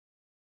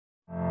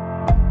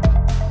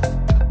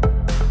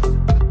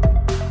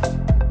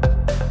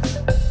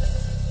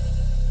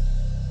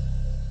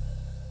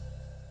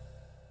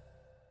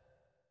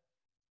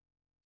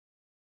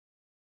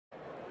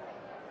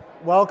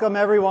Welcome,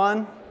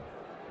 everyone.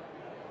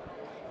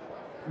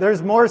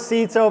 There's more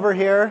seats over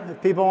here if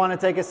people want to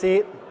take a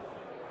seat.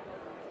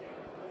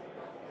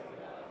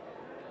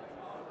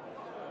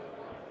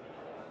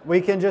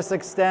 We can just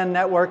extend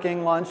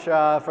networking lunch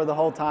for the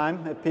whole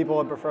time if people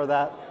would prefer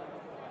that.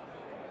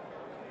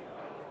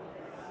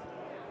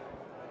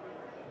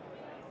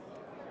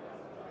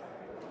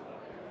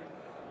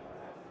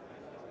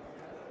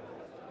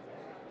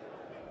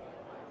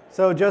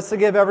 So just to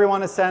give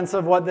everyone a sense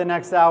of what the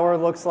next hour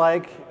looks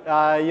like,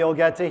 you'll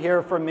get to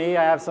hear from me.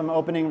 I have some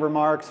opening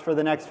remarks for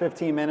the next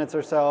 15 minutes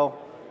or so.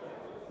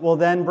 We'll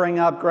then bring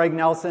up Greg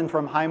Nelson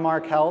from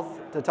Highmark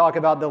Health to talk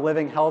about the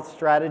Living Health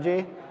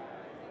strategy.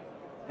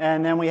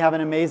 And then we have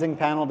an amazing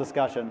panel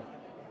discussion.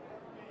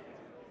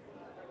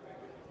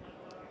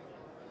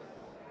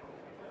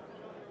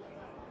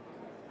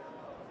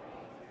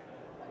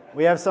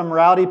 We have some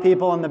rowdy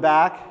people in the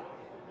back.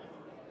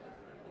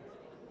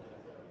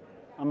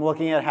 I'm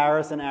looking at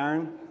Harris and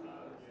Aaron.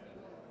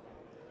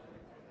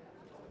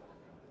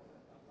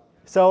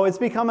 So it's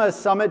become a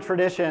summit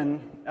tradition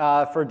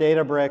for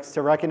Databricks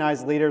to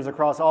recognize leaders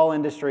across all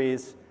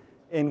industries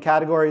in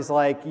categories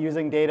like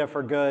using data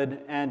for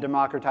good and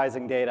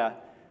democratizing data.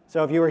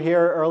 So if you were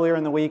here earlier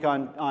in the week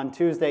on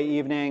Tuesday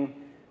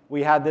evening,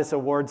 we had this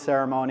award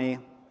ceremony.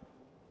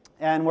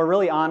 And we're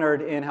really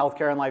honored in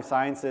healthcare and life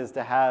sciences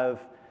to have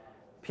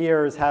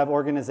peers, have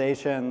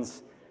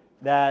organizations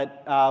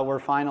that were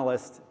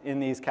finalists in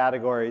these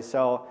categories.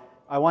 So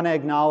I want to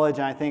acknowledge,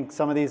 and I think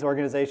some of these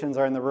organizations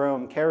are in the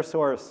room,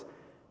 CareSource,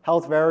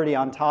 Health Verity,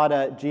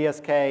 Ontada,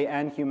 GSK,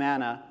 and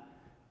Humana.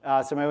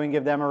 So maybe we can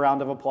give them a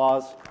round of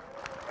applause.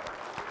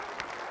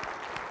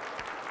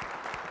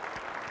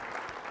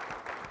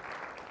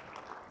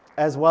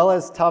 As well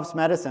as Tufts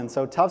Medicine.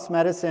 So Tufts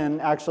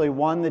Medicine actually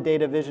won the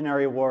Data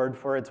Visionary Award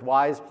for its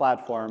WISE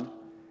platform.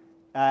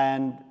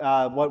 And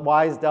what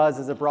WISE does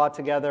is it brought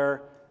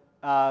together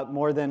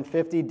more than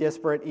 50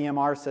 disparate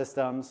EMR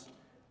systems,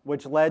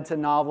 which led to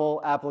novel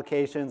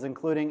applications,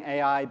 including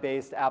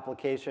AI-based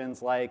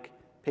applications like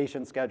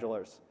patient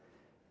schedulers.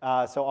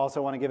 So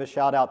also want to give a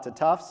shout out to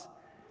Tufts.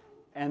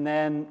 And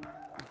then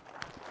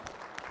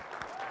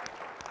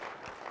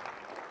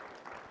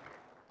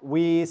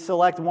we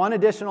select one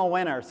additional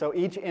winner. So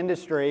each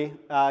industry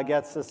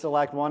gets to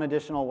select one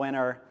additional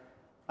winner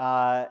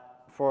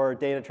for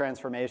data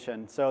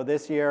transformation. So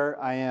this year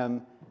I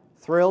am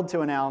thrilled to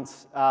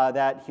announce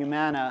that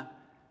Humana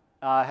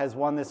has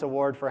won this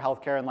award for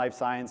healthcare and life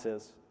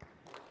sciences.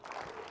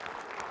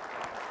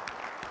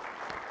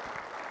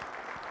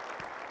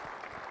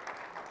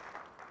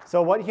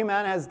 So what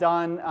Humana has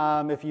done,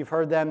 if you've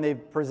heard them,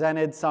 they've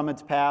presented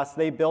summits past.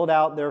 They build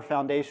out their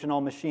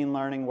foundational machine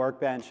learning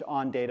workbench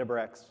on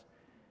Databricks.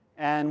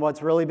 And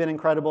what's really been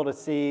incredible to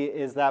see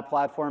is that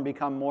platform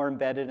become more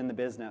embedded in the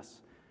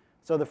business.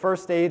 So the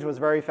first stage was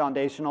very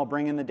foundational,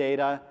 bring in the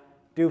data,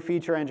 do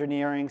feature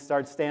engineering,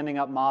 start standing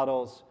up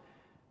models.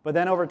 But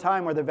then over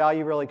time, where the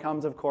value really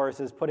comes, of course,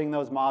 is putting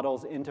those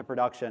models into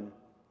production.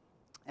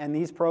 And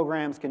these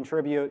programs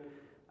contribute,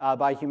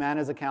 by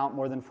Humana's account,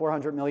 more than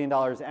 $400 million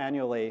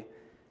annually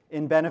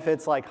in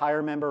benefits like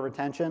higher member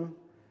retention,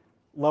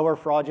 lower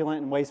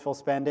fraudulent and wasteful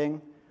spending,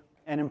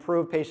 and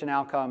improved patient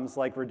outcomes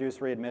like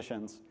reduced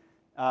readmissions.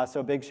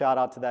 So big shout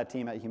out to that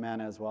team at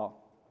Humana as well.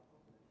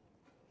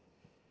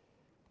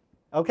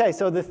 Okay,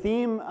 so the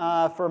theme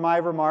for my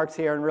remarks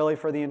here and really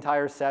for the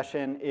entire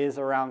session is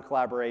around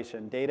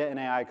collaboration, data and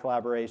AI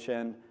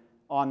collaboration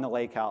on the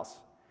Lakehouse.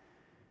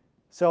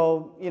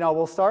 So,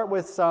 we'll start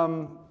with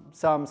some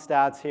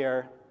stats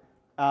here.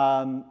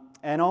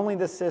 And only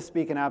the CIS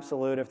speak in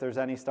absolute if there's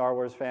any Star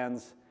Wars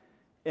fans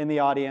in the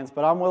audience,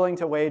 but I'm willing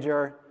to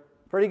wager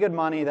pretty good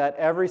money that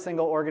every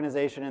single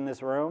organization in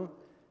this room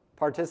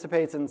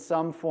participates in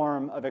some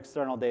form of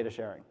external data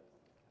sharing.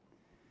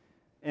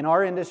 In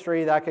our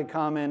industry, that could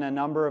come in a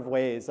number of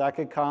ways. That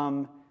could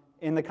come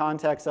in the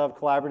context of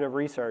collaborative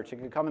research. It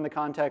could come in the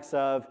context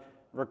of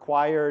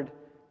required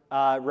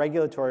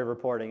regulatory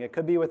reporting. It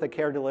could be with a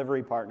care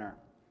delivery partner.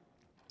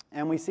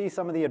 And we see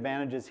some of the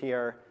advantages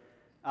here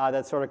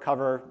that sort of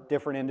cover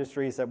different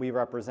industries that we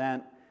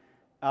represent.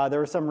 There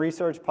was some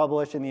research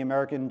published in the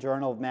American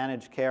Journal of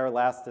Managed Care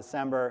last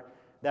December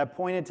that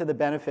pointed to the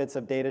benefits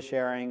of data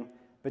sharing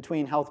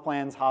between health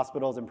plans,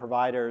 hospitals, and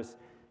providers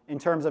in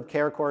terms of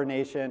care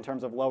coordination, in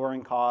terms of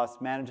lowering costs,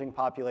 managing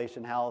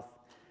population health,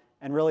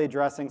 and really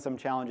addressing some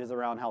challenges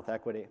around health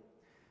equity.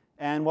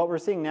 And what we're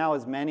seeing now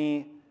is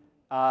many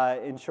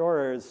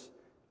insurers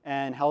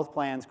and health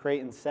plans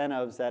create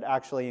incentives that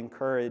actually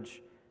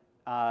encourage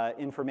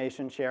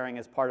information sharing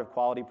as part of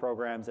quality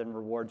programs and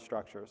reward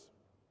structures.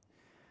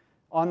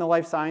 On the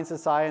life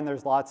sciences side, and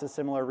there's lots of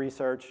similar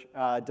research,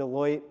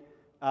 Deloitte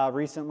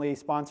recently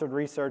sponsored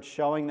research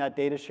showing that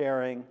data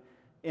sharing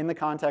in the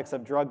context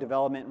of drug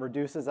development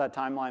reduces that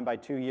timeline by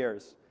 2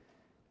 years,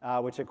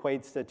 which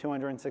equates to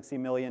 $260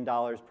 million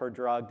per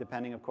drug,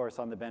 depending, of course,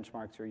 on the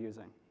benchmarks you're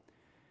using.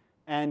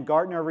 And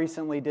Gartner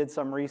recently did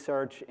some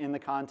research in the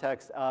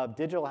context of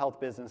digital health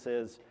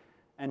businesses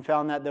and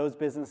found that those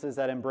businesses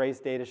that embrace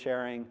data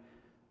sharing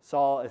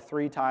saw a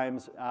 3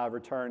 times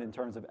return in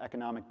terms of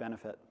economic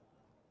benefit.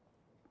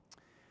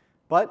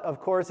 But of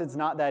course, it's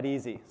not that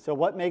easy. So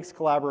what makes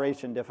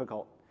collaboration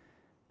difficult?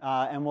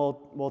 And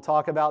we'll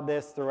talk about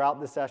this throughout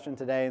the session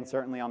today and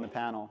certainly on the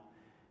panel.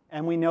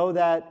 And we know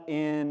that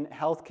in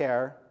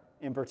healthcare,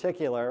 in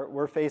particular,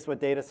 we're faced with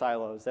data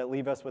silos that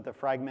leave us with a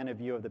fragmented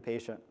view of the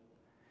patient.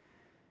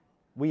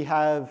 We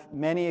have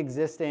many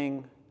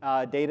existing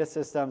data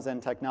systems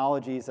and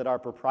technologies that are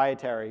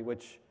proprietary,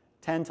 which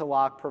tend to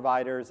lock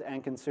providers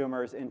and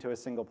consumers into a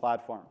single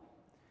platform.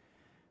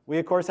 We,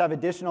 of course, have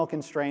additional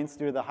constraints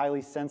due to the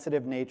highly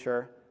sensitive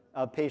nature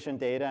of patient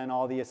data and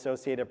all the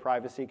associated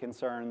privacy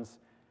concerns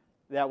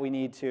that we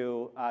need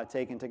to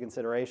take into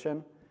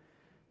consideration.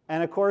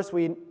 And of course,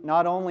 we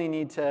not only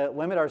need to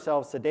limit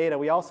ourselves to data,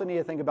 we also need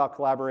to think about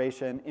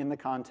collaboration in the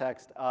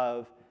context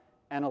of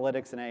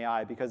analytics and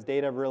AI, because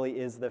data really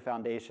is the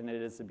foundation,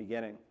 it is the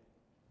beginning.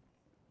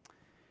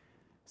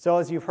 So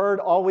as you've heard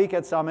all week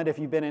at Summit, if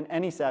you've been in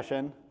any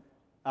session,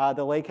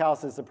 the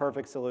Lakehouse is the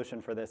perfect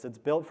solution for this. It's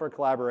built for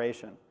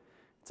collaboration.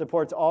 It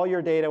supports all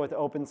your data with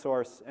open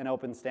source and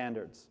open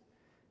standards.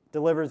 It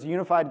delivers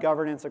unified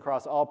governance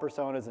across all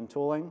personas and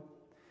tooling.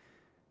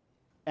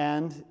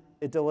 And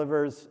it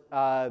delivers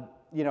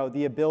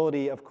the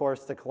ability, of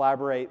course, to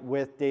collaborate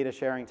with data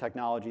sharing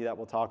technology that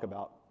we'll talk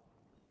about.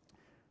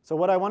 So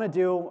what I want to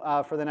do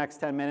for the next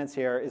 10 minutes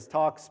here is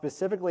talk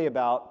specifically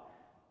about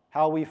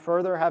how we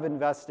further have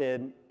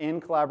invested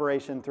in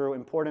collaboration through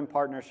important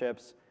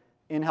partnerships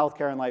in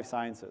healthcare and life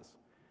sciences.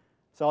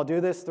 So I'll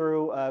do this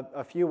through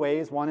a few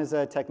ways. One is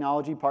a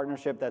technology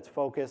partnership that's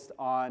focused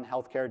on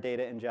healthcare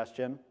data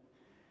ingestion.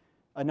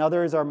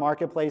 Another is our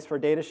marketplace for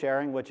data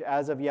sharing, which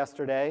as of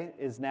yesterday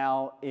is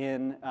now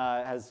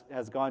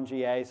has gone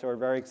GA, so we're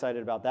very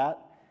excited about that.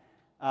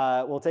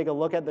 We'll take a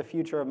look at the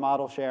future of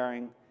model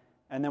sharing,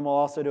 and then we'll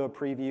also do a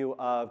preview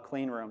of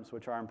clean rooms,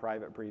 which are in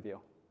private preview.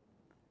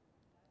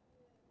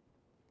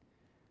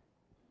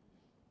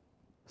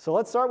 So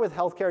let's start with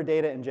healthcare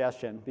data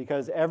ingestion,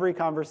 because every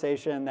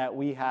conversation that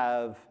we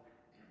have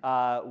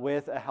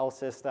with a health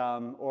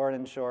system or an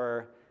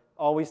insurer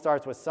always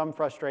starts with some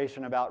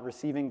frustration about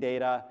receiving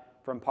data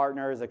from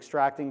partners,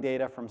 extracting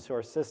data from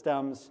source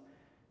systems.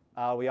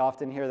 We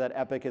often hear that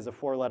Epic is a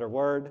 4-letter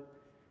word.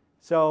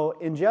 So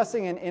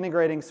ingesting and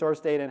integrating source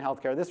data in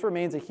healthcare, this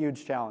remains a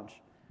huge challenge,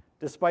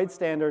 despite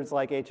standards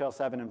like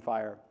HL7 and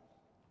FHIR.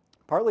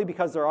 Partly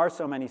because there are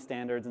so many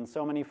standards and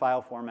so many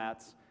file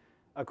formats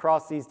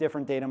across these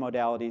different data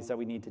modalities that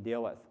we need to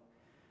deal with.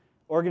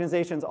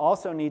 Organizations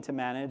also need to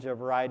manage a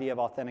variety of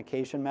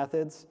authentication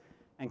methods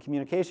and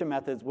communication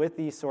methods with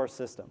these source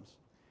systems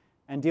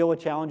and deal with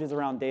challenges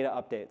around data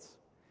updates.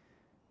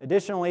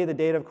 Additionally, the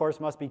data, of course,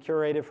 must be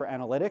curated for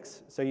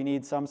analytics, so you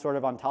need some sort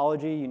of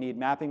ontology, you need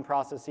mapping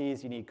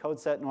processes, you need code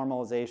set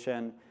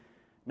normalization,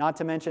 not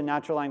to mention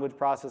natural language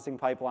processing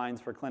pipelines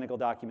for clinical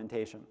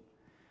documentation.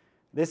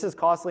 This is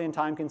costly and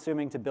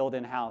time-consuming to build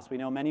in-house. We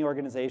know many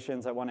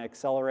organizations that want to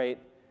accelerate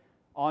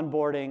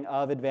onboarding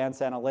of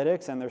advanced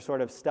analytics, and they're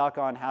sort of stuck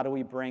on how do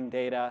we bring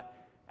data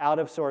out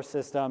of source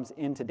systems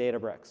into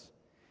Databricks.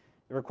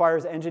 It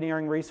requires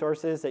engineering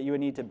resources that you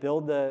would need to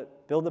build the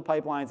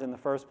pipelines in the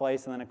first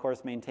place, and then, of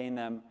course, maintain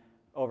them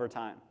over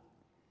time.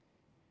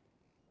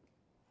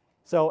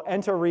 So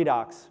enter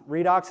Redox.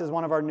 Redox is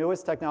one of our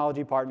newest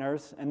technology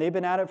partners, and they've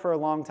been at it for a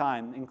long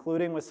time,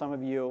 including with some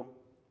of you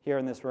here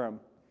in this room.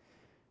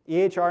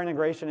 EHR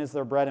integration is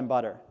their bread and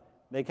butter.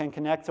 They can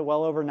connect to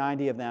well over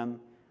 90 of them,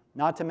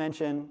 not to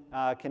mention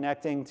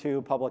connecting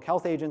to public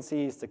health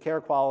agencies, to care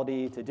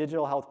quality, to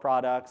digital health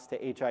products, to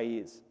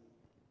HIEs.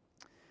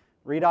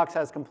 Redox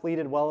has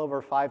completed well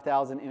over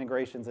 5,000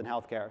 integrations in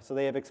healthcare, so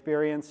they have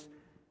experience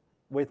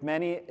with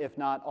many, if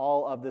not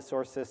all, of the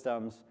source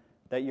systems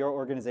that your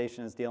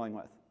organization is dealing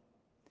with.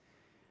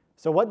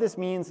 So what this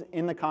means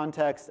in the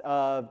context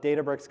of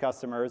Databricks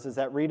customers is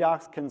that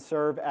Redox can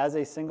serve as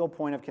a single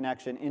point of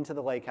connection into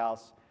the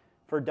Lakehouse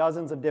for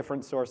dozens of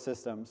different source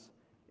systems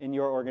in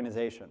your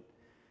organization.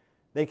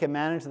 They can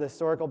manage the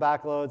historical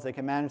backloads, they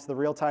can manage the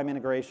real-time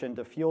integration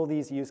to fuel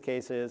these use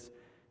cases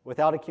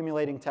without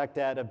accumulating tech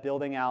debt of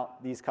building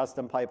out these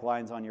custom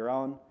pipelines on your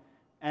own,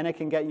 and it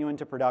can get you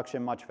into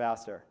production much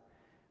faster.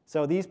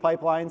 So these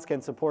pipelines can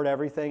support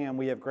everything, and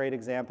we have great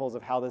examples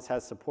of how this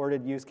has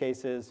supported use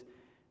cases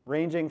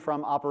ranging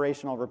from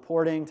operational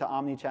reporting to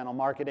omni-channel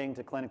marketing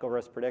to clinical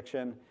risk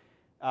prediction.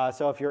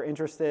 So if you're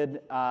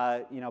interested,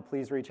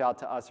 please reach out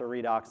to us or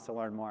Redox to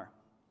learn more.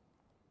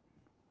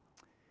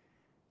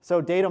 So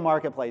Data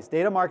Marketplace.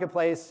 Data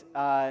Marketplace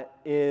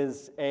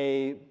is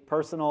a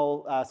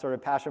personal sort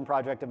of passion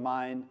project of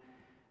mine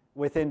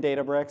within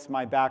Databricks.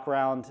 My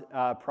background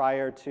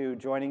prior to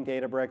joining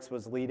Databricks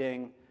was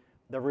leading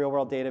the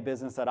real-world data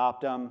business at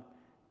Optum.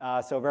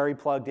 So very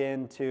plugged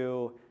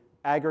into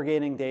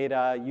aggregating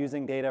data,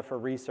 using data for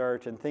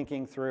research, and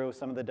thinking through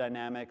some of the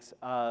dynamics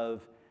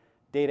of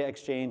data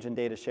exchange and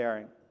data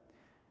sharing.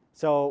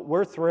 So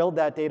we're thrilled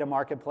that Data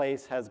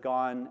Marketplace has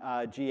gone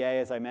GA,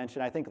 as I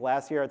mentioned. I think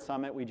last year at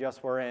Summit, we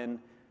just were in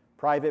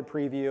private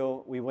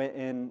preview. We went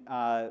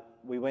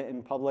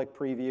in public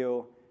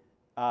preview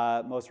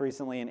most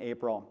recently in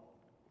April.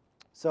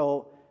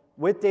 So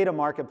with Data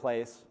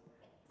Marketplace,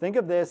 think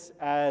of this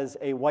as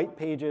a white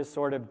pages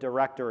sort of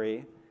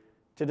directory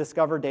to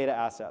discover data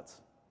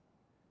assets.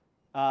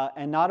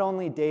 And not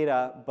only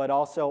data, but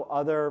also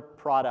other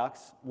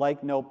products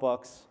like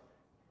notebooks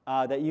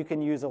that you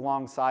can use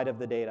alongside of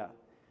the data.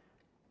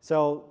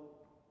 So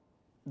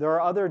there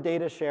are other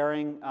data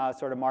sharing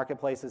sort of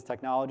marketplaces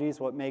technologies.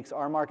 What makes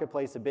our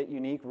marketplace a bit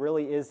unique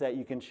really is that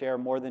you can share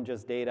more than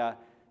just data.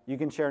 You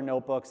can share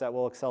notebooks that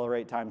will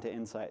accelerate time to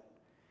insight.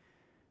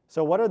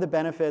 So what are the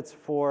benefits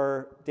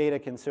for data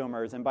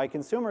consumers? And by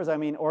consumers, I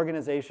mean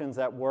organizations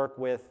that work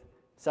with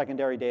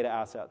secondary data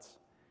assets,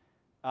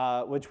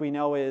 which we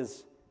know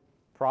is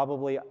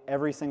probably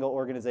every single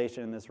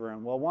organization in this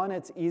room. Well, one,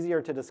 it's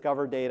easier to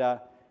discover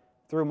data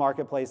through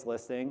marketplace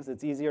listings.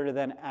 It's easier to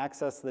then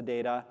access the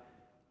data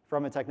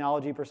from a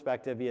technology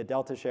perspective via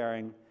delta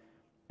sharing.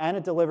 And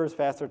it delivers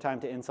faster time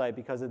to insight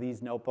because of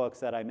these notebooks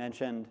that I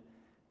mentioned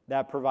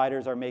that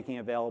providers are making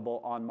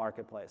available on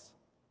Marketplace.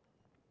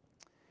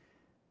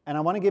 And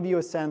I want to give you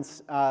a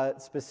sense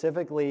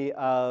specifically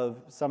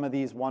of some of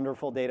these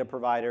wonderful data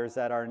providers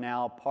that are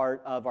now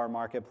part of our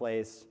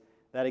marketplace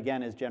that,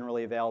 again, is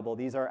generally available.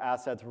 These are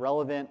assets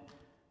relevant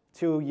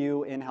to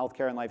you in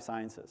healthcare and life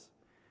sciences.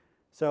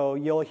 So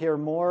you'll hear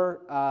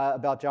more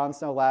about John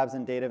Snow Labs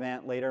and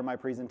Datavant later in my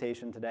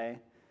presentation today.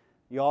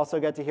 You also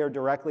get to hear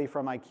directly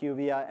from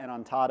IQVIA and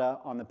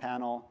Ontada on the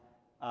panel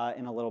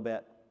in a little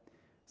bit.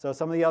 So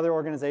some of the other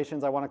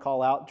organizations I want to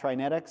call out,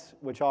 Trinetics,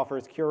 which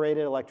offers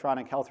curated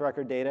electronic health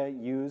record data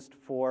used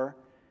for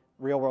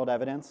real-world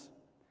evidence.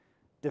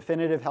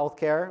 Definitive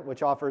Healthcare,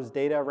 which offers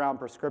data around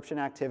prescription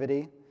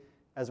activity,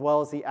 as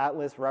well as the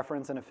Atlas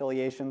reference and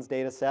affiliations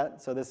data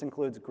set. So this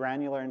includes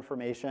granular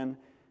information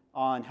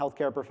on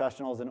healthcare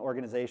professionals and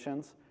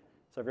organizations.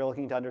 So if you're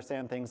looking to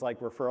understand things like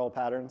referral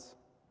patterns.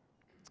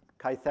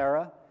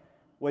 Kythera,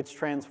 which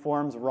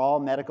transforms raw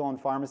medical and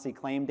pharmacy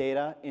claim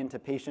data into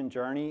patient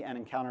journey and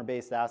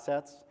encounter-based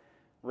assets,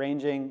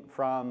 ranging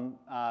from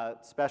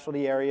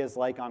specialty areas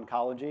like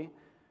oncology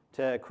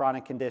to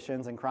chronic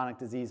conditions and chronic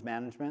disease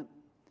management.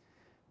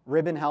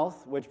 Ribbon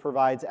Health, which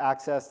provides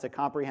access to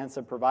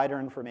comprehensive provider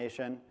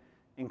information,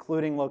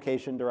 including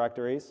location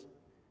directories.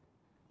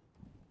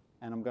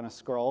 And I'm going to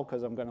scroll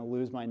because I'm going to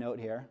lose my note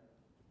here.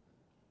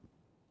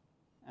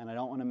 And I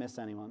don't want to miss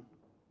anyone.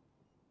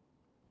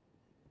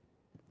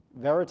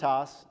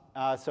 Veritas.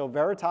 So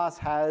Veritas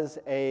has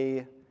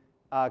a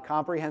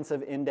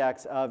comprehensive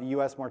index of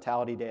US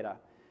mortality data.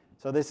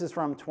 So this is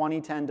from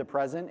 2010 to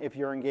present. If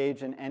you're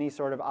engaged in any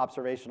sort of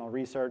observational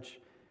research,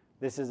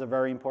 this is a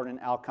very important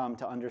outcome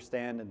to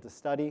understand and to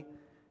study.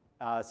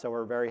 So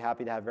we're very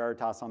happy to have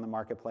Veritas on the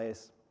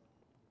marketplace.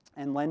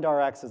 And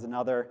LendRx is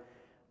another.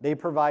 They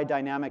provide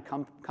dynamic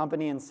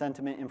company and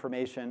sentiment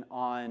information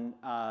on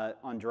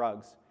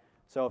drugs.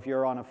 So if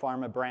you're on a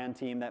pharma brand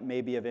team, that may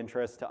be of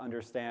interest to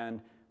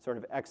understand sort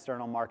of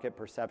external market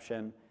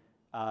perception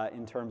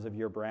in terms of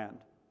your brand.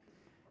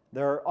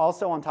 There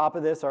also, on top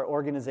of this, are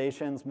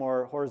organizations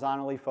more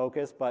horizontally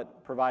focused,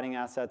 but providing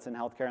assets in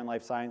healthcare and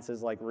life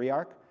sciences like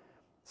ReArc.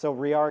 So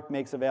ReArc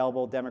makes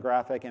available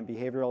demographic and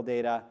behavioral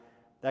data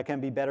that can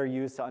be better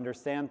used to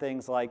understand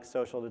things like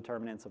social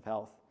determinants of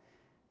health.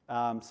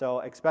 So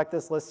expect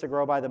this list to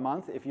grow by the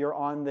month. If you're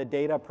on the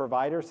data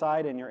provider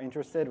side and you're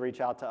interested,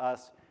 reach out to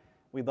us.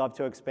 We'd love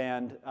to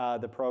expand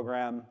the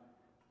program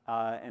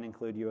and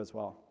include you as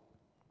well.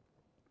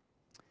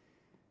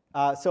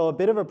 So a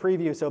bit of a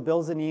preview. So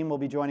Bill Zanine will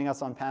be joining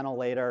us on panel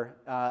later.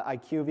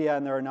 IQVIA,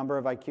 and there are a number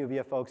of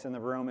IQVIA folks in the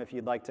room if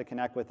you'd like to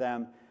connect with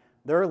them.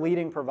 They're a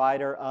leading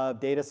provider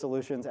of data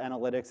solutions,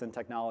 analytics, and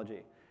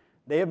technology.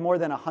 They have more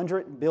than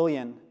 100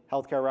 billion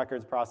healthcare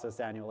records processed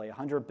annually,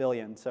 100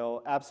 billion,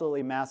 so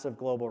absolutely massive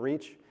global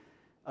reach.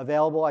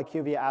 Available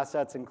IQVIA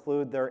assets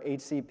include their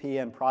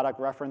HCP and product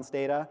reference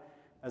data,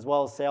 as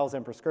well as sales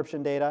and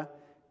prescription data,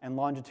 and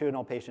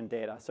longitudinal patient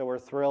data. So we're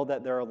thrilled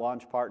that they're a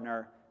launch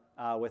partner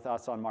with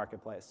us on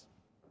Marketplace.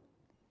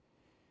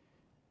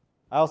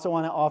 I also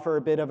want to offer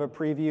a bit of a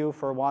preview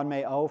for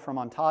Wanmei from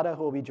Ontada,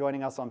 who will be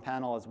joining us on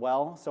panel as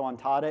well. So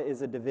Ontada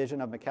is a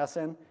division of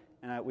McKesson,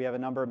 and we have a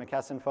number of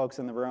McKesson folks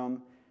in the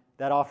room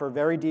that offer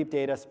very deep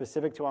data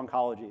specific to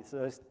oncology.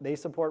 So they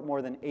support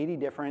more than 80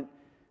 different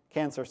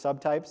cancer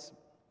subtypes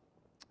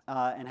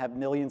and have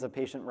millions of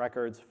patient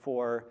records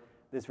for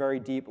this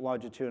very deep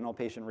longitudinal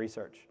patient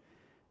research.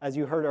 As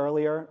you heard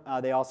earlier,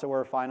 they also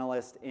were a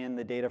finalist in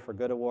the Data for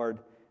Good Award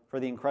for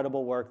the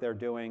incredible work they're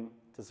doing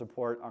to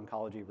support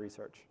oncology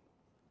research.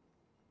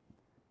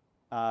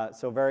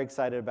 So very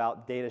excited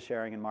about data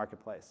sharing in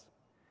Marketplace.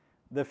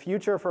 The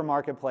future for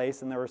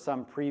Marketplace, and there were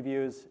some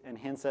previews and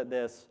hints at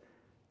this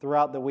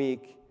throughout the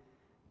week,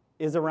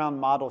 is around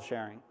model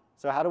sharing.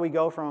 So how do we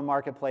go from a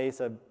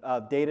marketplace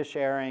of data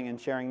sharing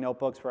and sharing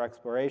notebooks for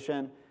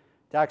exploration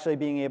to actually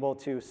being able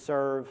to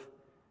serve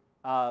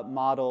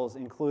models,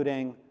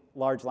 including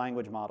large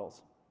language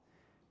models?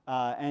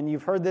 And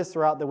you've heard this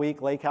throughout the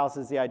week. Lakehouse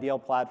is the ideal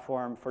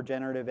platform for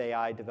generative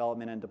AI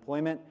development and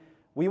deployment.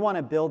 We want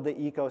to build the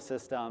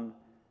ecosystem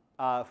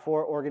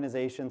for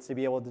organizations to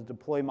be able to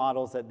deploy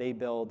models that they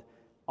build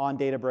on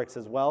Databricks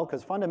as well,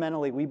 because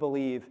fundamentally we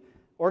believe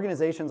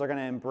organizations are going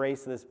to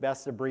embrace this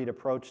best-of-breed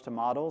approach to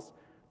models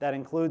that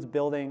includes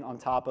building on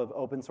top of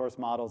open source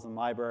models and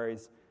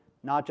libraries,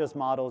 not just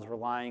models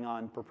relying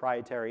on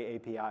proprietary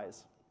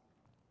APIs.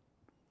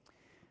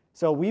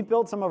 So we've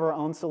built some of our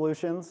own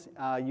solutions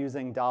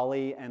using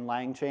Dolly and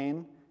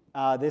LangChain.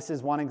 This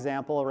is one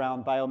example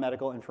around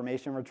biomedical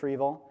information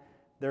retrieval.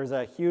 There's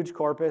a huge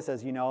corpus,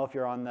 as you know, if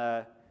you're on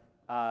the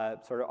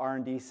sort of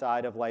R&D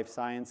side of life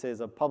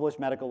sciences, of published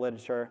medical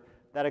literature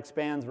that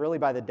expands really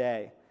by the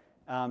day.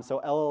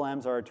 So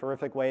LLMs are a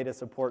terrific way to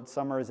support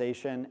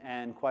summarization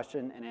and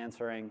question and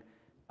answering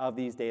of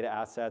these data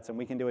assets, and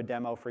we can do a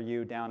demo for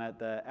you down at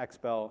the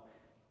expo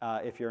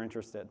if you're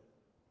interested.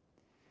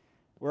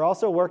 We're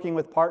also working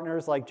with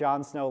partners like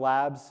John Snow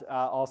Labs,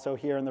 also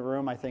here in the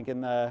room, I think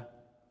in the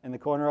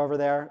corner over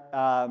there.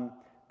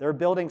 They're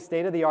building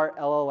state-of-the-art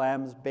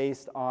LLMs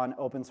based on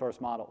open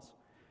source models.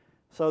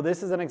 So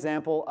this is an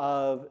example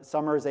of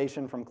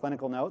summarization from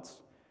clinical notes.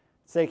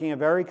 It's taking a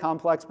very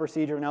complex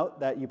procedure note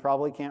that you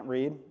probably can't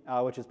read,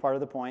 which is part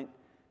of the point,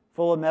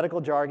 full of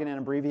medical jargon and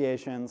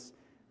abbreviations,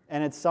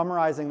 and it's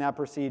summarizing that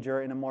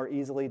procedure in a more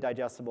easily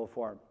digestible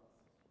form.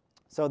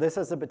 So this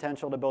has the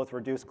potential to both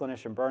reduce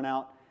clinician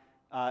burnout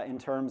in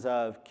terms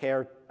of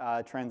care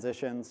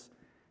transitions,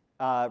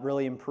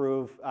 really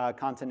improve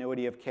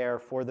continuity of care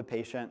for the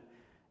patient,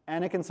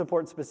 and it can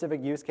support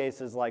specific use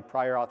cases like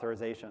prior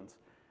authorizations.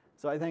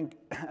 So I think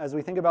as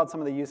we think about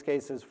some of the use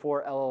cases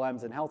for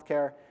LLMs in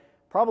healthcare,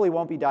 probably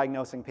won't be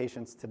diagnosing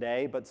patients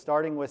today, but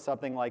starting with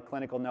something like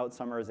clinical note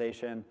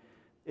summarization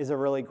is a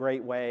really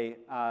great way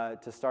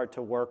to start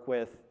to work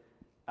with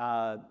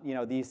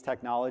these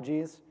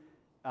technologies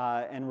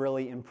and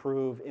really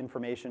improve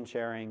information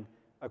sharing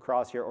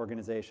across your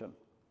organization.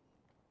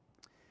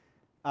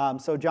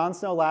 So John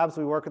Snow Labs,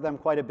 we work with them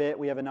quite a bit.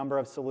 We have a number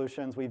of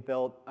solutions we've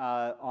built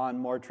on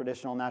more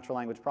traditional natural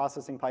language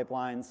processing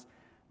pipelines.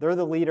 They're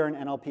the leader in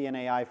NLP and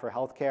AI for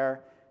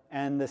healthcare,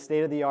 and the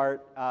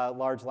state-of-the-art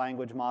large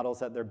language models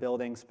that they're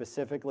building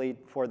specifically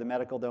for the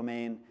medical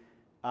domain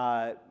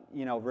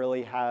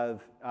really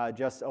have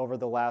just over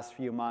the last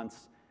few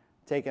months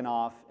taken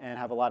off and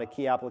have a lot of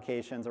key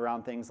applications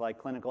around things like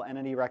clinical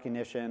entity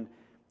recognition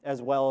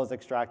as well as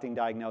extracting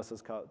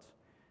diagnosis codes.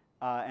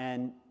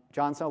 And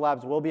John Snow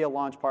Labs will be a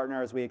launch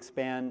partner as we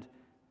expand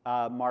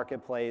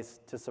Marketplace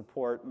to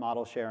support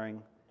model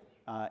sharing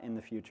in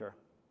the future.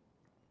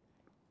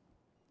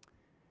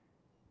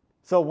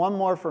 So one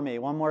more for me,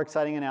 one more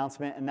exciting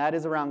announcement, and that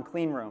is around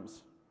clean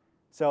rooms.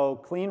 So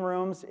clean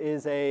rooms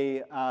is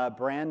a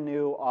brand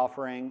new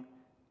offering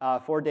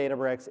for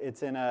Databricks.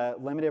 It's in a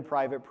limited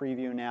private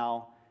preview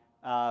now,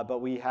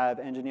 but we have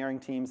engineering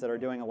teams that are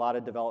doing a lot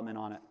of development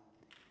on it.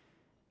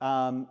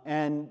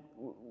 And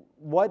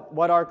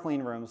what are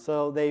clean rooms?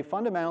 So they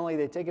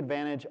fundamentally take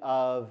advantage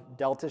of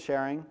Delta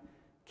sharing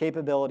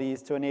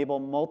capabilities to enable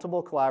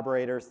multiple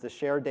collaborators to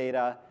share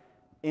data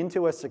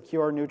into a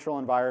secure, neutral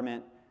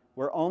environment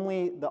where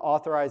only the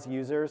authorized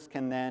users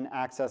can then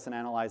access and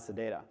analyze the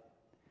data.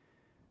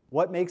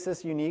 What makes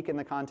this unique in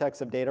the context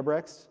of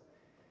Databricks?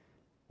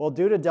 Well,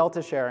 due to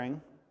Delta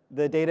sharing,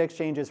 the data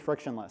exchange is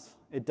frictionless.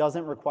 It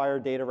doesn't require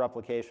data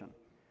replication.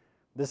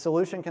 The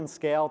solution can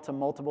scale to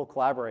multiple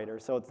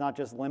collaborators, so it's not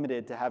just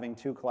limited to having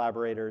 2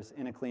 collaborators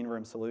in a clean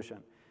room solution.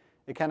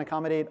 It can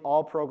accommodate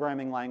all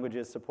programming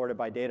languages supported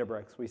by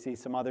Databricks. We see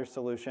some other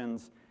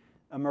solutions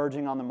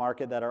emerging on the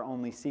market that are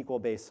only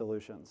SQL-based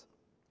solutions.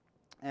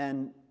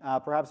 And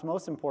perhaps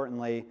most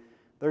importantly,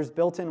 there's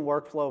built-in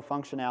workflow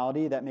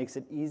functionality that makes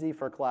it easy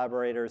for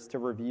collaborators to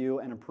review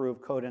and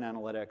improve code and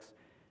analytics,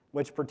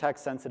 which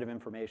protects sensitive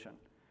information.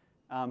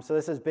 So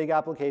this is big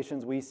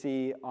applications we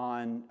see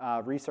on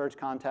research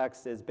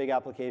context, is big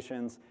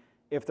applications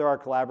if there are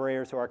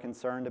collaborators who are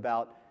concerned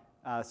about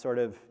sort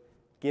of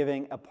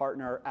giving a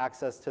partner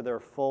access to their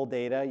full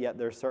data, yet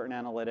there's certain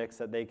analytics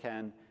that they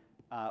can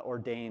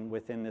ordain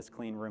within this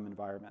clean room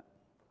environment.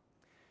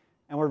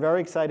 And we're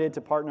very excited to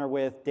partner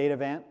with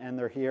Datavant, and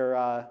they're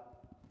here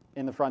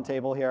in the front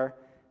table here,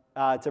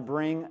 to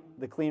bring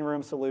the clean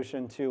room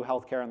solution to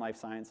healthcare and life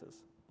sciences.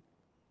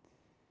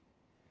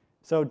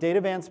 So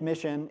Datavant's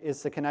mission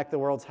is to connect the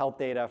world's health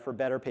data for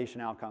better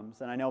patient outcomes.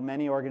 And I know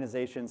many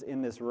organizations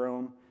in this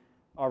room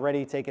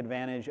already take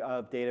advantage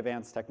of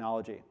Datavant's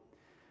technology.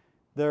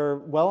 They're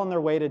well on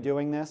their way to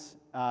doing this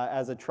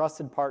as a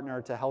trusted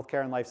partner to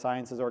healthcare and life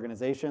sciences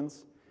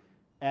organizations.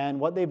 And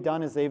what they've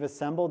done is they've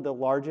assembled the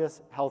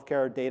largest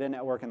healthcare data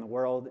network in the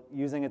world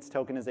using its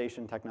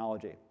tokenization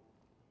technology.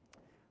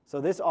 So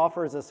this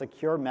offers a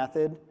secure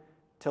method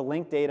to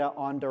link data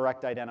on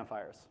direct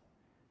identifiers,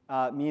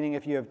 meaning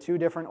if you have 2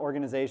 different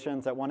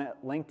organizations that want to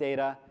link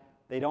data,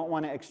 they don't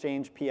want to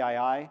exchange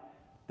PII,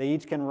 they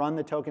each can run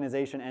the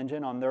tokenization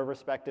engine on their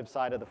respective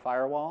side of the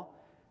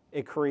firewall.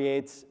 It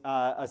creates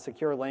a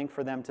secure link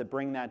for them to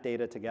bring that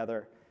data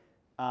together.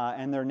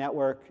 And their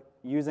network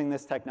using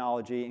this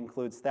technology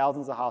includes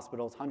thousands of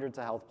hospitals, hundreds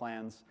of health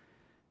plans,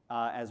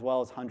 as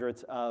well as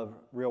hundreds of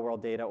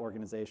real-world data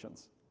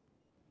organizations.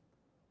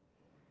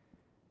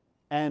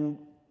 And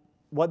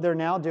what they're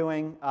now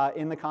doing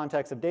in the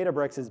context of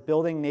Databricks is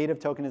building native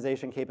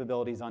tokenization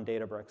capabilities on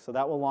Databricks. So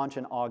that will launch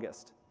in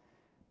August.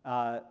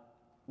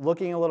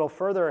 Looking a little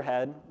further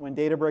ahead, when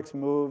Databricks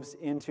moves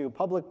into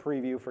public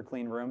preview for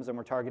clean rooms, and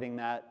we're targeting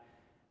that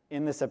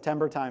in the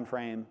September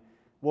timeframe,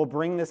 we'll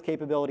bring this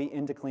capability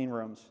into clean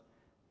rooms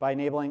by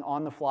enabling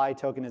on-the-fly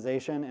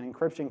tokenization and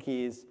encryption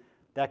keys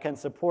that can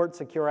support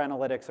secure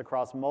analytics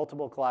across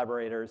multiple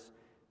collaborators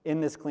in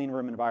this clean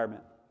room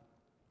environment.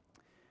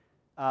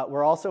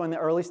 We're also in the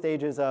early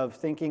stages of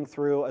thinking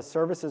through a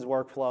services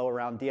workflow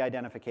around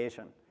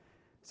de-identification.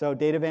 So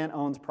Datavant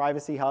owns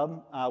Privacy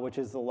Hub, which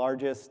is the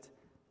largest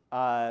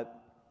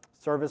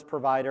service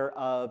provider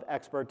of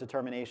expert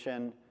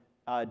determination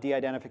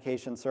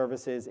de-identification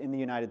services in the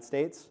United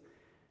States.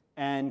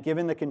 And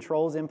given the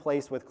controls in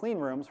place with clean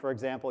rooms, for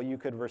example, you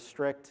could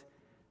restrict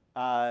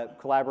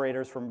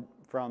collaborators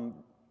from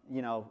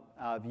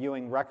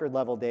viewing record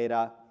level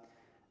data.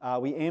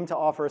 We aim to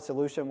offer a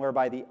solution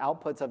whereby the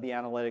outputs of the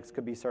analytics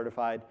could be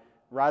certified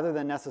rather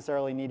than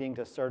necessarily needing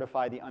to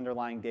certify the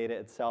underlying data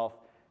itself,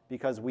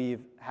 because we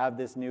have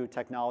this new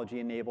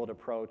technology-enabled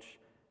approach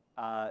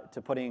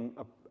to putting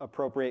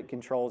appropriate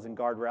controls and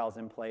guardrails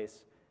in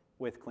place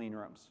with clean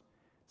rooms.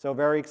 So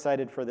very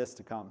excited for this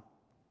to come.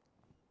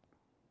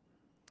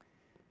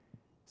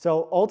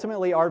 So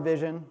ultimately, our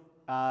vision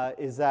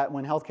is that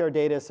when healthcare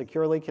data is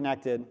securely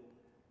connected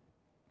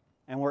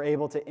and we're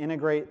able to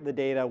integrate the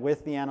data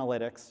with the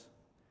analytics,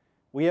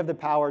 we have the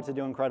power to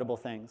do incredible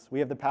things. We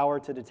have the power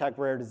to detect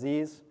rare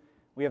disease.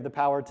 We have the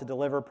power to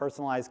deliver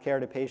personalized care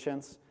to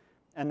patients,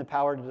 and the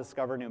power to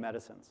discover new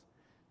medicines.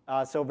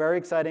 So very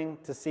exciting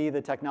to see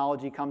the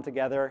technology come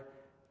together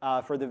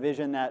for the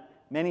vision that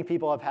many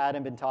people have had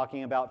and been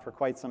talking about for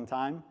quite some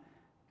time.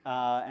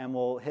 And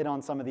we'll hit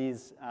on some of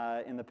these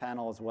in the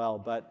panel as well.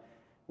 But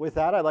with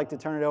that, I'd like to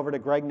turn it over to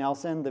Greg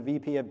Nelson, the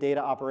VP of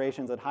Data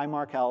Operations at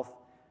Highmark Health,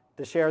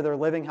 to share their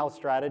living health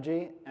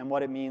strategy and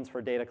what it means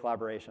for data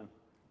collaboration.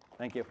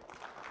 Thank you.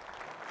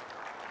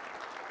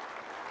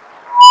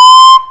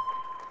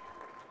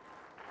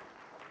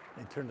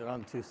 I turned it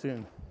on too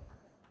soon.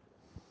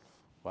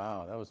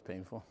 Wow, that was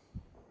painful.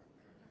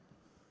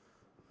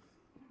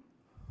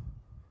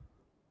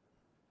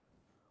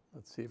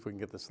 Let's see if we can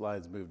get the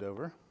slides moved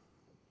over.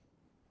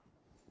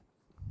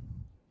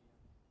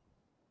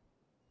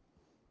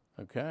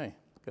 Okay,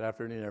 good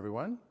afternoon,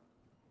 everyone.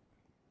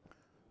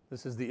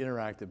 This is the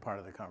interactive part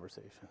of the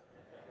conversation.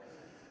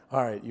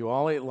 All right, you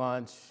all ate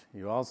lunch.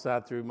 You all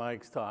sat through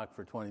Mike's talk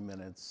for 20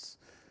 minutes.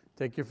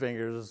 Take your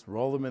fingers,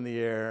 roll them in the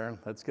air.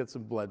 Let's get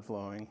some blood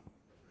flowing.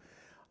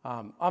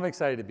 I'm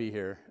excited to be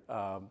here.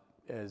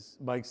 As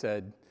Mike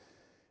said,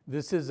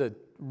 this is a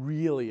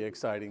really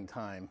exciting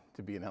time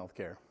to be in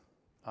healthcare.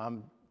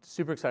 I'm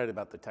super excited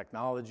about the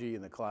technology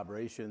and the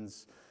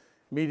collaborations,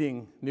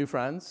 meeting new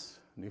friends,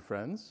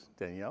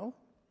 Danielle,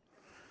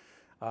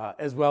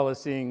 as well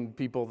as seeing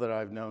people that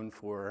I've known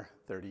for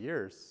 30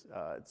 years.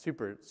 It's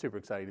super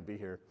exciting to be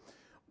here.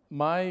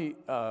 My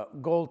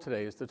goal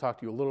today is to talk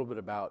to you a little bit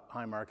about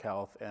Highmark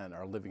Health and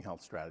our living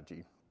health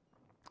strategy.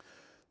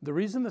 The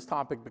reason this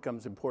topic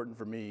becomes important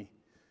for me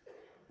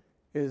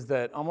is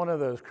that I'm one of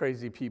those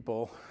crazy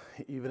people,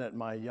 even at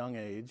my young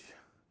age,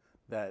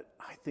 that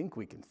I think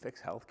we can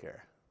fix healthcare.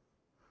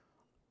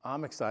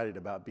 I'm excited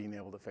about being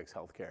able to fix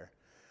healthcare.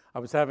 I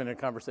was having a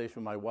conversation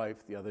with my wife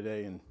the other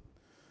day, and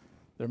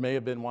there may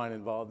have been wine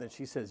involved, and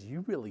she says,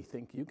 "You really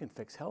think you can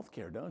fix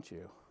healthcare, don't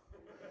you?"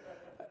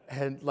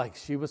 And like,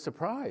 she was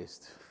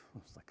surprised. I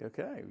was like,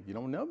 okay, you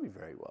don't know me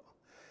very well.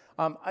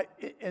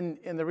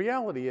 And the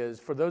reality is,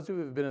 for those who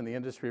have been in the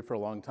industry for a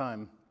long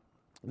time,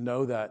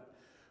 know that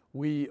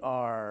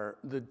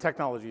the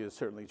technology has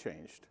certainly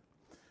changed.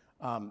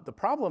 The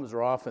problems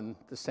are often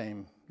the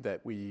same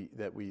that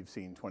we've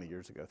seen 20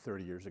 years ago,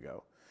 30 years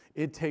ago.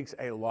 It takes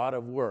a lot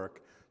of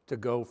work to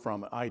go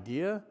from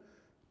idea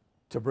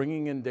to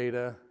bringing in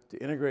data, to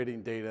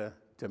integrating data,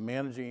 to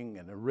managing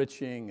and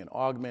enriching and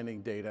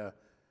augmenting data,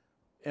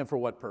 and for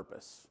what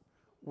purpose?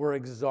 We're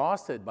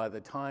exhausted by the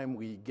time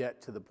we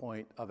get to the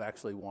point of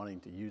actually wanting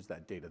to use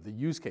that data, the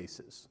use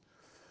cases.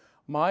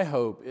 My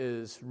hope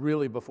is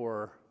really,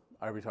 before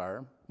I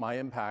retire, my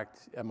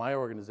impact at my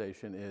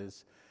organization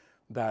is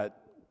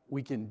that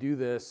we can do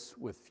this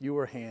with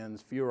fewer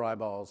hands, fewer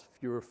eyeballs,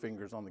 fewer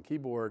fingers on the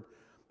keyboard,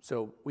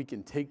 so we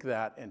can take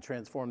that and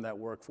transform that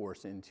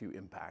workforce into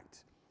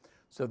impact.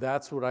 So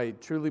that's what I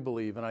truly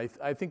believe, and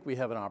I think we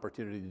have an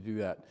opportunity to do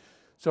that.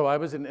 So I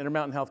was in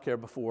Intermountain Healthcare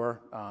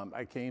before.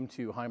 I came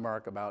to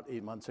Highmark about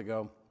 8 months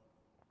ago.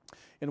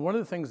 And one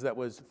of the things that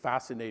was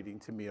fascinating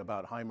to me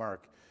about Highmark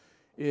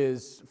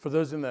is, for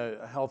those in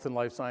the health and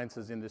life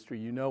sciences industry,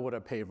 you know what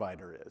a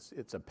payvider is.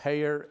 It's a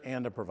payer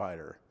and a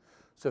provider.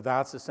 So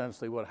that's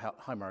essentially what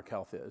Highmark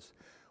Health is.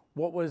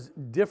 What was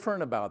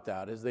different about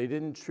that is they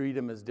didn't treat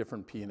them as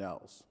different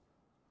P&Ls.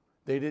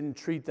 They didn't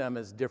treat them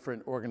as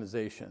different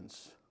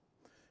organizations.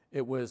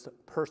 It was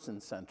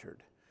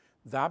person-centered.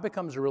 That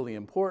becomes really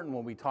important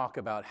when we talk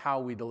about how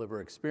we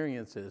deliver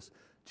experiences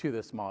to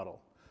this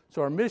model.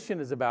 So our mission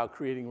is about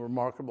creating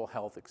remarkable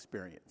health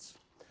experience.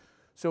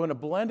 So in a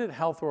blended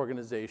health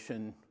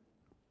organization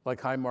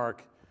like Highmark,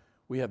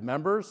 we have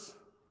members.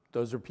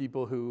 Those are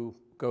people who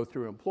go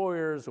through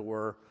employers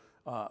or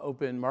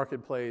open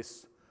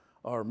marketplace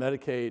or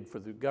Medicaid for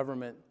the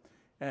government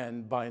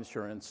and buy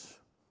insurance.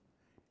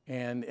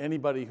 And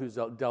anybody who's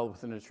dealt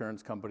with an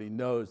insurance company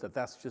knows that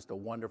that's just a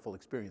wonderful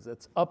experience.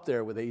 That's up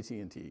there with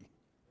AT&T.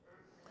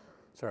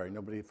 Sorry,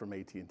 nobody from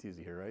AT&T is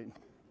here, right?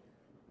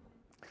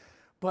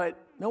 But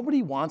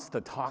nobody wants to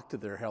talk to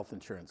their health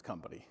insurance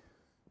company.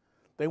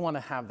 They want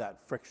to have that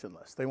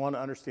frictionless. They want to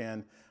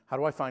understand, how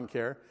do I find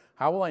care?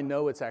 How will I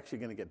know it's actually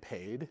going to get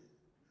paid?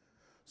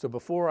 So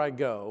before I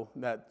go,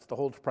 that's the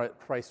whole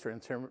price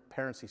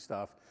transparency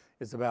stuff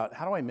is about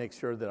how do I make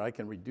sure that I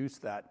can reduce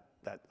that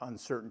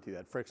uncertainty,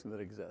 that friction that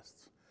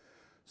exists.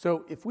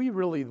 So if we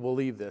really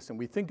believe this and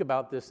we think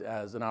about this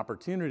as an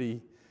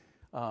opportunity,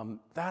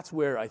 that's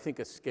where I think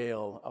a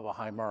scale of a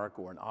Highmark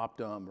or an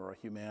Optum or a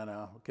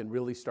Humana can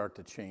really start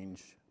to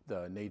change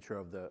the nature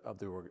of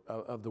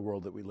the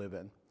world that we live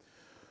in.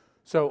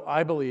 So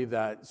I believe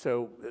that,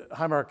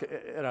 Highmark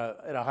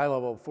at a high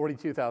level,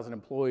 42,000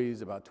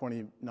 employees, about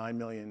 29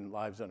 million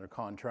lives under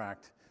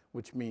contract,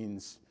 which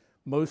means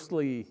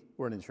mostly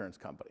we're an insurance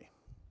company.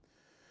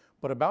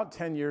 But about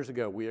 10 years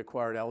ago, we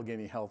acquired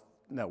Allegheny Health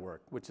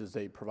Network, which is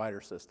a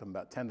provider system,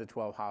 about 10 to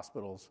 12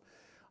 hospitals.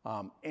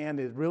 And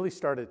it really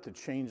started to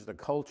change the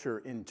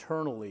culture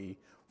internally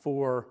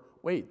for,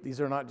 wait,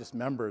 these are not just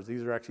members,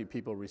 these are actually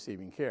people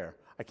receiving care.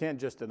 I can't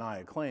just deny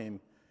a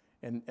claim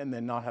and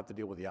then not have to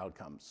deal with the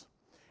outcomes.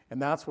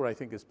 And that's what I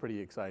think is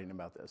pretty exciting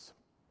about this.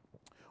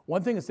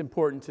 One thing that's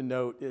important to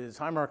note is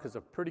Highmark is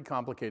a pretty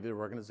complicated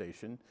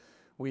organization.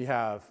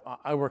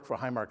 I work for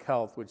Highmark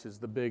Health, which is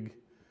the big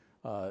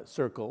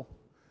circle.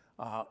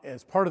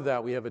 As part of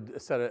that, we have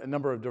a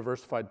number of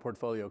diversified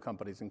portfolio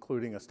companies,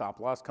 including a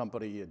stop-loss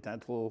company, a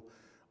dental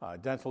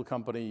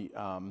company.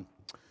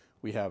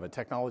 We have a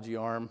technology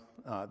arm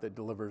that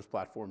delivers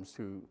platforms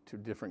to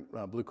different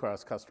Blue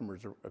Cross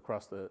customers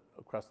across the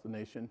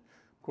nation.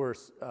 Of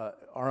course,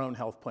 our own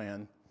health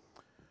plan,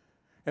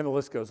 and the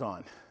list goes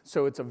on.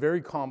 So it's a very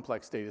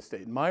complex data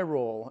state. My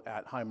role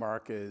at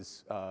Highmark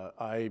is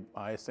I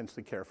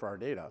essentially care for our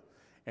data.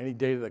 Any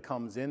data that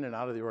comes in and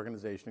out of the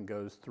organization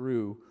goes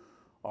through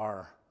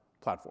our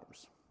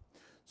platforms.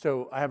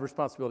 So I have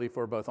responsibility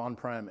for both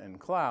on-prem and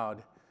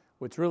cloud,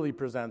 which really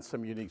presents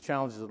some unique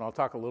challenges, and I'll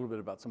talk a little bit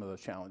about some of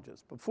those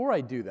challenges. Before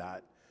I do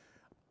that,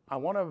 I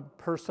want to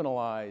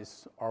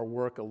personalize our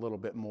work a little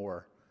bit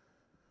more.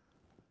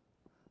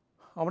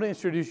 I want to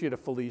introduce you to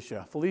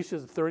Felicia. Felicia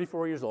is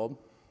 34 years old.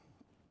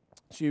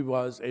 She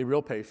was a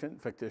real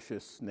patient,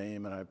 fictitious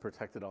name, and I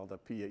protected all the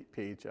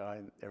PHI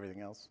and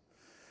everything else.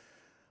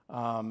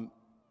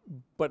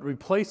 But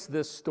replace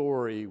this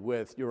story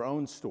with your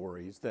own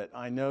stories that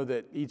I know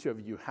that each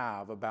of you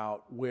have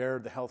about where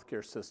the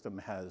healthcare system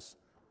has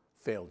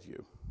failed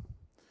you.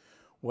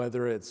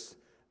 Whether it's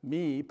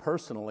me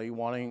personally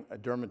wanting a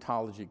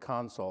dermatology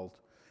consult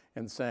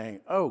and saying,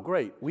 oh,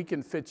 great, we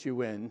can fit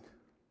you in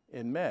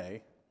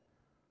May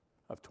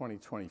of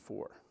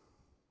 2024.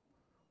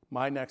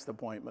 My next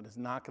appointment is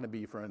not going to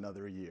be for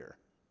another year.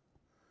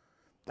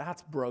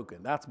 That's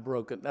broken. That's a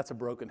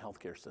broken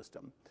healthcare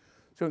system.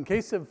 So in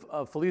case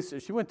of Felicia,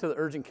 she went to the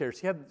urgent care.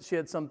 She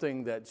had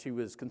something that she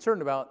was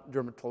concerned about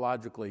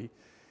dermatologically.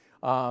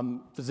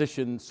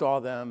 Physician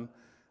saw them.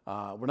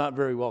 Were not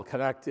very well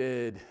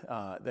connected.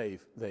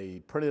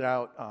 They printed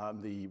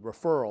out the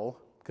referral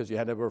because you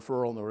had to have a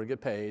referral in order to get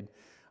paid.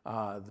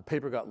 The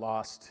paper got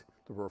lost.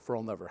 The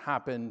referral never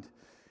happened,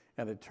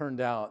 and it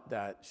turned out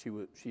that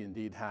she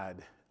indeed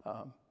had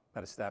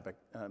metastatic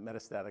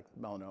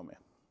melanoma.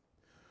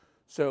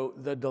 So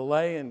the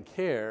delay in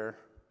care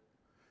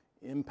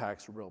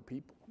impacts real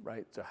people,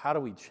 right? So how do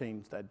we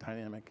change that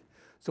dynamic?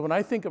 So when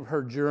I think of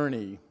her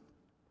journey,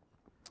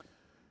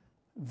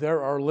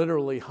 there are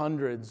literally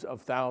hundreds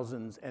of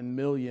thousands and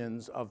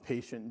millions of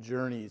patient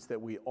journeys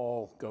that we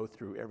all go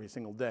through every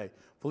single day.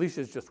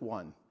 Felicia's just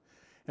one.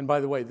 And by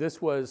the way,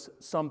 this was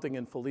something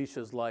in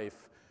Felicia's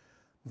life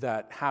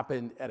that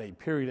happened at a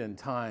period in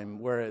time,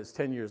 whereas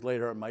 10 years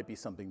later, it might be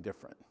something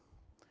different.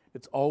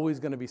 It's always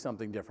going to be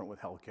something different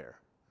with healthcare.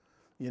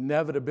 The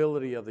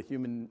inevitability of the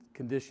human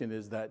condition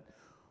is that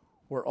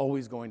we're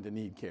always going to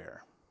need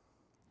care.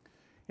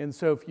 And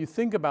so if you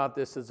think about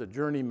this as a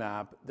journey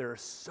map, there are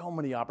so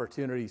many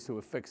opportunities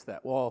to fix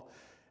that. Well,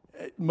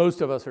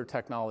 most of us are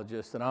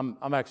technologists, and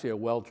I'm actually a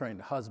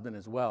well-trained husband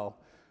as well,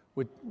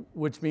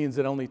 which means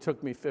it only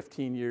took me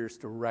 15 years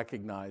to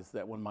recognize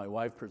that when my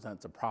wife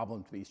presents a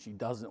problem to me, she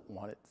doesn't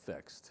want it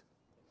fixed.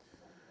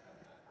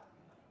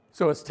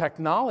 So as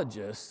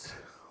technologists,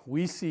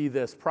 we see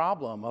this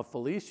problem of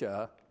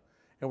Felicia,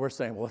 and we're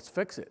saying, well, let's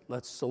fix it.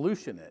 Let's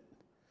solution it.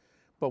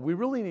 But we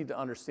really need to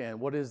understand,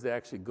 what does the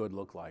actually good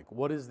look like?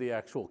 What is the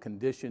actual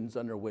conditions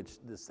under which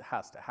this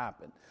has to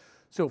happen?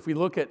 So if we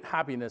look at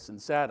happiness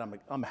and sad,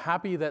 I'm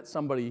happy that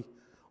somebody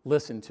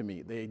listened to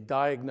me. They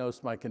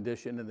diagnosed my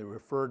condition and they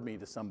referred me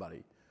to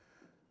somebody.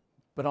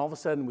 But all of a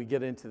sudden we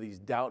get into these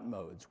doubt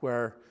modes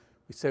where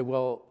we say,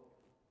 well,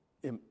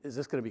 is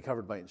this going to be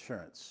covered by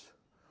insurance?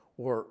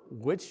 or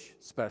which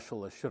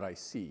specialist should I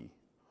see,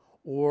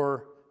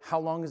 or how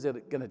long is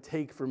it going to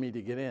take for me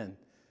to get in,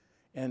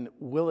 and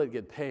will it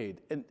get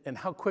paid, and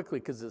how quickly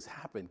could this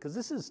happen? Because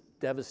this is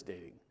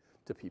devastating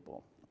to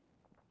people.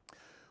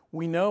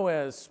 We know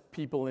as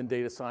people in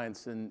data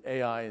science and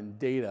AI and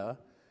data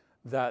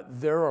that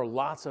there are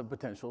lots of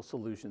potential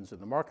solutions in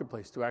the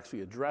marketplace to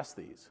actually address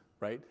these,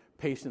 right?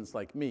 Patients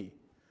like me,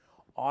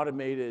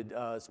 automated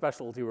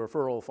specialty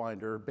referral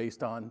finder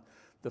based on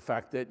the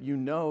fact that you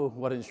know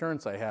what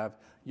insurance I have,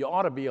 you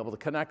ought to be able to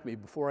connect me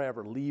before I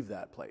ever leave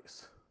that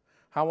place.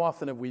 How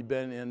often have we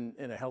been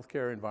in a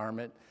healthcare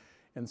environment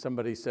and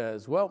somebody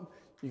says, well,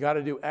 you got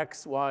to do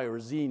X, Y, or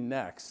Z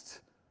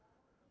next,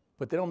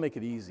 but they don't make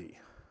it easy.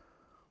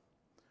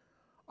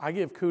 I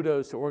give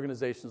kudos to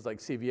organizations like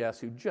CVS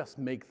who just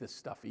make this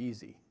stuff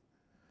easy.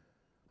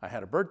 I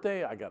had a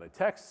birthday, I got a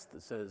text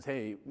that says,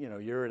 hey, you know,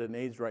 you're at an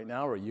age right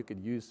now where you could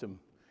use some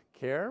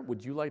care.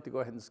 Would you like to go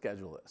ahead and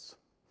schedule this?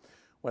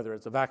 Whether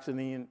it's a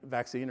vaccine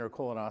or a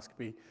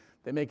colonoscopy,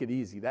 they make it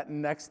easy. That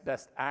next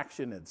best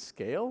action at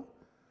scale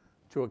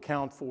to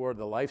account for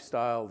the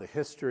lifestyle, the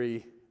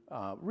history,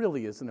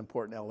 really is an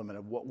important element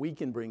of what we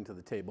can bring to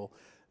the table.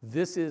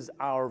 This is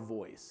our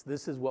voice.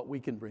 This is what we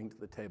can bring to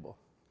the table.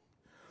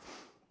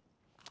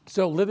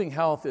 So living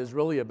health is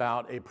really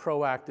about a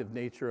proactive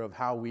nature of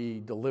how we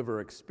deliver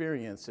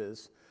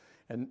experiences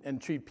and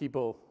treat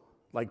people,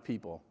 like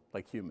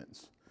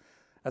humans,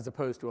 as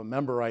opposed to a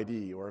member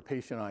ID or a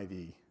patient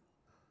ID.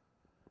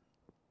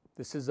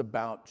 This is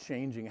about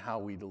changing how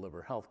we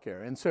deliver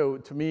healthcare. And so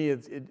to me,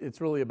 it's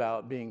really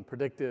about being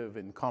predictive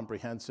and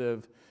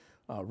comprehensive,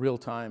 real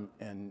time,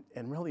 and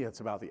really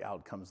it's about the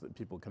outcomes that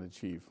people can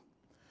achieve.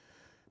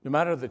 No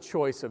matter the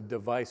choice of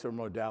device or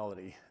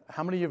modality,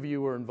 how many of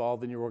you are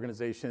involved in your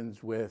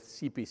organizations with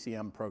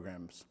CPCM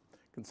programs,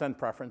 consent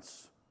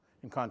preference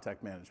and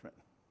contact management?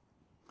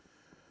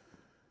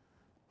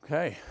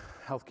 Okay,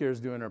 healthcare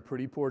is doing a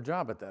pretty poor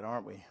job at that,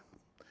 aren't we?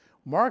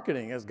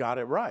 Marketing has got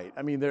it right.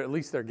 I mean, at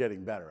least they're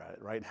getting better at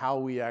it, right? How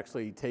we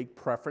actually take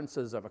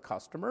preferences of a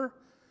customer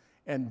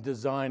and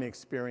design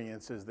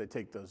experiences that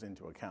take those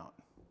into account.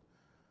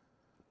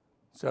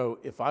 So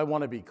if I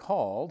want to be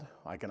called,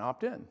 I can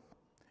opt in.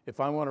 If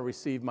I want to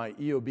receive my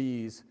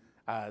EOBs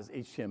as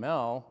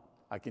HTML,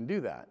 I can do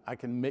that. I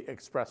can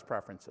express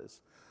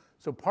preferences.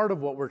 So part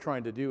of what we're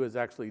trying to do is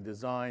actually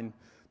design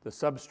the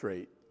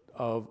substrate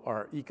of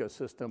our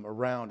ecosystem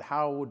around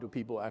how do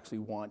people actually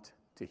want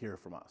to hear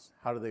from us?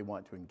 How do they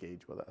want to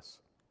engage with us?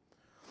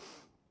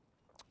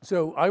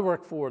 So I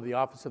work for the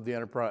Office of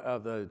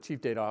the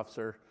Chief Data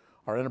Officer,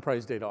 our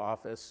Enterprise Data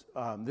Office.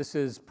 This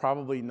is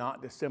probably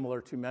not dissimilar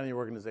to many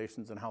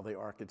organizations and how they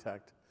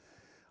architect.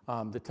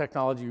 The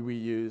technology we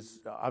use,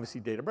 obviously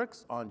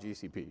Databricks on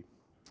GCP.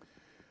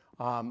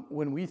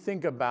 When we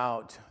think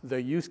about the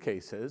use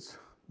cases,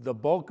 the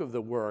bulk of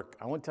the work,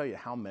 I won't tell you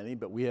how many,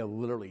 but we have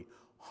literally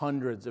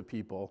hundreds of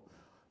people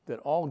that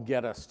all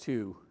get us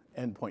to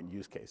endpoint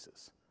use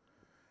cases.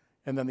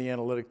 And then the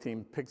analytic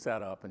team picks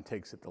that up and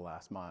takes it the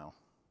last mile.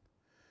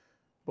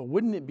 But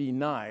wouldn't it be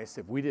nice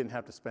if we didn't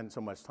have to spend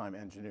so much time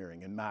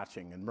engineering and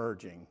matching and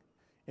merging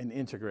and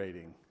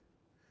integrating?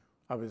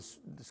 I was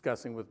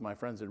discussing with my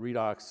friends at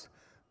Redox,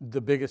 the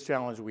biggest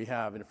challenge we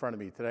have in front of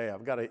me today,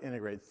 I've got to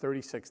integrate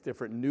 36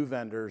 different new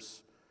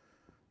vendors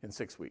in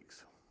 6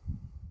 weeks.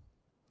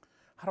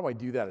 How do I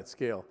do that at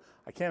scale?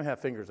 I can't have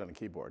fingers on a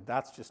keyboard.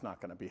 That's just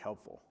not going to be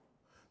helpful.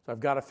 So I've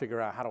got to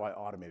figure out how do I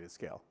automate at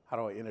scale? How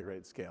do I integrate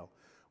at scale?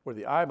 Where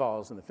the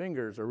eyeballs and the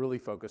fingers are really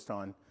focused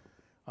on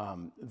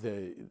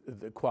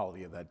the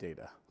quality of that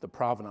data, the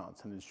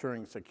provenance, and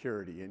ensuring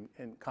security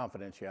and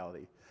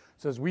confidentiality.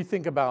 So as we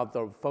think about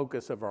the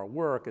focus of our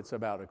work, it's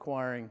about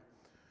acquiring,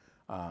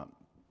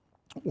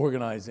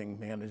 organizing,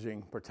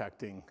 managing,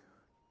 protecting,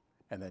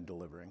 and then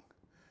delivering.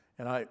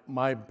 And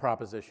my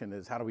proposition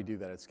is how do we do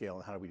that at scale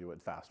and how do we do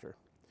it faster?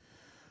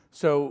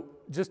 So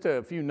just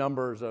a few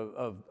numbers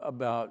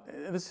about,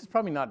 and this is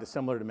probably not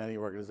dissimilar to many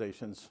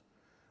organizations,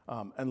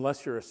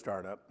 unless you're a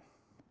startup.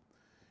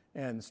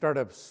 And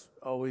startups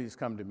always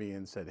come to me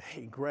and said,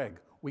 hey, Greg,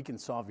 we can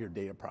solve your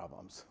data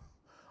problems.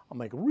 I'm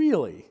like,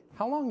 really?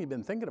 How long have you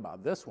been thinking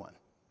about this one?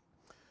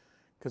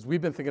 Because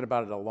we've been thinking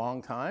about it a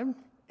long time,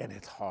 and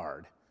it's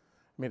hard.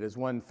 I mean, as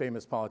one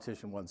famous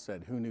politician once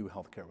said, who knew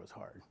healthcare was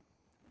hard?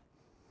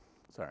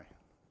 Sorry,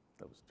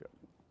 that was a joke.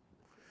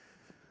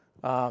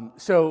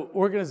 So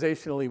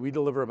organizationally, we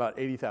deliver about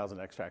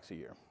 80,000 extracts a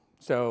year.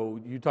 So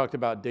you talked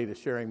about data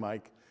sharing,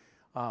 Mike.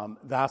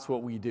 That's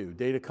what we do,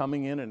 data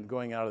coming in and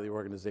going out of the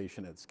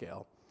organization at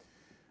scale.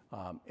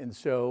 And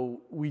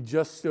so we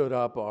just stood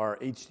up our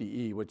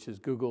HDE, which is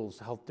Google's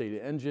health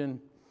data engine.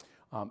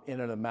 In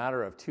a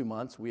matter of 2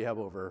 months, we have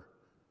over,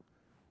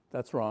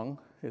 that's wrong,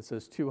 it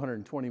says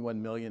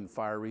 221 million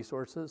FHIR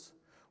resources.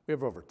 We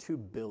have over 2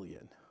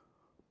 billion.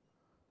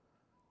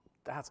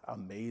 That's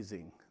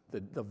amazing,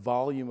 the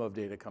volume of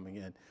data coming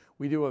in.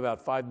 We do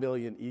about 5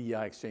 billion EDI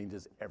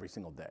exchanges every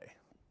single day.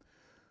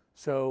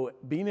 So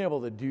being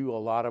able to do a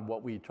lot of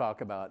what we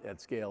talk about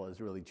at scale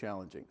is really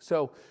challenging.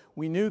 So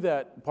we knew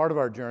that part of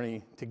our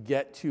journey to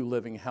get to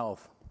living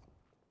health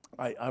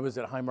I was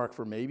at Highmark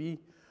for maybe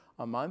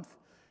a month,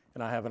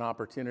 and I have an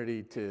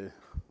opportunity to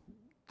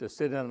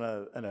sit in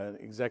an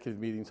executive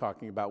meeting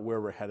talking about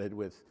where we're headed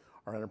with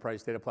our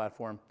enterprise data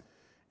platform.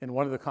 And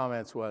one of the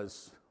comments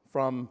was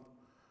from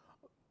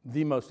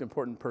the most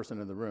important person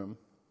in the room.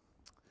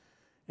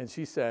 And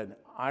she said,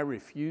 I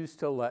refuse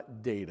to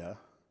let data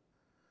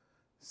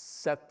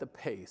set the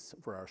pace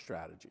for our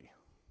strategy.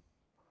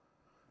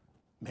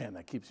 Man,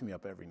 that keeps me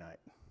up every night.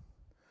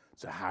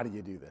 So how do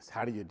you do this?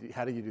 How do you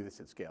do this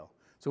at scale?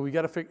 So we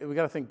got to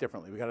think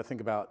differently. We got to think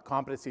about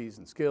competencies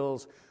and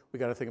skills. We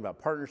got to think about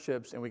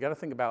partnerships, and we got to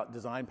think about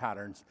design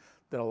patterns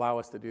that allow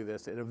us to do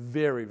this at a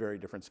very, very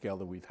different scale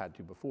than we've had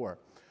to before.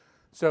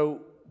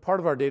 So part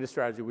of our data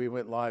strategy, we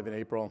went live in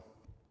April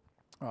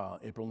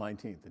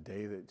 19th, the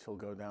day that she'll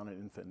go down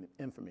in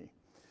infamy.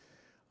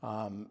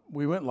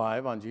 We went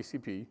live on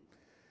GCP.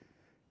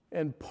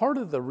 And part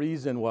of the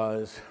reason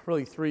was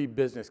really three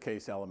business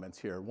case elements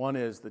here. One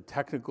is the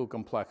technical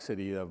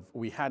complexity of,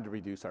 we had to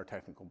reduce our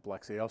technical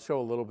complexity. I'll show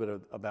a little bit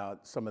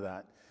about some of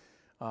that.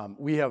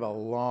 We have a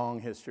long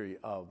history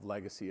of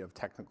legacy of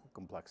technical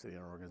complexity in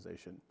our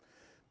organization.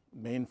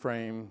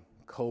 Mainframe,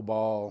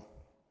 COBOL,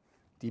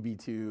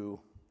 DB2,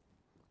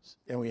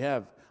 and we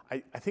have,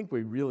 I think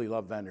we really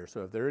love vendors.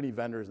 So if there are any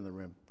vendors in the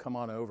room, come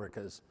on over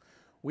because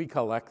we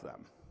collect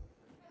them.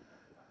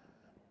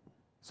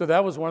 So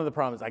that was one of the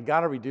problems. I got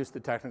to reduce the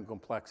technical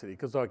complexity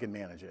because I can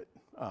manage it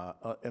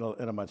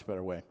in a much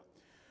better way.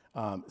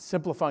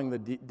 Simplifying the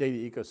data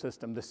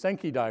ecosystem. The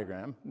Sanky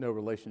diagram, no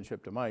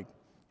relationship to Mike,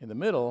 in the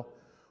middle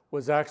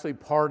was actually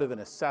part of an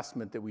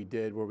assessment that we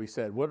did where we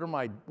said, what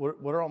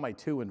are all my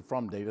to and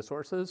from data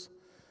sources?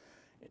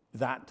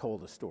 That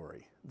told a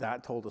story.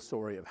 That told a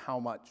story of how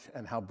much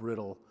and how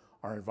brittle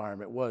our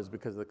environment was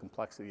because of the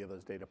complexity of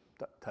those data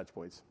touch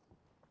points.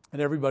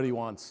 And everybody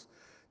wants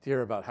to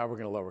hear about how we're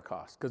going to lower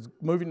costs, because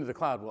moving to the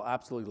cloud will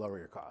absolutely lower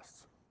your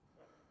costs.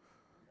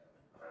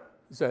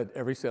 Said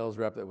every sales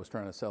rep that was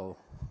trying to sell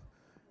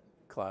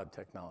cloud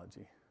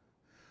technology.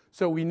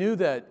 So we knew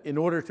that in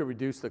order to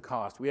reduce the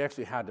cost, we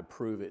actually had to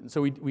prove it. And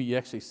so we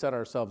actually set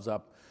ourselves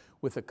up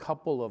with a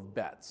couple of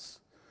bets.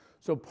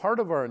 So part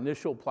of our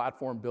initial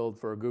platform build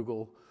for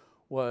Google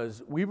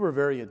was we were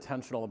very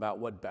intentional about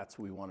what bets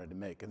we wanted to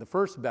make. And the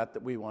first bet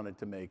that we wanted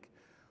to make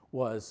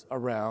was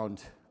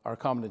around our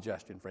common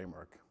ingestion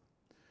framework.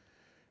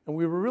 And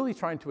we were really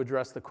trying to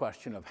address the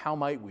question of how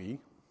might we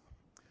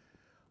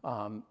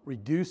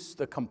reduce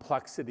the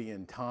complexity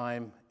in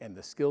time and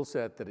the skill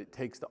set that it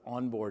takes to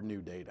onboard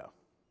new data.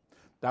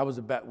 That was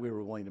a bet we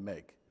were willing to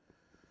make.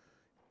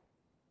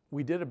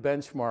 We did a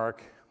benchmark,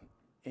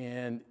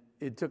 and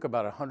it took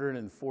about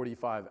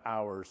 145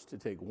 hours to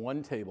take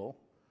one table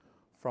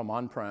from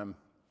on-prem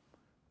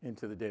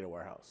into the data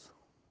warehouse.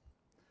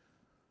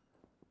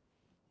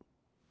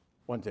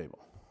 One table.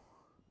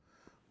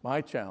 My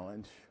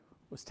challenge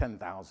was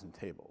 10,000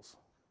 tables.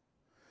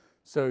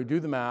 So do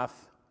the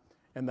math,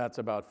 and that's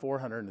about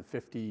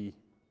 450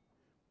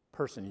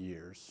 person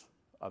years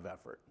of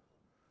effort.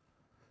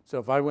 So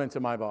if I went to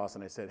my boss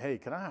and I said, hey,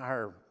 can I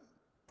hire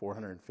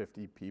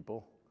 450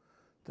 people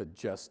to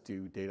just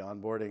do data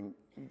onboarding?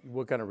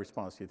 What kind of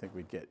response do you think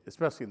we'd get,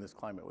 especially in this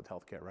climate with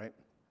healthcare, right?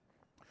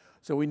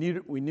 So we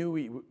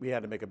knew we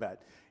had to make a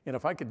bet. And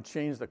if I could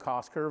change the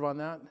cost curve on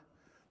that,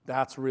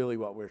 that's really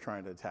what we're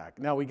trying to attack.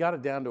 Now, we got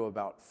it down to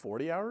about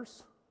 40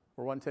 hours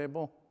for one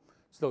table.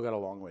 Still got a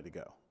long way to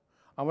go.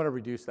 I'm going to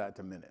reduce that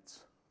to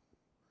minutes.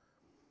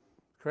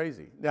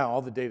 Crazy. Now,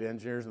 all the data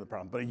engineers are the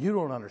problem, but you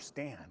don't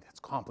understand.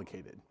 It's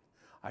complicated.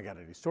 I got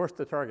to do source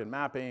to target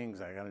mappings.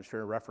 I got to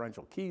ensure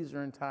referential keys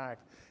are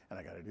intact, and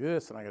I got to do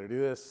this, and I got to do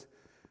this.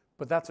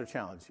 But that's our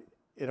challenge.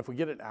 And if we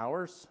get it in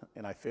hours,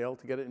 and I fail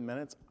to get it in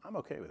minutes, I'm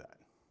okay with that.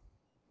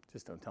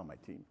 Just don't tell my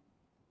team.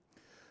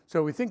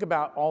 So we think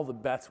about all the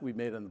bets we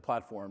made on the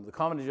platform. The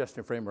common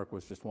ingestion framework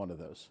was just one of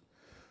those.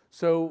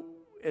 So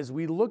as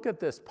we look at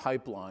this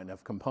pipeline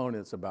of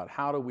components about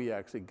how do we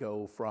actually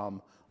go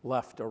from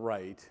left to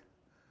right,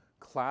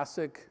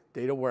 classic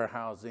data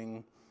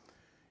warehousing,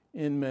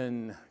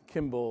 Inman,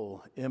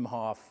 Kimball,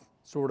 Imhoff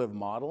sort of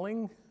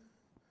modeling,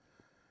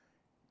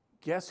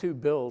 guess who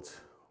built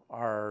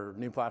our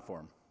new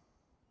platform?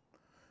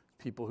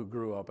 People who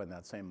grew up in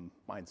that same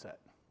mindset.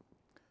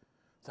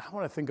 So I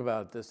want to think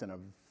about this in a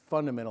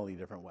fundamentally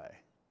different way.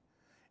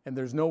 And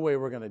there's no way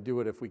we're going to do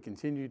it if we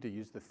continue to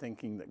use the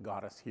thinking that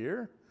got us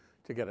here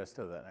to get us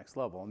to the next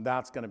level. And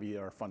that's going to be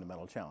our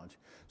fundamental challenge.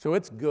 So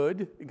it's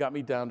good. It got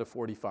me down to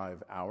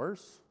 45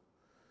 hours.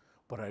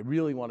 But I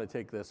really want to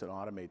take this and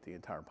automate the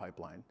entire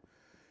pipeline.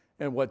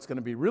 And what's going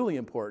to be really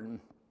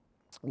important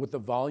with the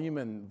volume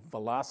and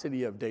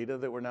velocity of data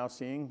that we're now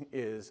seeing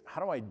is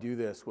how do I do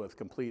this with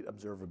complete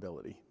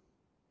observability?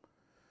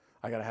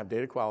 I got to have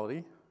data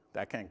quality.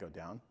 That can't go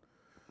down.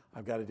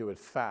 I've got to do it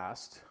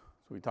fast.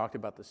 So we talked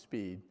about the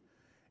speed.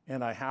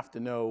 And I have to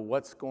know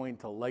what's going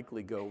to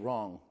likely go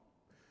wrong.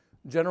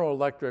 General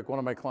Electric, one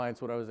of my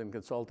clients when I was in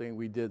consulting,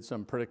 we did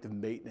some predictive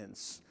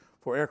maintenance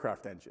for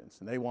aircraft engines.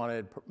 And they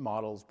wanted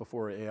models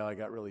before AI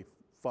got really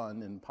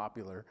fun and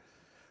popular.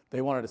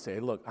 They wanted to say,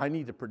 look, I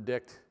need to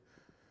predict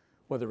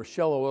whether it was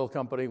Shell Oil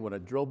Company, when a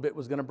drill bit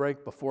was going to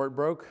break before it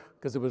broke,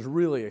 because it was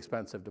really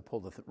expensive to pull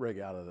the rig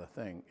out of the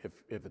thing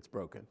if it's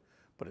broken.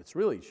 But it's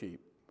really cheap,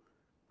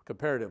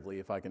 comparatively,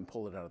 if I can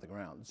pull it out of the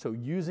ground. So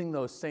using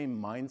those same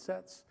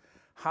mindsets,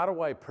 how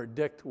do I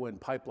predict when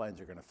pipelines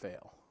are going to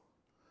fail?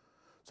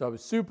 So I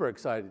was super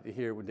excited to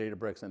hear when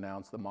Databricks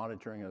announced the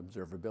monitoring and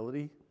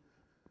observability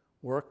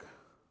work.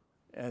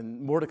 And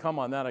more to come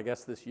on that, I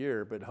guess, this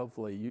year. But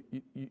hopefully,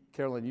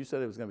 Carolyn, you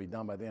said it was going to be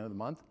done by the end of the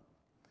month.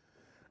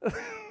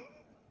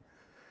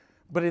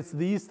 But it's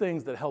these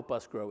things that help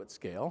us grow at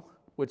scale,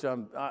 which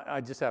I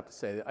just have to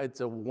say, it's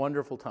a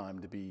wonderful time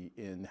to be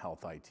in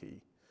health IT,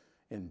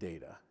 in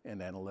data, in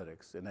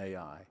analytics, in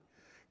AI.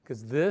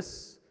 Because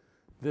this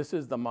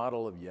is the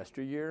model of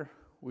yesteryear.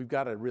 We've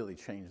got to really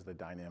change the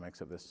dynamics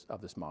of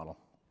this model.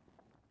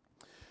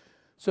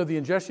 So the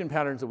ingestion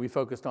patterns that we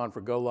focused on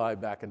for Go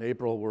Live back in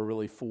April were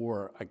really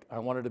I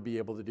wanted to be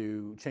able to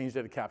do change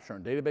data capture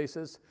on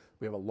databases.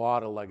 We have a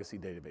lot of legacy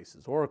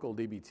databases, Oracle,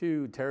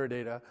 DB2,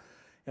 Teradata,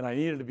 and I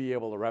needed to be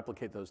able to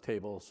replicate those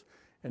tables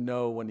and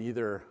know when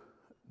either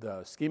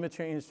the schema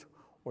changed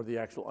or the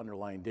actual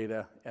underlying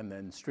data, and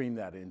then stream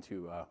that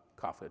into a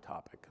Kafka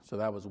topic. So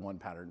that was one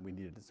pattern we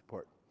needed to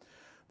support.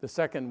 The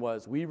second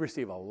was we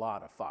receive a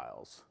lot of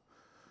files.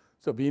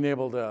 So being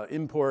able to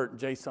import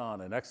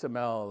JSON and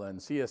XML and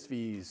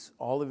CSVs,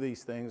 all of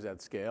these things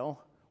at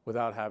scale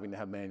without having to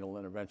have manual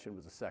intervention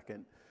was a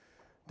second.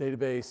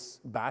 Database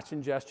batch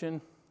ingestion.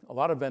 A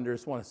lot of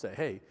vendors want to say,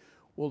 hey,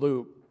 we'll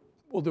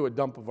do a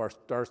dump of our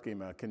star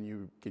schema. Can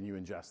you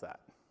ingest that?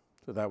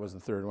 So that was the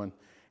third one.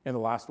 And the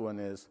last one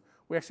is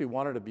we actually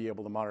wanted to be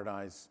able to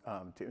modernize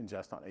to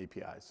ingest on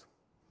APIs.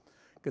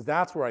 Because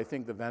that's where I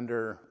think the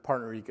vendor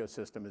partner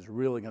ecosystem is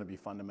really going to be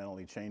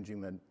fundamentally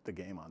changing the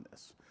game on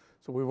this.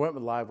 So we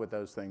went live with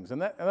those things,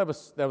 and that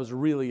was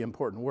really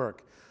important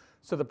work.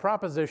 So the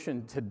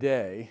proposition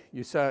today,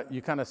 you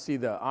kind of see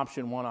the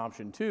option one,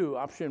 option two.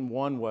 Option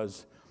one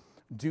was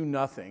do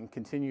nothing,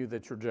 continue the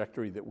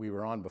trajectory that we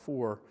were on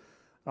before.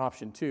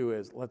 Option two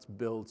is let's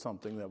build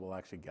something that will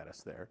actually get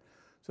us there.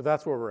 So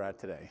that's where we're at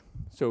today.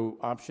 So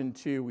option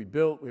two, we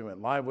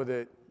went live with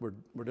it.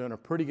 We're doing a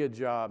pretty good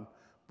job,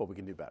 but we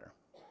can do better.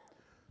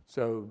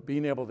 So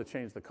being able to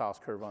change the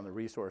cost curve on the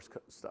resource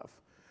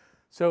stuff.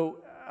 So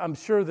I'm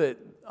sure that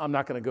I'm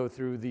not going to go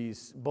through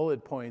these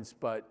bullet points,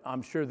 but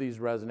I'm sure these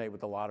resonate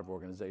with a lot of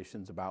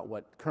organizations about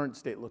what current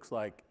state looks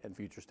like and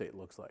future state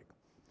looks like.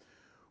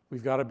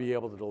 We've got to be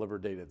able to deliver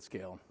data at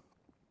scale.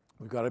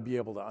 We've got to be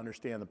able to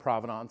understand the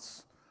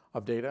provenance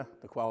of data,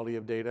 the quality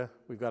of data.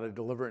 We've got to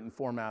deliver it in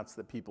formats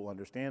that people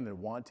understand and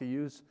want to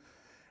use.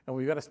 And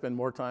we've got to spend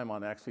more time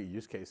on actually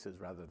use cases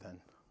rather than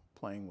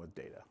playing with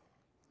data.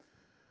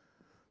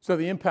 So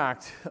the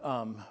impact,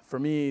 for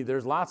me,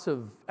 there's lots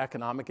of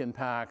economic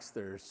impacts.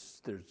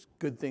 There's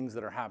good things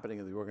that are happening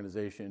in the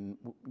organization.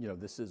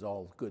 This is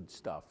all good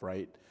stuff,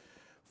 right?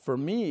 For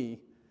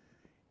me,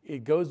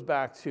 it goes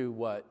back to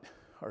what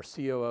our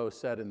COO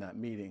said in that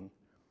meeting.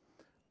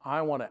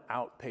 I want to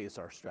outpace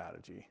our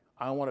strategy.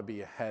 I want to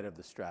be ahead of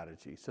the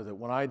strategy so that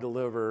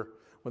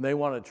when they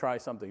want to try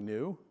something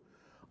new,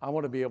 I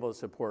want to be able to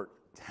support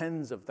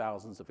tens of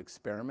thousands of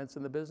experiments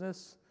in the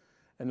business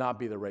and not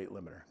be the rate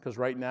limiter. Because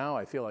right now,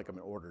 I feel like I'm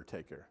an order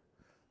taker.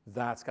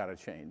 That's got to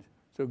change.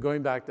 So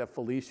going back to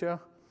Felicia,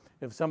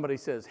 if somebody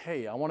says,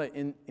 hey, I want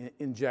to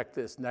inject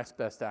this next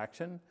best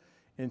action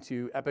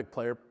into Epic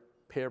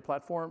Payer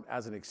Platform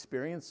as an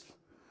experience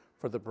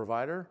for the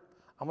provider,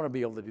 I want to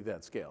be able to do that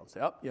at scale. Say,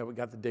 oh, yeah, we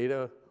got the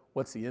data.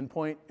 What's the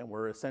endpoint? And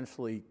we're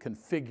essentially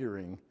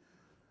configuring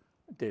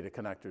data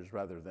connectors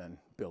rather than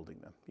building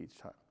them each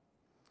time.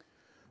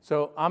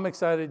 So I'm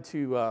excited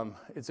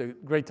it's a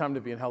great time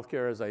to be in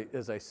healthcare,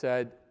 as I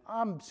said.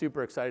 I'm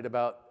super excited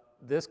about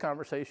this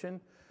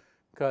conversation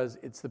because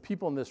it's the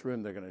people in this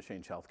room that are going to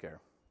change healthcare.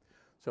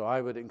 So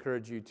I would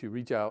encourage you to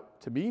reach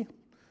out to me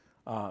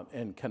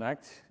and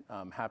connect.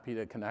 I'm happy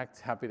to connect,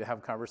 happy to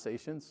have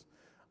conversations.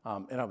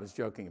 And I was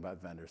joking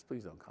about vendors.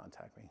 Please don't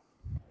contact me.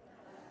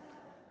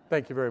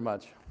 Thank you very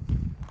much.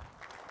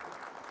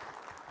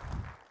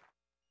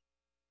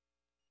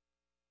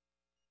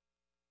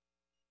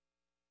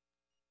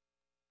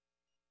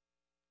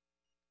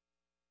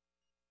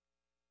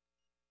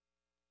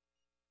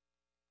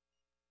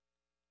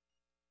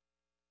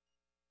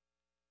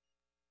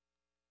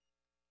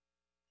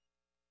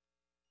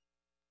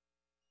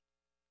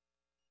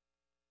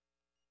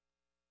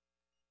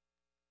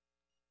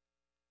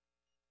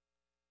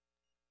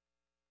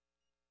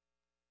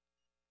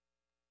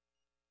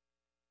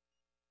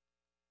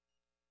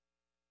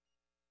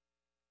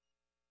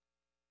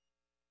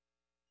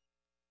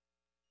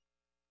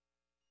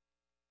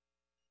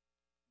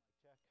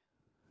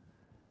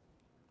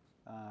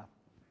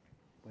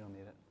 We don't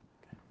need it.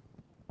 Okay.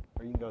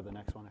 Or you can go to the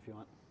next one if you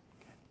want.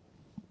 Okay.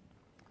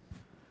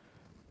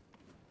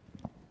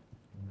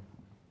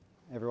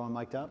 Everyone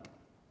mic'd up?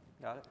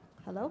 Got it.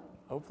 Hello?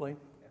 Hopefully.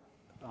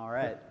 All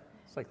right.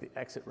 It's like the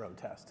exit row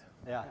test.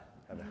 Yeah.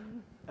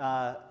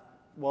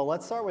 Well,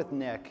 let's start with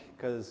Nick,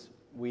 because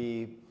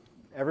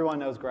everyone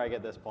knows Greg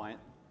at this point.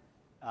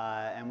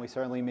 and we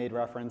certainly made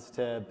reference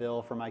to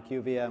Bill from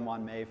IQVIA and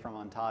Wanmei from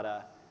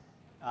Ontada.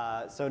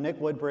 So Nick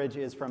Woodbrige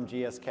is from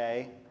GSK.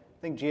 I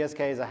think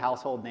GSK is a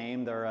household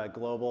name. They're a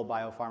global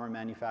biopharma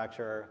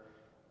manufacturer,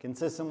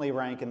 consistently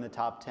rank in the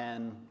top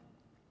 10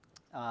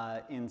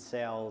 in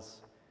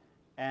sales.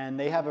 And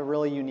they have a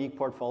really unique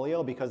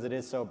portfolio because it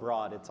is so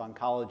broad. It's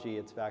oncology,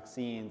 it's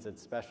vaccines,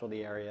 it's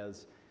specialty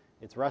areas,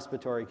 it's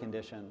respiratory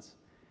conditions.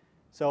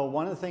 So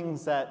one of the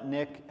things that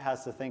Nick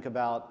has to think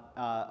about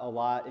a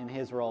lot in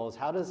his role is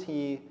how does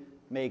he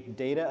make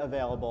data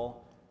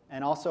available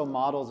and also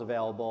models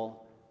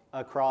available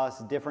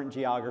across different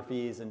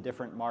geographies and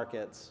different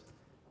markets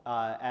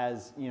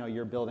as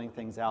you're building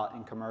things out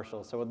in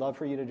commercial. So I'd love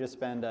for you to just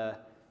spend a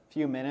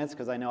few minutes,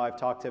 because I know I've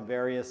talked to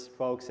various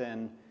folks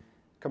in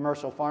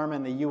commercial pharma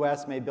in the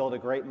US may build a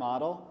great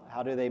model.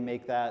 How do they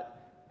make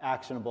that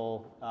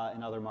actionable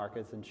in other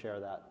markets and share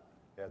that?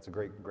 Yeah, it's a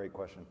great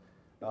question.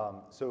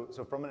 So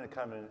from a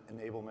kind of an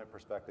enablement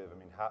perspective, I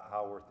mean,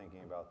 how we're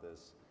thinking about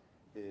this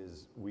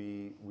is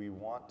we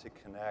want to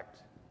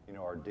connect,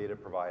 our data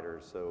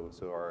providers. So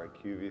our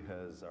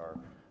IQVIAs, our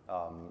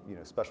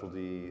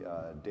specialty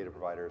data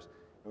providers.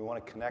 We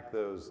want to connect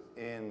those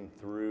in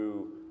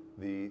through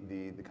the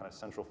kind of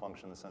central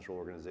function, the central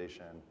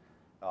organization,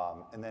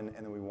 and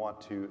then we want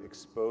to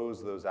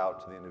expose those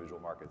out to the individual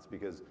markets,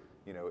 because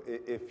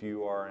if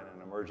you are in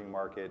an emerging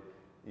market,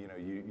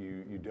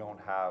 you don't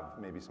have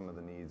maybe some of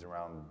the needs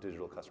around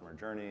digital customer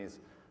journeys,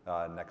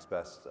 next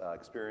best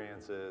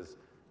experiences,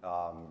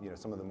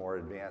 some of the more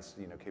advanced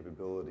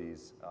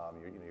capabilities.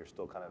 You're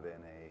still kind of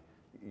in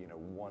a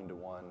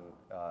one-to-one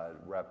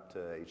rep to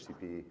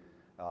HCP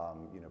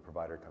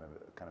provider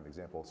kind of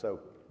example.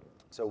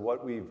 So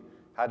what we've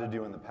had to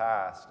do in the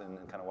past, and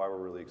kind of why we're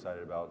really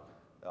excited about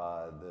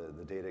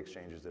the data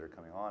exchanges that are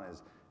coming on,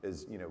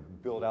 is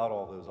build out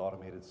all those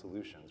automated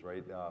solutions,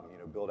 right?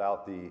 Build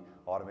out the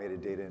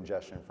automated data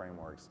ingestion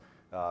frameworks,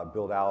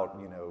 build out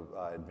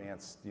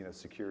advanced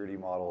security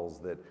models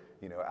that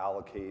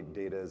allocate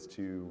data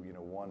to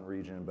one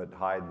region but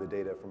hide the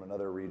data from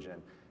another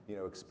region.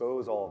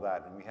 Expose all of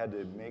that, and we had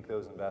to make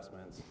those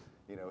investments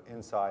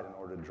inside in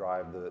order to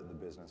drive the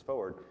business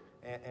forward.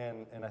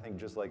 And I think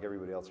just like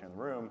everybody else here in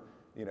the room,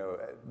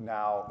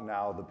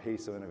 now the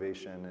pace of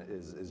innovation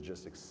is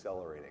just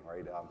accelerating,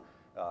 right?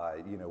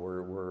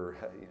 We're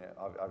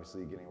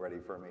obviously getting ready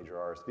for a major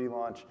RSV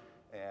launch,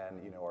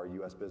 and our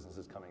U.S. business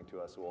is coming to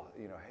us. Well,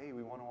 hey,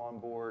 we want to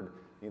onboard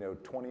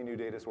 20 new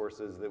data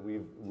sources that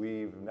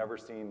we've never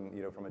seen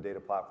from a data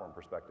platform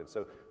perspective.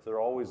 So they're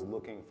always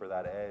looking for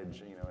that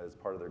edge as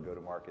part of their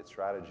go-to-market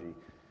strategy,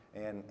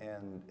 and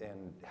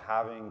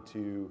having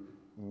to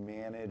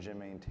manage and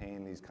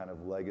maintain these kind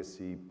of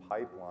legacy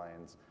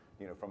pipelines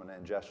from an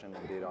ingestion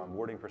and data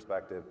onboarding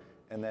perspective,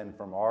 and then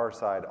from our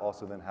side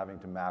also then having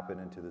to map it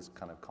into this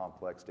kind of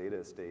complex data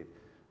estate.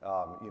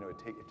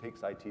 It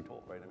takes IT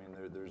toll, right? I mean,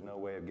 there's no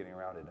way of getting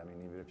around it. I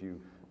mean, even if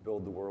you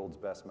build the world's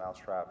best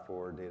mousetrap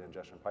for data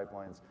ingestion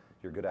pipelines,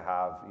 you're going to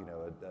have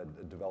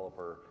a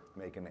developer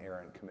make an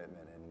errant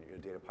commitment, and your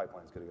data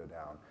pipeline's going to go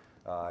down.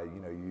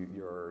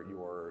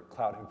 Your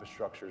cloud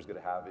infrastructure is going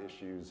to have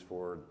issues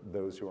for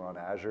those who are on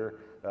Azure.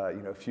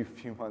 A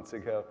few months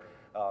ago,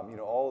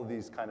 all of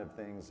these kind of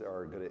things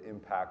are going to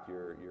impact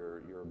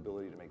your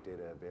ability to make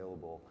data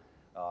available.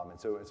 And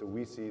so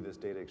we see this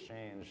data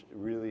exchange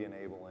really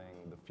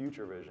enabling the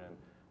future vision,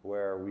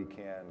 where we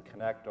can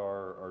connect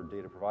our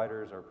data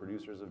providers, our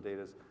producers of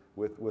data,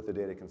 with the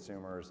data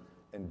consumers,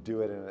 and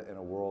do it in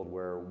a world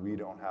where we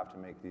don't have to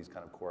make these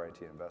kind of core IT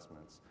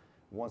investments.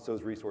 Once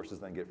those resources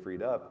then get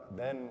freed up,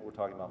 then we're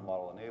talking about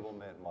model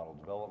enablement, model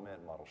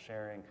development, model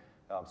sharing,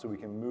 so we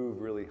can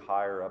move really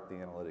higher up the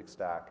analytics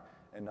stack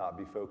and not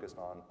be focused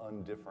on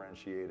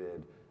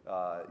undifferentiated,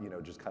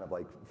 just kind of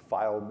like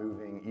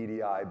file-moving,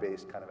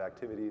 EDI-based kind of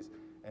activities.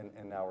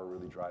 And now we're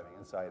really driving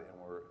insight, and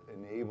we're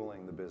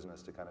enabling the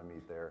business to kind of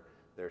meet their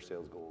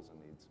sales goals and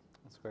needs.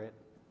 That's great.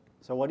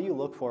 So what do you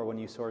look for when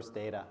you source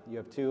data? You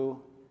have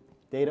two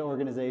data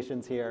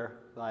organizations here.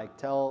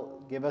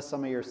 Give us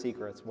some of your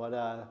secrets.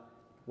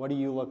 What do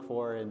you look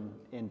for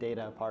in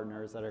data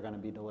partners that are going to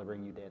be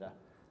delivering you data?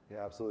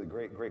 Yeah, absolutely.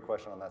 Great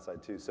question on that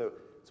side too. So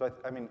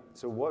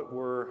what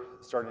we're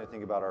starting to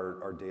think about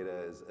our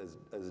data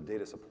as a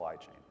data supply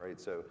chain, right?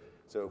 So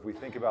if we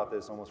think about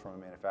this almost from a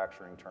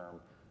manufacturing term,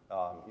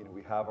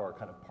 we have our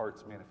kind of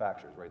parts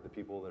manufacturers, right? The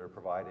people that are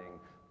providing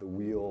the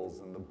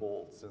wheels and the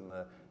bolts and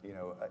the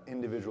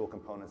individual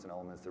components and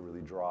elements that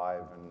really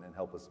drive and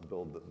help us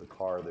build the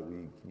car that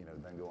we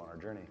then go on our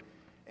journey.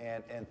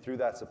 And through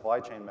that supply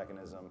chain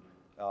mechanism,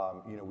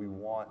 we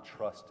want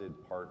trusted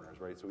partners,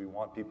 right? So we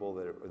want people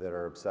that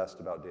are obsessed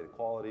about data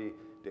quality,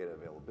 data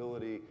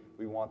availability.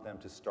 We want them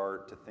to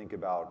start to think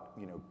about,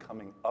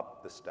 coming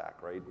up the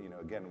stack, right?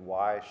 Again,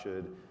 why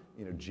should,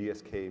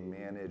 GSK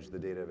manage the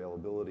data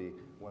availability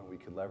when we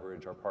could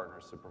leverage our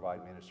partners to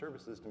provide managed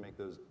services to make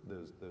those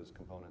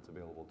components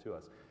available to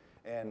us?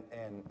 And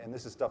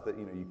this is stuff that,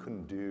 you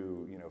couldn't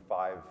do,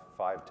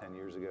 10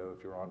 years ago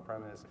if you were on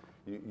premise.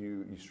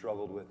 You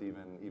struggled with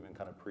even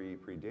kind of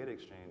pre-data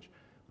exchange.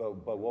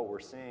 But what we're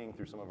seeing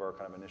through some of our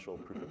kind of initial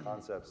proof of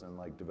concepts and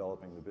like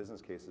developing the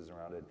business cases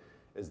around it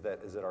is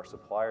that our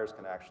suppliers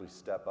can actually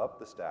step up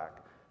the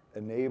stack,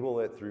 enable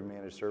it through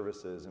managed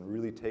services, and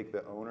really take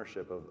the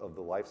ownership of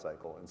the life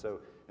cycle. And so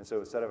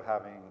instead of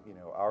having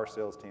our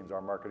sales teams,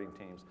 our marketing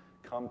teams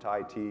come to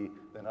IT,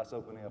 then us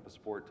opening up a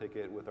support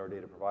ticket with our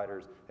data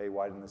providers, hey,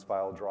 why didn't this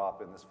file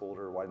drop in this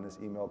folder? Why didn't this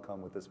email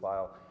come with this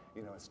file?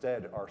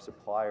 Instead, our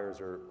suppliers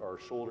are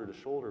shoulder to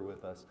shoulder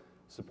with us,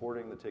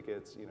 supporting the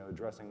tickets,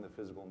 addressing the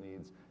physical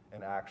needs,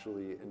 and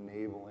actually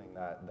enabling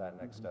that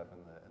next step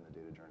in the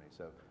data journey.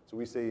 So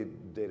we see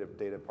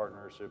data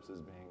partnerships as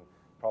being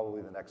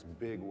probably the next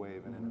big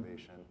wave in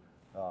innovation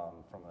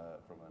from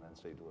an end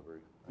state delivery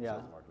and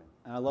sales and marketing.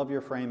 And I love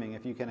your framing.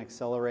 If you can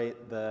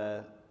accelerate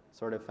the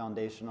sort of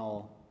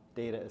foundational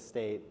data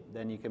estate,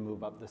 then you can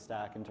move up the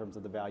stack in terms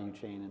of the value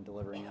chain and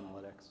delivering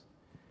analytics.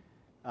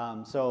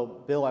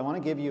 So Bill, I want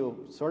to give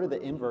you sort of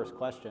the inverse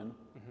question.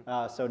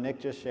 So Nick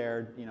just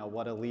shared,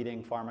 what a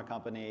leading pharma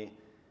company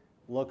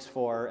looks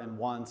for and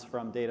wants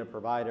from data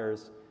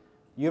providers.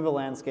 You have a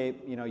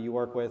landscape, you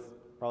work with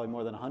probably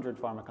more than 100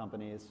 pharma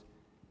companies.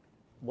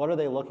 What are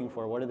they looking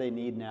for? What do they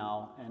need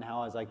now? And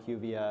how has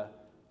IQVIA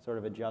sort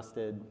of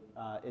adjusted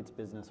its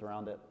business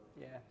around it?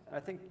 Yeah, and I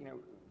think,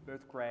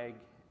 both Greg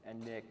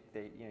and Nick,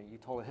 you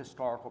told a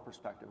historical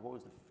perspective. What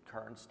was the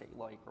current state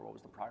like, or what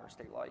was the prior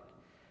state like?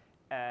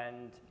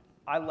 And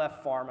I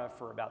left pharma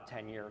for about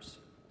 10 years.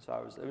 So I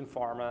was in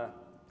pharma.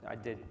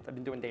 I've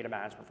been doing data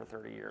management for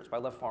 30 years, but I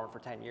left pharma for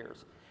 10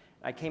 years.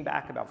 I came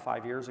back about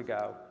 5 years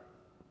ago.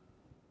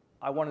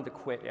 I wanted to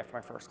quit after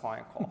my first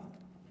client call.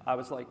 I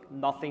was like,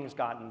 nothing's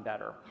gotten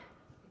better.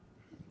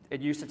 It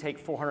used to take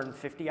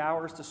 450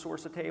 hours to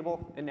source a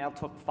table. It now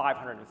took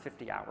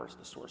 550 hours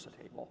to source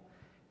a table.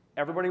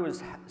 Everybody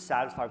was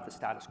satisfied with the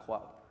status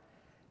quo.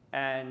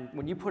 And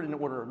when you put in an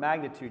order of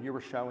magnitude, you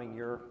were showing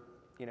your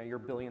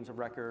billions of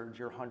records,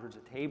 your hundreds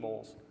of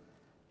tables.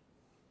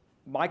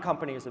 My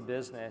company as a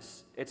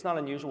business, it's not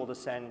unusual to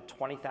send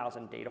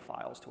 20,000 data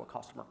files to a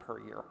customer per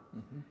year.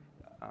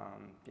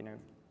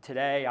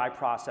 Today I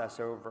process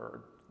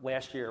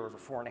last year over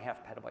 4.5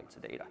 petabytes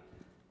of data,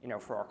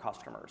 for our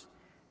customers.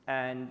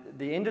 And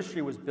the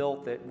industry was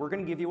built that we're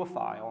going to give you a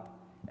file,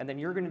 and then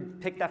you're going to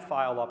pick that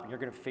file up and you're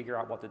going to figure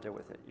out what to do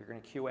with it. You're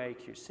going to QA,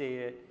 QC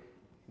it.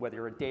 Whether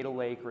you're a data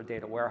lake or a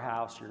data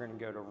warehouse, you're going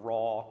to go to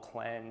raw,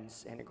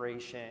 cleanse,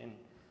 integration,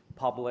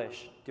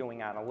 publish, doing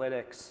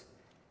analytics.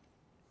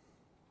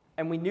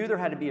 And we knew there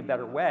had to be a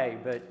better way,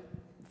 but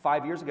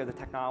 5 years ago, the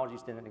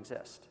technologies didn't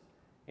exist.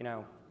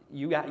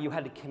 You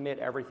had to commit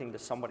everything to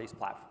somebody's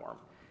platform.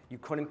 You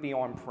couldn't be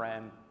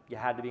on-prem. You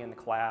had to be in the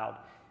cloud.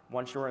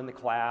 Once you were in the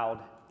cloud,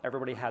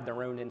 everybody had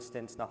their own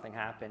instance. Nothing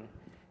happened.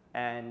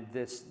 And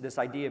this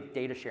idea of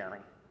data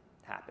sharing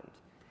happened.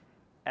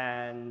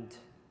 And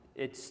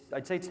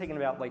I'd say it's taken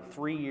about like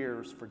 3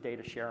 years for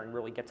data sharing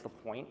really get to the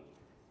point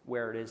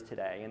where it is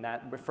today. And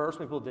that first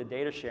when people did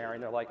data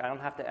sharing, they're like, I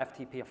don't have to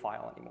FTP a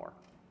file anymore.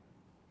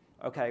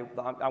 Okay,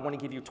 I want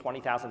to give you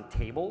 20,000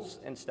 tables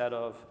instead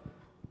of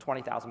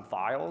 20,000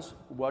 files.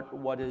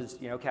 What is,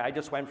 okay, I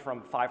just went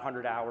from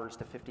 500 hours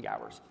to 50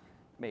 hours,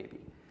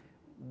 maybe.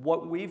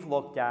 What we've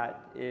looked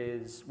at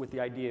is, with the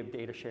idea of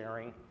data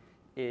sharing,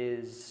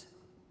 is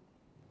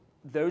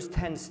those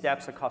 10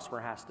 steps a customer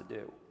has to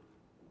do.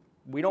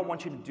 We don't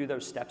want you to do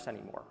those steps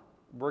anymore.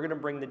 We're going to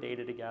bring the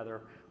data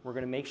together. We're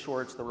going to make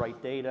sure it's the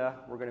right data.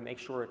 We're going to make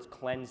sure it's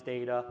cleansed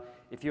data.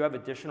 If you have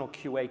additional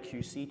QA,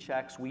 QC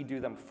checks, we do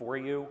them for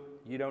you.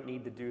 You don't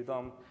need to do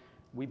them.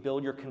 We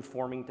build your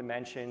conforming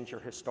dimensions, your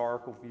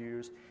historical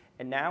views.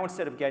 And now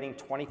instead of getting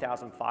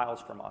 20,000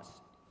 files from us,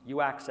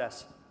 you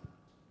access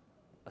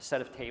a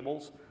set of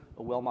tables,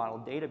 a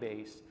well-modeled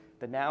database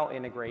that now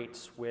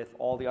integrates with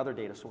all the other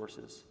data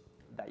sources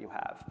that you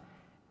have.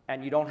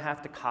 And you don't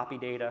have to copy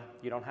data.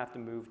 You don't have to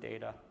move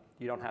data.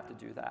 You don't have to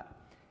do that.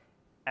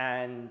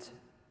 And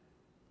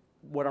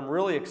what I'm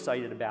really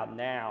excited about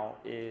now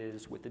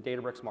is with the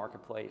Databricks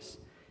marketplace,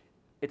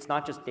 it's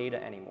not just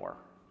data anymore.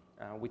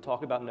 We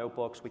talk about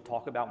notebooks. We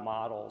talk about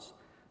models.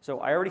 So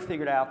I already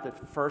figured out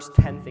the first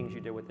 10 things you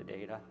do with the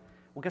data.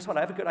 Well, guess what? I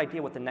have a good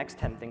idea what the next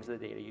 10 things of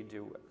the data you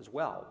do as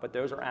well. But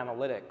those are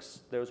analytics.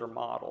 Those are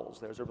models.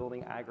 Those are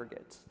building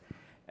aggregates.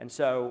 And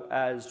so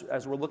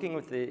as we're looking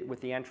with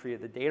the entry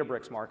of the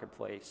Databricks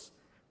marketplace,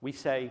 we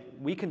say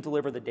we can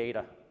deliver the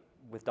data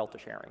with Delta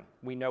sharing.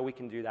 We know we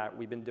can do that.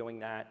 We've been doing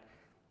that.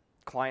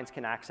 Clients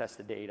can access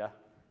the data.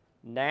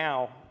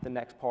 Now the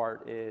next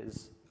part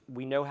is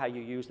we know how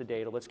you use the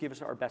data. Let's give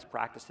us our best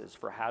practices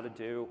for how to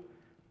do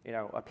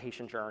a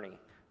patient journey,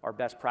 our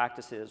best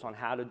practices on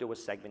how to do a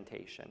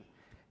segmentation.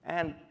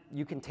 And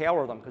you can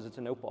tailor them because it's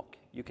a notebook.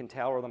 You can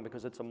tailor them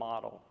because it's a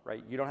model,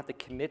 right? You don't have to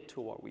commit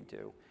to what we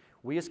do.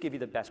 We just give you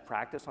the best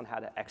practice on how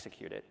to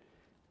execute it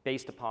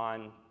based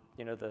upon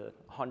the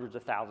hundreds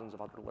of thousands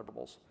of other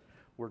deliverables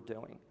we're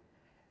doing.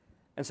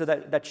 And so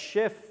that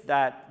shift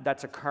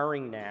that's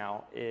occurring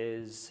now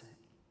is,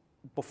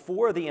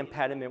 before the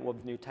impediment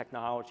with new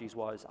technologies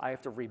was, I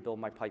have to rebuild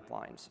my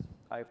pipelines.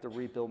 I have to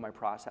rebuild my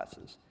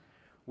processes.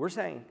 We're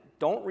saying,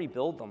 don't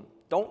rebuild them,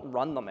 don't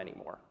run them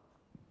anymore.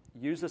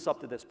 Use this up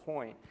to this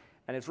point,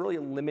 and it's really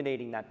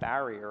eliminating that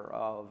barrier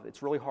of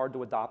it's really hard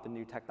to adopt a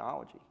new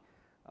technology.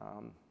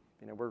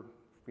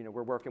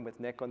 We're working with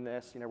Nick on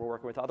this. We're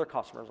working with other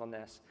customers on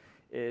this.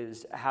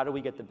 Is how do we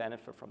get the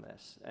benefit from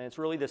this? And it's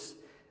really this.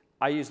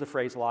 I use the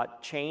phrase a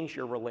lot: change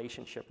your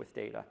relationship with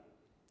data.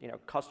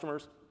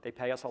 Customers, they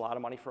pay us a lot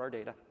of money for our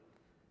data.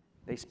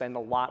 They spend a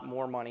lot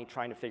more money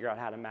trying to figure out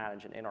how to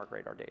manage and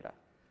integrate our data.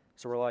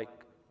 So we're like,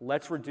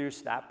 let's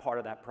reduce that part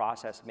of that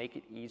process, make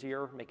it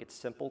easier, make it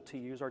simple to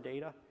use our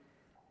data.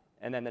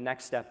 And then the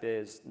next step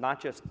is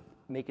not just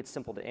make it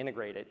simple to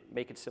integrate it,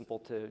 make it simple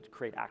to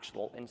create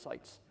actionable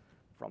insights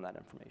from that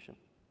information.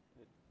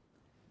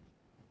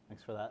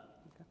 Thanks for that.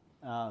 Okay.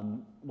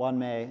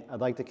 Wanmei,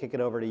 I'd like to kick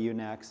it over to you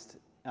next.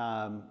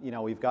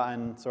 We've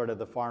gotten sort of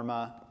the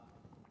pharma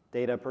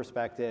data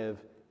perspective.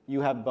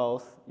 You have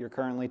both. You're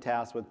currently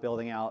tasked with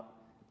building out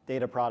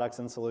data products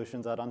and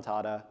solutions at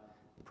Ontada.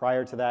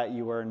 Prior to that,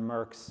 you were in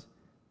Merck's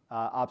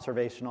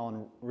observational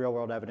and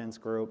real-world evidence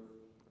group.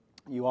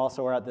 You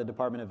also are at the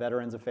Department of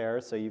Veterans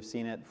Affairs, so you've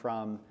seen it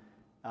from,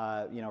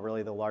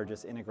 really the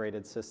largest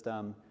integrated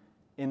system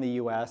in the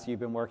U.S. You've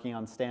been working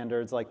on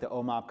standards like the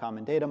OMOP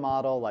Common Data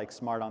Model, like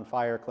Smart on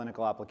Fire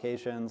clinical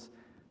applications.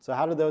 So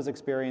how do those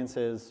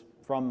experiences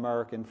from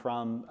Merck and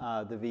from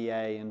the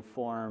VA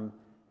inform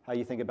how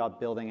you think about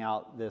building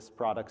out this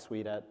product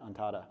suite at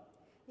Ontada?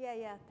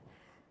 Yeah.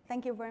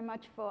 Thank you very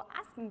much for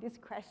asking these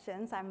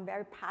questions. I'm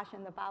very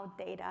passionate about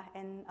data,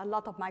 and a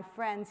lot of my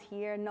friends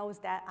here knows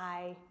that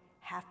I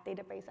have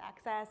database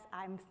access.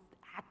 I'm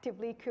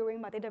actively querying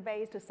my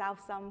database to solve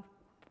some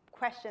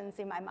questions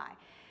in my mind.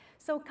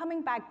 So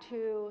coming back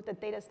to the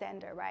data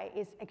standard, right,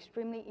 is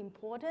extremely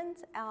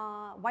important.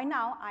 Right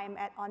now, I'm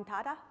at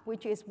Ontada,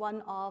 which is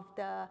one of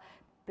the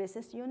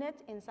business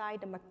units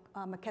inside the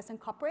McKesson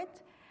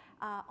Corporate.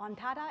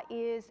 Ontada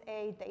is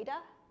a data,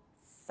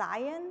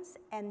 science,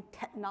 and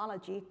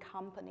technology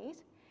company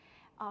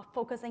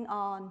focusing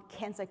on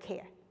cancer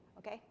care,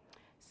 okay?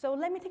 So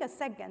let me take a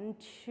second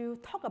to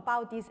talk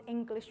about this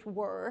English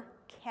word,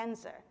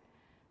 cancer.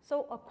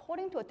 So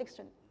according to a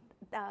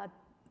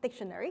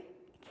dictionary,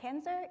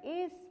 cancer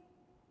is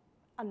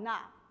a noun,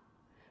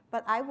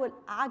 but I would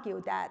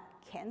argue that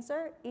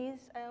cancer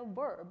is a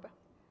verb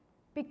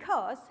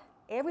because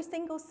every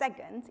single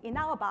second in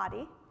our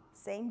body,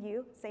 same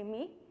you, same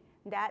me,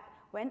 that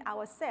when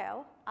our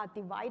cells are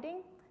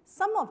dividing,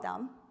 some of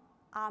them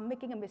are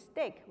making a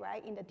mistake,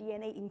 right, in the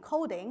DNA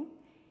encoding.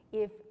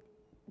 If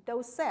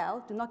those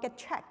cells do not get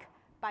checked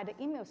by the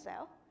immune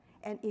cell,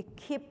 and it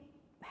keep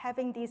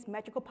having this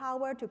magical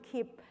power to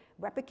keep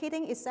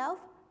replicating itself,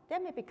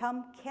 that may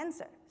become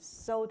cancer.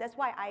 So that's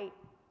why I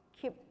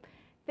keep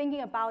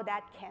thinking about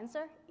that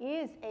cancer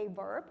is a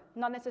verb,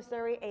 not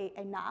necessarily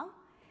a noun.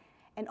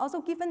 And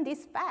also given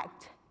this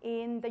fact,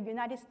 in the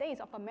United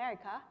States of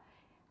America,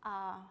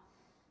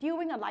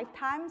 during a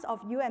lifetimes of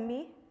you and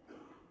me,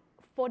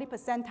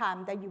 40%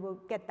 time that you will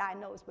get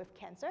diagnosed with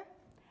cancer.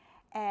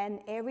 And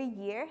every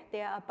year,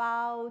 there are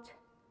about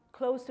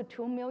close to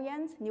 2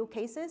 million new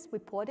cases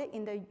reported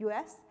in the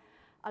US,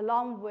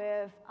 along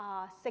with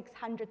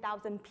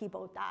 600,000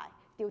 people die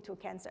due to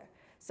cancer.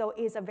 So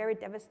it's a very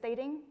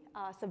devastating,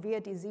 severe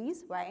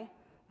disease, right?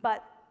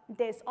 But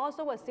there's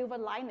also a silver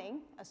lining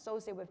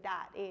associated with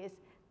that is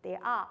there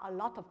are a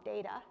lot of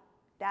data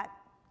that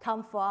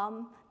come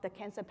from the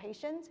cancer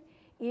patients.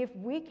 If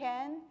we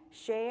can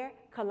share,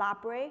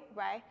 collaborate,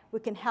 right, we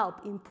can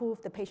help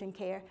improve the patient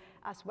care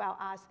as well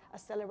as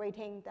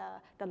accelerating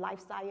the life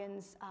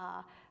science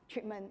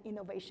treatment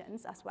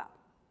innovations as well.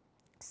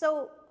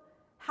 So,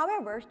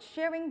 however,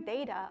 sharing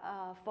data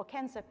for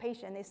cancer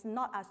patients is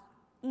not as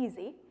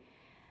easy.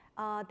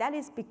 That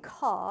is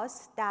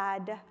because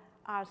that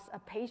as a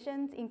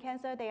patient in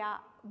cancer, they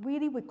are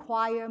really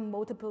require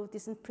multiple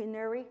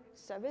disciplinary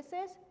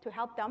services to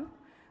help them.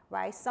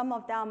 Right? Some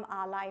of them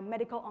are like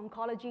medical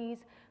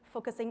oncologies,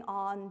 focusing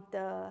on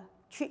the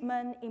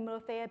treatment,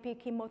 immunotherapy,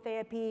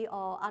 chemotherapy,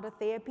 or other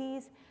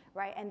therapies,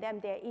 right? And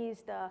then there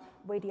is the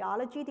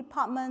radiology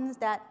departments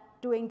that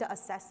doing the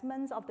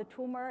assessments of the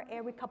tumor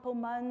every couple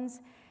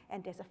months,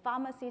 and there's a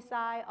pharmacy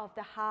side of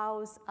the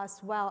house, as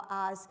well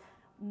as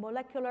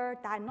molecular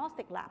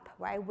diagnostic lab,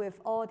 right? With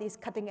all these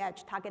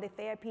cutting-edge targeted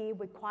therapy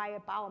require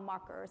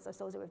biomarkers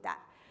associated with that.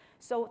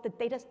 So the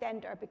data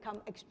standard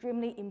become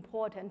extremely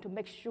important to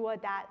make sure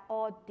that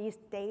all these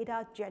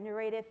data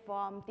generated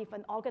from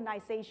different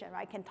organizations,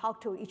 right, can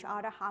talk to each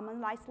other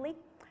harmoniously.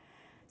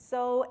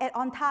 So at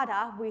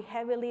Ontada, we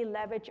heavily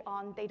leverage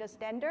on data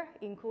standard,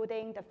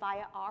 including the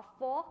FHIR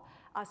R4,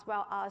 as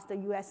well as the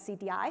US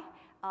CDI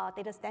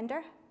data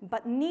standard,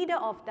 but neither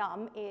of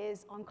them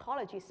is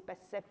oncology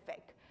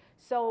specific.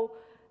 So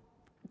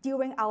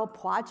during our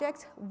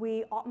project,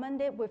 we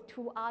augmented with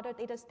 2 other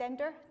data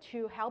standards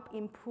to help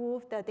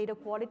improve the data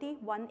quality.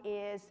 One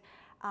is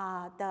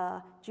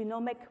the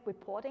genomic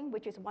reporting,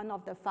 which is one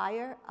of the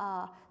FHIR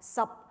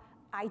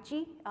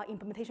sub-IG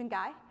implementation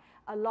guide,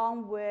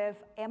 along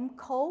with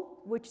MCO,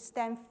 which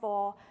stands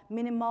for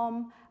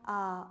minimum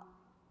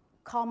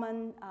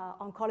common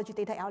oncology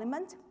data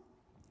element.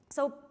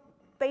 So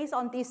based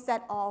on this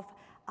set of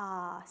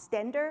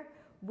standard,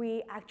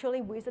 we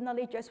actually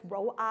recently just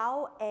rolled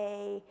out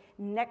a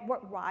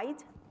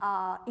network-wide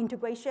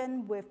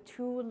integration with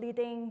 2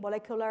 leading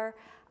molecular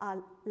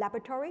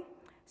laboratory.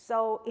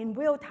 So in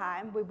real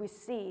time, we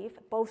receive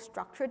both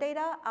structured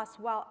data as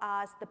well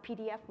as the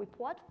PDF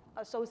report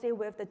associated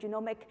with the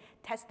genomic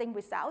testing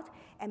result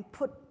and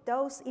put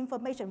those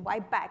information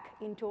right back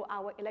into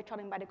our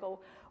electronic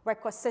medical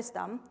record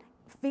system,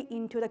 feed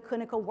into the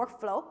clinical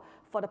workflow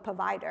for the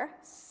provider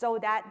so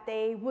that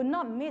they would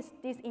not miss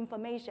this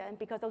information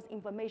because those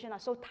information are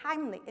so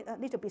timely, it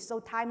need to be so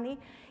timely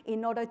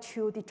in order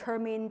to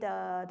determine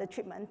the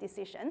treatment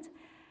decisions.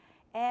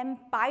 And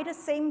by the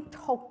same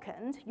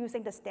token,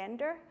 using the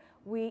standard,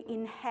 we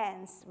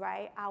enhance,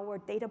 right, our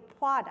data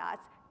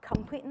products,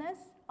 completeness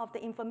of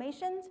the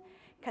information,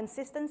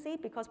 consistency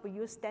because we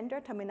use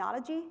standard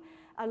terminology,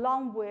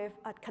 along with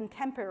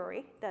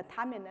contemporary, the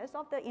timeliness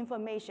of the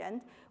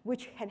information,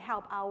 which can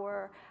help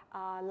our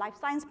life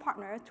science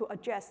partner to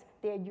address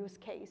their use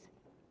case.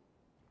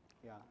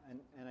 Yeah,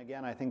 and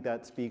again, I think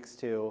that speaks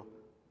to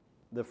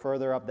the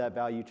further up that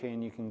value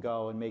chain you can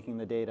go in making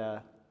the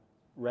data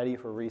ready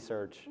for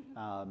research,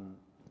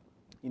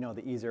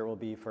 the easier it will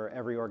be for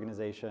every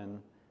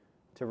organization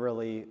to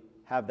really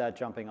have that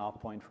jumping off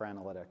point for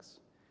analytics.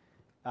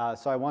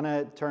 So I want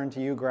to turn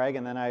to you, Greg,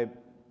 and then I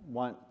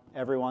want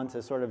everyone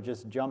to sort of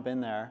just jump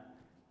in there,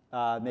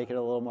 make it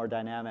a little more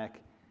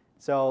dynamic.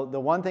 So the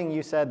one thing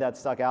you said that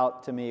stuck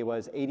out to me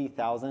was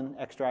 80,000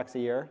 extracts a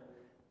year,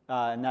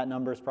 and that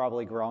number is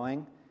probably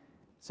growing.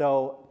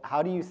 So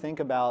how do you think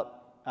about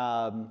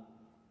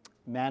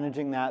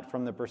managing that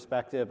from the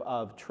perspective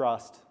of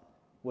trust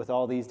with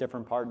all these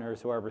different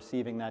partners who are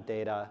receiving that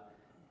data?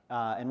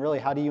 And really,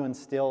 how do you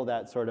instill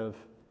that sort of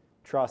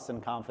trust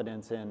and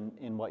confidence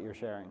in what you're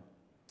sharing?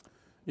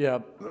 Yeah,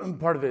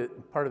 part of it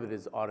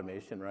is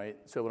automation, right?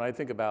 So when I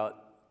think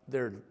about,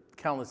 there are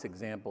countless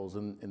examples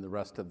in the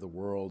rest of the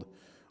world,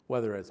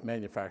 whether it's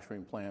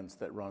manufacturing plants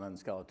that run on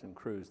skeleton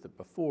crews that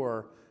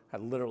before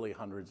had literally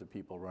hundreds of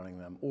people running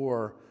them,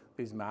 or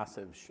these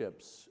massive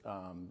ships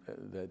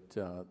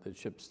that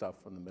ship stuff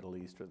from the Middle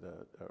East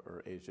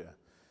or Asia,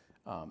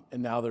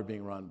 and now they're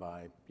being run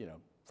by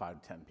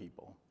 5 to 10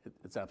 people.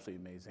 It's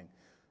absolutely amazing.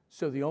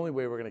 So the only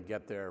way we're going to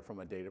get there from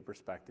a data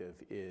perspective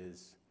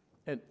is,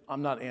 and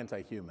I'm not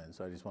anti-human,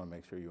 so I just want to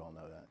make sure you all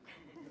know that.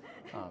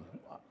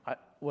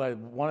 What I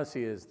want to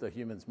see is the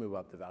humans move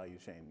up the value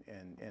chain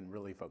and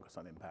really focus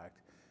on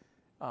impact.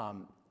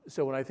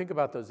 So when I think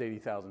about those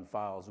 80,000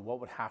 files, what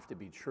would have to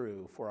be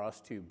true for us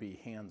to be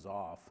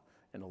hands-off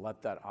and to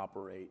let that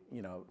operate?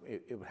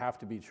 It would have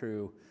to be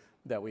true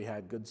that we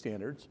had good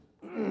standards,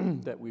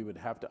 that we would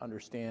have to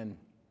understand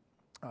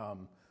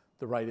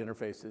the right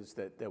interfaces,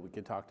 that we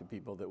could talk to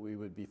people, that we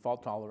would be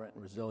fault-tolerant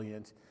and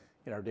resilient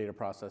in our data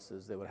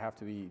processes. That would have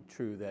to be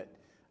true that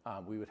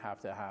we would have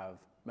to have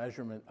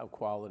measurement of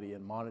quality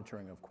and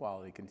monitoring of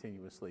quality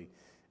continuously.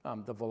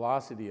 The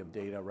velocity of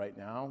data right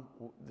now,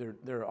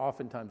 there are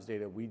oftentimes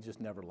data we just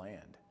never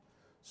land.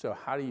 So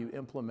how do you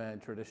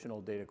implement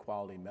traditional data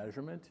quality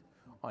measurement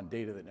on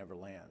data that never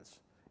lands?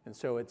 And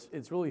so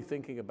it's really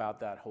thinking about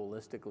that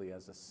holistically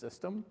as a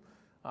system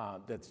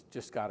that's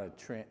just got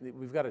to,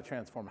 we've got to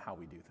transform how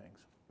we do things.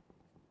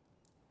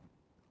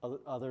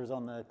 Others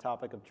on the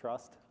topic of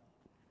trust?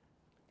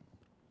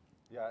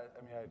 Yeah,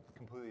 I mean, I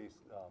completely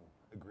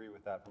agree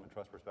with that from a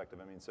trust perspective.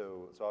 I mean,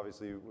 so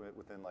obviously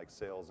within like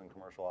sales and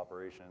commercial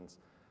operations,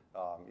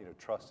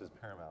 trust is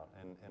paramount,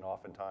 and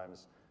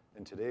oftentimes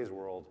in today's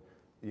world,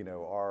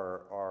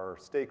 our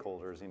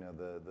stakeholders,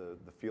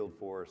 the field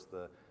force,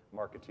 the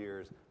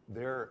marketeers,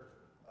 they're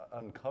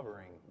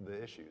uncovering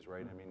the issues,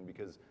 right? I mean,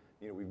 because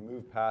we've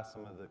moved past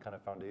some of the kind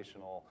of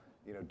foundational,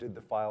 did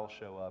the file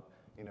show up?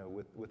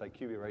 With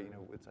IQVIA, right?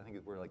 I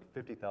think we're like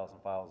 50,000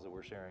 files that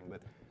we're sharing,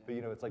 but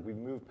it's like we've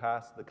moved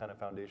past the kind of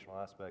foundational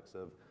aspects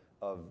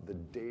of the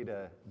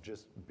data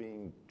just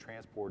being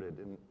transported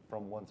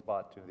from one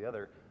spot to the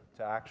other,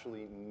 to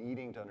actually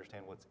needing to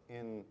understand what's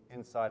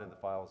inside of the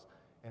files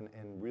and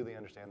really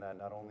understand that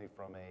not only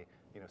from a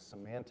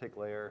semantic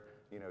layer.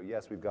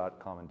 Yes, we've got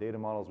common data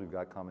models, we've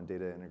got common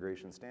data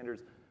integration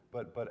standards,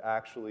 but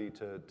actually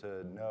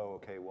to know,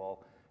 okay,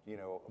 well,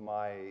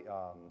 my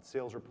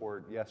sales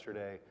report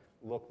yesterday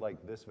looked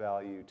like this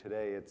value,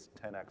 today it's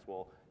 10x.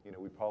 Well,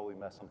 we probably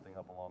messed something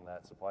up along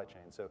that supply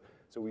chain. So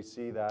we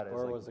see that as,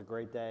 or it was a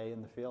great day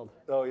in the field.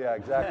 Oh yeah,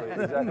 exactly,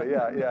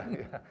 yeah.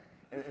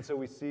 And so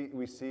we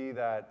see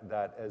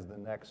that as the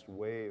next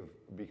wave,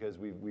 because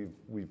we've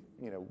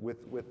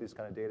with this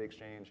kind of data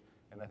exchange,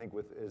 and I think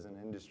as an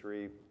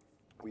industry,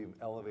 we've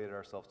elevated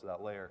ourselves to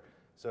that layer.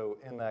 So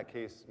in that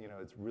case,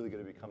 it's really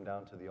going to come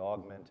down to the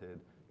augmented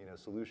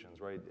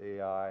solutions, right?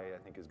 AI, I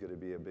think, is going to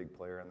be a big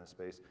player in this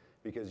space,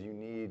 because you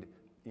need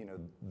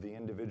the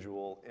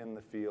individual in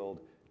the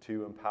field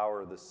to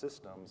empower the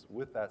systems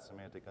with that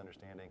semantic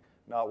understanding,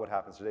 not what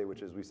happens today,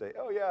 which is we say,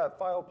 oh yeah,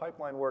 file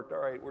pipeline worked, all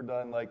right, we're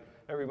done, like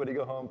everybody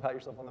go home, pat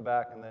yourself on the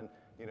back, and then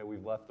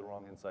we've left the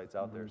wrong insights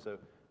out there. So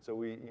So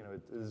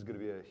this is going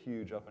to be a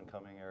huge up and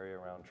coming area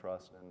around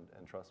trust and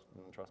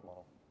the trust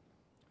model.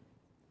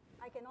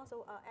 I can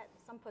also add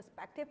some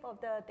perspective of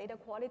the data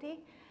quality.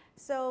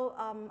 So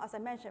as I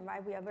mentioned,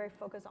 right, we are very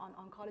focused on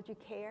oncology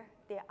care.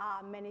 There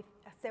are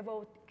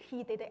several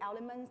key data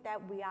elements that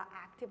we are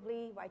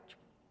actively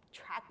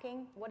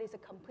tracking. What is the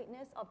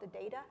completeness of the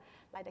data?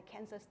 Like the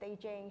cancer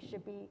staging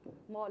should be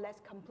more or less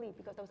complete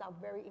because those are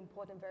very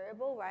important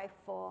variables, right,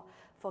 for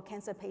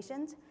cancer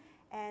patients.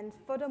 And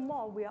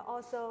furthermore, we are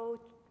also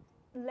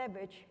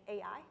leverage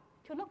AI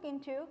to look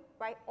into,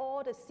 right,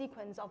 all the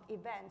sequence of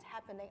events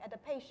happening at the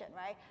patient,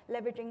 right,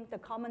 leveraging the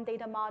common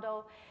data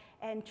model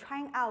and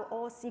trying out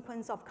all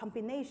sequence of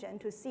combination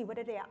to see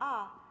whether there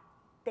are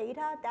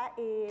data that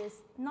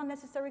is not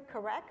necessarily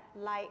correct.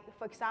 Like,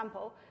 for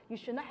example, you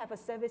should not have a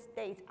service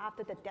date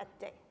after the death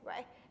date,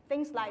 right?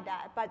 Things like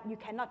that, but you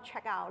cannot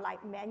check out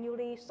like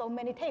manually so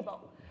many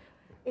tables.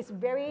 It's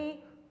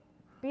very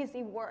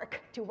busy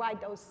work to write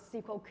those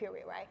SQL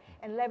query, right?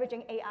 And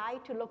leveraging AI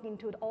to look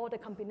into all the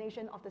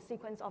combination of the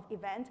sequence of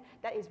events,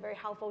 that is very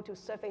helpful to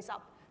surface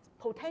up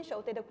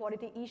potential data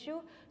quality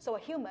issue. So a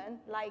human,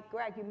 like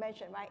Greg, you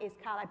mentioned, right, is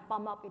kind of like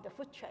bump up in the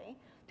food chain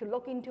to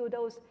look into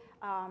those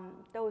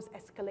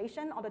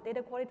escalation of the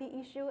data quality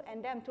issue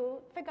and then to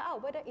figure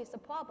out whether it's a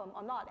problem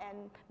or not.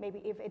 And maybe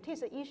if it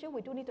is an issue,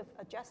 we do need to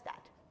adjust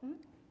that.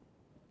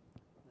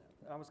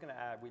 I was going to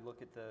add, we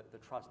look at the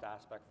trust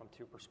aspect from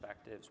two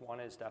perspectives. One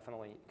is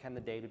definitely, can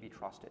the data be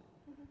trusted?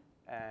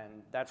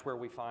 And that's where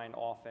we find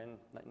often,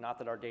 not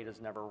that our data is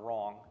never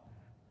wrong,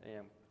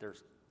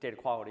 there's data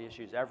quality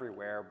issues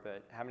everywhere,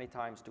 but how many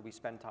times do we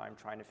spend time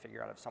trying to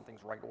figure out if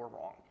something's right or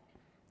wrong?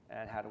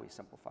 And how do we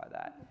simplify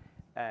that?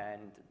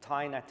 And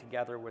tying that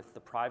together with the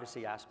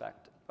privacy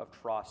aspect of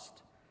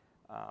trust,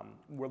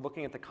 we're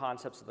looking at the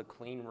concepts of the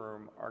clean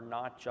room are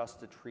not just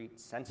to treat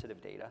sensitive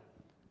data.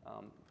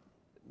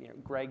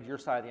 Greg, your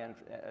side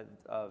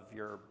of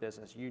your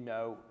business, you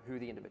know who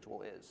the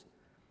individual is.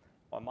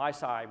 On my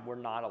side, we're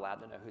not allowed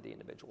to know who the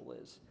individual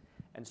is.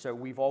 And so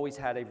we've always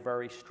had a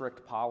very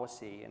strict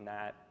policy in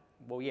that,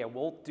 well, yeah,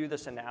 we'll do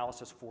this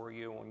analysis for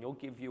you, and you'll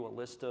give you a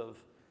list of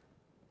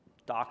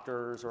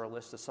doctors or a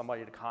list of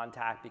somebody to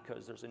contact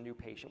because there's a new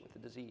patient with the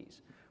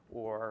disease,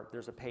 or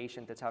there's a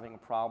patient that's having a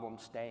problem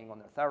staying on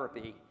their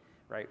therapy,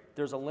 right?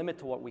 There's a limit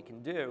to what we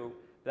can do.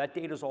 That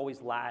data's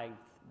always lagged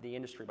the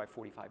industry by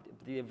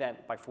the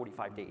event by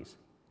 45 days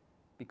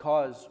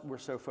because we're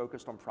so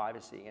focused on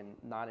privacy and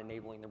not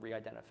enabling the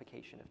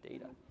re-identification of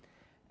data.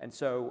 And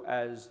so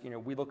as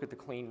we look at the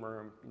clean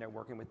room,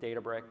 working with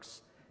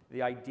Databricks,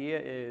 the idea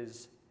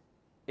is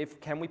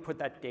can we put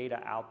that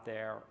data out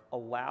there,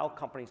 allow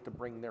companies to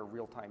bring their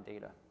real-time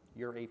data,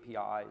 your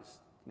APIs,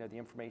 the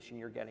information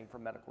you're getting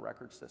from medical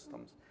record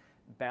systems,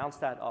 bounce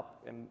that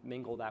up and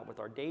mingle that with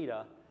our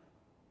data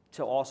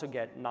to also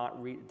get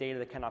data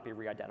that cannot be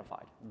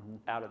re-identified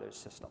out of those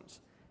systems.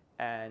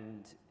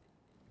 And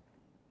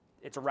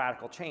it's a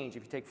radical change.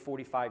 If you take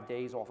 45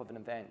 days off of an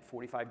event,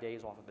 45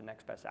 days off of the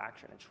next best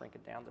action and shrink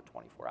it down to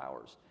 24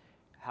 hours,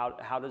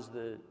 how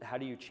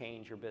do you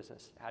change your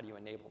business? How do you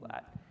enable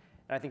that?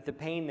 And I think the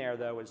pain there,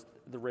 though, is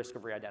the risk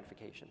of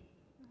re-identification.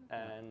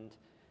 And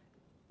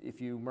if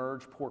you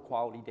merge poor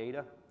quality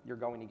data, you're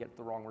going to get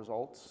the wrong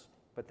results.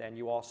 But then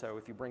you also,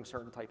 if you bring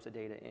certain types of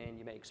data in,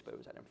 you may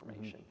expose that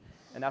information.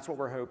 And that's what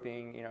we're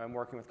hoping, and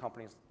working with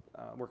companies,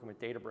 working with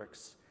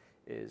Databricks,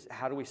 is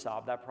how do we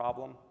solve that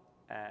problem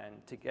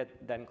and to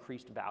get that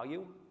increased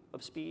value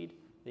of speed,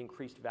 the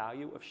increased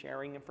value of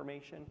sharing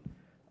information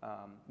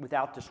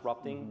without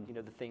disrupting,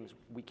 the things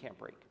we can't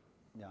break.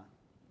 Yeah,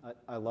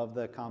 I love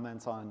the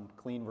comments on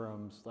clean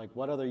rooms. Like,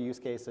 what other use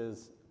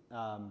cases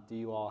do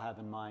you all have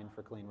in mind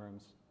for clean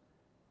rooms?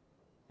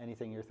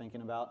 Anything you're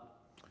thinking about?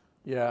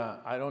 Yeah,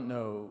 I don't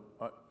know.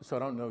 So I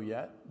don't know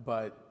yet,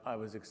 but I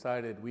was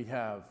excited. We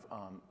have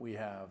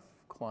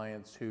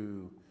clients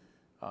who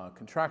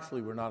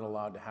contractually we're not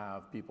allowed to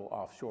have people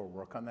offshore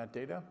work on that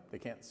data. They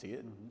can't see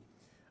it.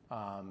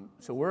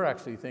 So we're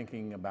actually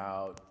thinking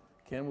about,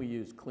 can we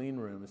use clean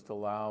rooms to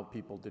allow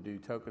people to do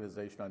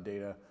tokenization on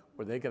data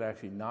where they could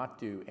actually not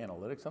do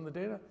analytics on the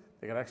data,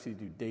 they could actually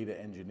do data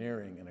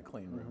engineering in a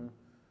clean room.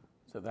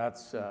 So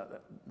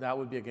that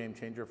would be a game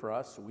changer for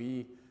us.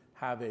 We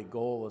have a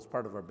goal as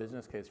part of our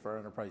business case for our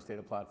enterprise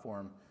data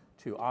platform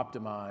to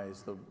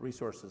optimize the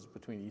resources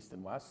between East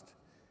and West.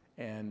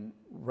 And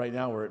right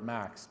now we're at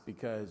max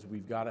because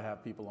we've got to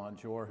have people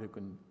onshore who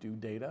can do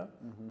data,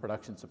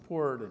 production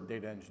support and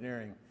data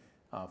engineering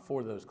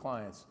for those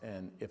clients.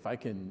 And if I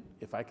can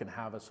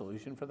have a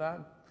solution for that,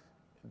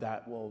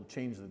 that will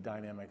change the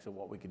dynamics of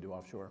what we can do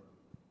offshore.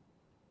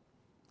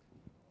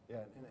 Yeah,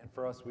 and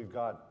for us, we've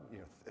got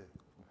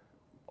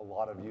a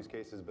lot of use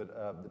cases, but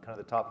kind of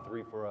the top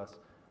three for us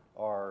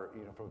are,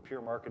 from a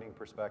pure marketing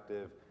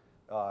perspective,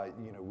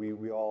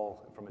 we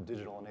all, from a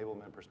digital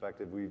enablement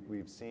perspective,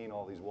 we've seen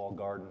all these walled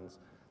gardens,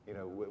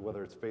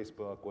 whether it's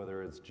Facebook,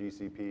 whether it's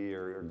GCP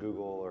or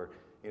Google, or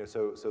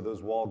so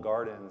those walled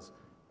gardens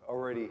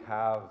already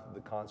have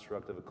the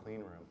construct of a clean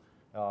room.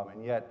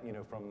 And yet,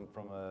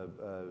 from a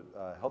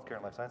healthcare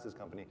and life sciences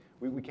company,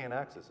 we can't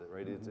access it,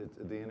 right? It's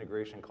the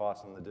integration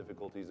costs and the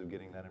difficulties of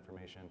getting that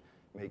information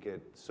make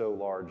it so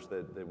large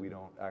that we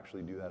don't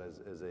actually do that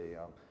as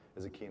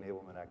a key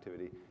enablement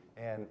activity.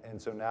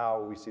 And so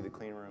now we see the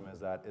clean room as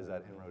that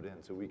inroad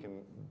in. So we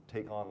can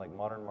take on like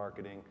modern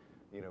marketing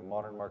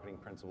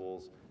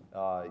principles,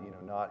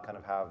 not kind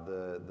of have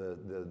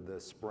the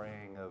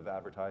spraying of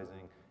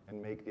advertising,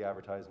 and make the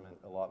advertisement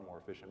a lot more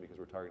efficient because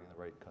we're targeting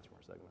the right customer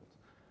segments.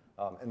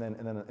 And then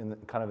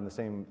kind of in the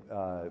same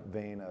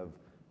vein of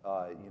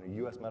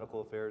U.S.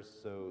 medical affairs.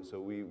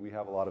 So we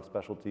have a lot of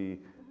specialty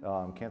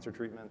cancer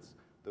treatments.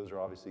 Those are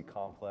obviously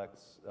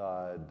complex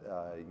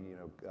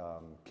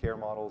care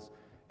models.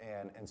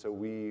 And so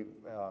we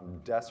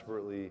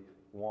desperately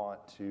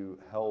want to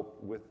help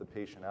with the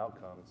patient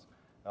outcomes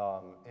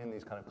in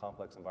these kind of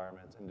complex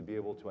environments, and to be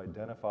able to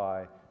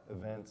identify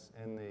events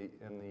in the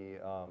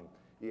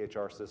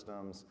EHR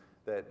systems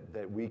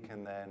that we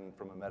can then,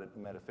 from a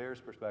med affairs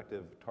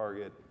perspective,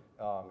 target.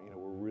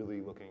 We're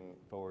really looking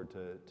forward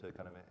to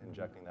kind of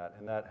injecting that,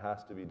 and that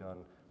has to be done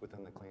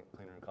within the clean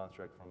room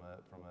construct from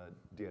a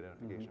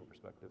de-identification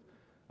perspective.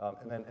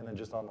 And then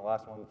just on the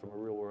last one, from a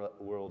real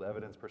world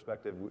evidence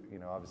perspective,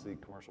 obviously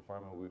commercial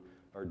pharma,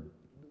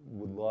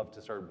 would love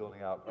to start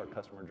building out our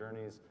customer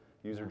journeys,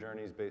 user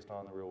journeys based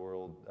on the real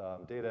world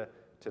data.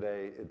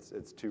 Today,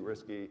 it's too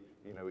risky.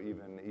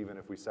 Even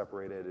if we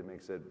separate it, it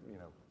makes it,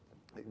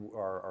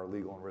 our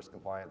legal and risk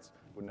compliance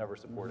would never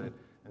support it.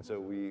 And so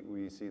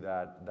we see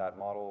that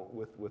model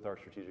with our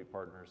strategic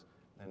partners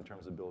in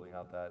terms of building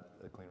out that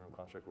clean room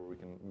construct where we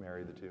can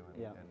marry the two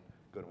and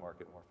go to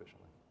market more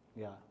efficiently.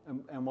 Yeah,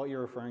 and what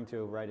you're referring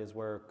to, right, is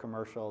where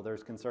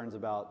there's concerns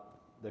about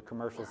the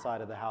commercial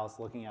side of the house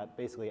looking at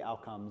basically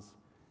outcomes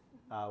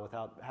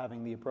without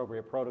having the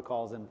appropriate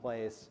protocols in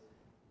place.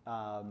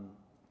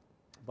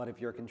 But if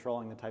you're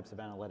controlling the types of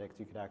analytics,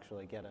 you could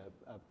actually get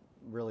a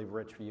really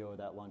rich view of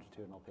that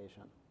longitudinal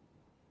patient.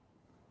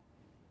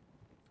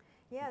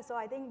 Yeah, so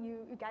I think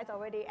you guys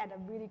already at a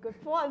really good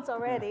points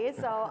already.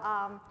 So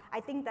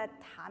I think that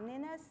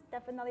timeliness,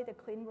 definitely the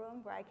clean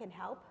room where I can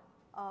help.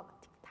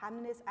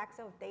 Timeliness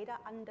access of data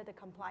under the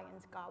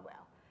compliance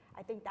guardrail.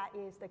 I think that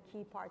is the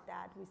key part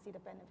that we see the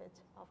benefits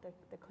of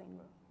the clean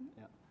room.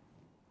 Yeah,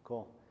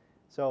 cool.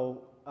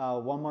 So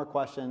one more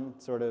question,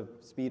 sort of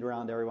speed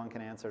round everyone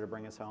can answer to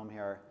bring us home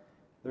here.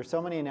 There's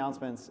so many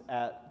announcements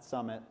at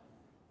Summit,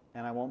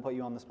 and I won't put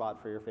you on the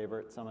spot for your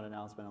favorite Summit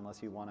announcement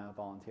unless you want to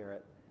volunteer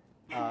it.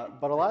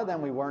 But a lot of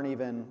them we weren't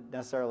even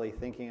necessarily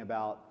thinking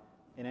about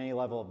in any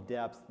level of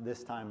depth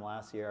this time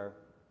last year.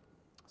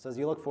 So as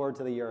you look forward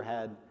to the year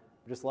ahead,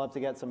 I'd just love to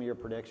get some of your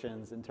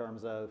predictions in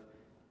terms of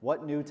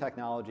what new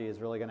technology is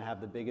really going to have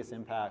the biggest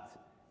impact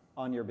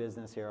on your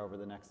business here over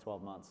the next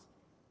 12 months.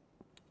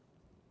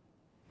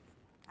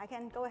 I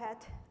can go ahead.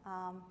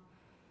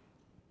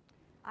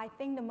 I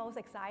think the most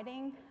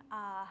exciting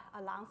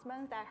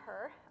announcement that I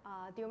heard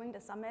during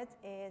the summit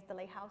is the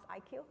Lakehouse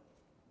IQ.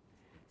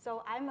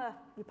 So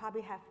you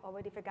probably have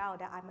already figured out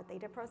that I'm a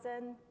data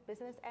person,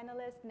 business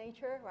analyst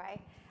nature,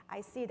 right?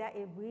 I see that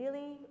it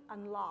really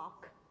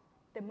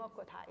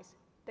democratize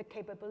the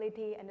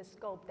capability and the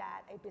scope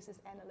that a business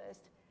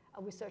analyst,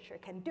 a researcher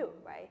can do,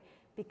 right?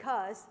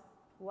 Because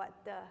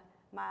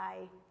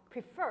my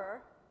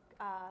preferred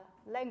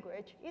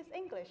language is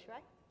English,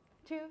 right?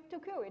 To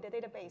query the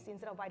database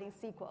instead of writing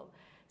SQL.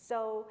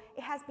 So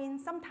it has been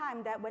some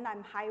time that when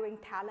I'm hiring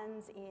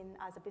talents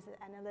as a business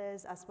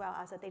analyst as well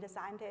as a data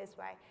scientist,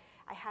 right?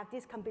 I have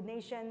these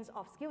combinations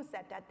of skill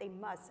set that they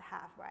must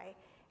have, right?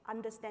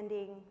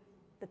 Understanding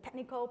the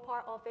technical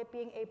part of it,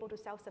 being able to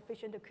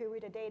self-sufficient to query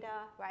the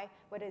data, right?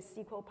 Whether it's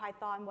SQL,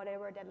 Python,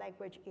 whatever the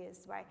language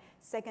is, right?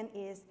 Second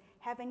is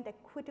having the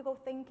critical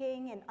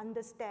thinking and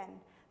understand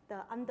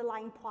the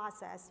underlying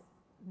process,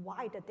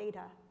 why the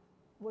data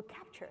were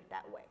captured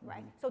that way,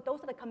 right? So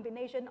those are the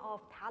combination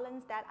of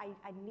talents that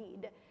I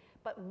need.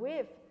 But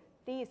with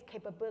these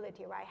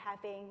capability, right,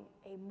 having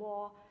a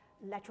more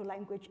natural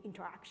language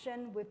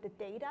interaction with the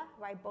data,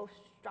 right, both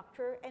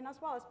structured and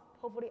as well as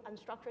hopefully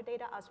unstructured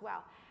data as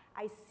well.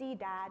 I see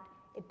that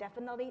it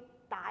definitely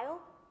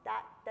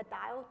the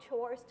dial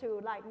towards to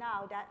like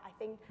now that I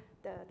think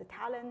the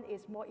talent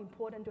is more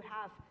important to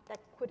have that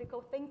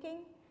critical thinking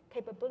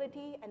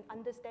capability and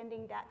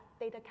understanding that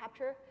data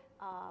capture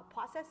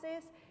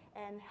processes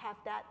and have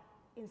that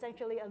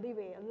essentially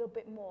alleviate a little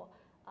bit more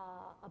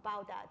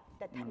about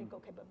that technical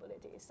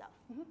capability itself.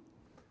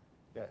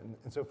 Yeah,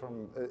 and so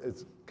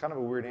it's kind of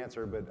a weird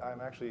answer, but I'm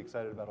actually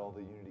excited about all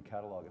the Unity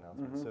Catalog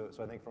announcements.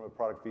 So I think from a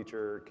product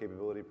feature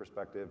capability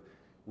perspective,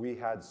 we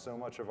had so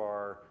much of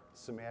our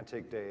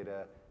semantic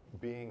data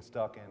being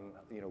stuck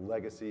in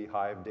legacy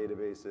Hive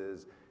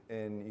databases,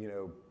 in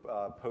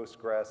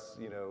Postgres,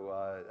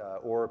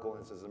 Oracle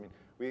instances. I mean,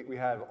 we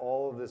have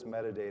all of this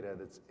metadata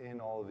that's in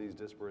all of these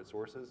disparate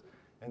sources,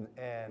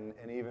 and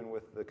even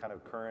with the kind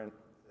of current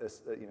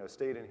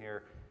state in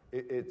here,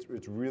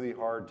 it's really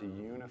hard to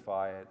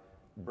unify it,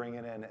 bring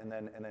it in, and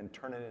then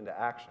turn it into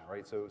action,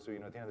 right? So at the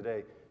end of the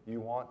day, you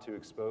want to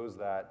expose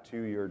that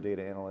to your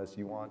data analysts.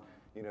 You want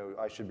You know,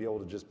 I should be able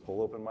to just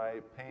pull open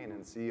my pane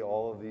and see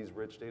all of these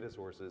rich data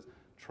sources,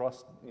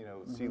 trust, you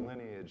know, see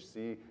lineage,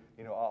 see,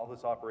 you know, all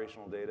this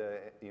operational data,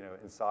 you know,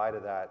 inside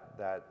of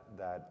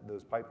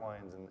those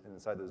pipelines and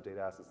inside those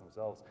data assets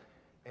themselves.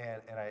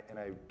 And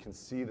I can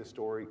see the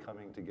story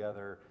coming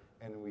together,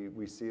 and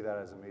we see that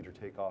as a major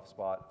takeoff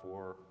spot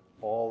for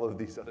all of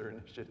these other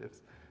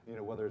initiatives, you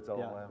know, whether it's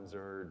LLMs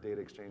or data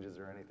exchanges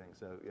or anything.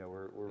 So yeah,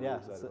 we're really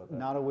excited about that.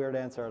 Not a weird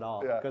answer at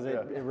all, because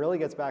it really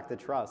gets back to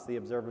trust. The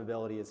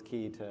observability is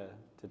key to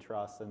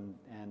trust,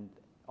 and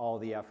all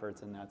the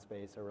efforts in that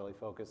space are really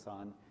focused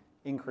on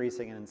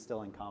increasing and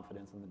instilling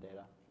confidence in the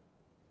data.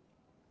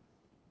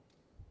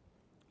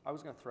 I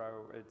was going to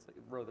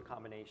throw the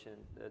combination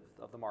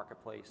of the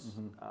marketplace,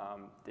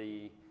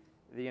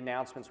 the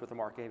announcements with the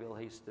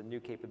marketplace, the new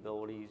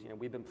capabilities. You know,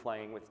 we've been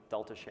playing with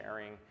Delta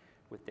sharing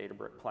with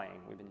Databricks.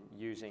 We've been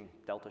using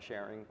Delta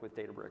sharing with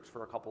Databricks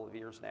for a couple of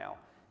years now.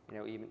 You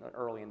know, even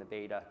early in the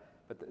beta.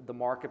 But the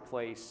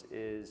marketplace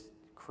is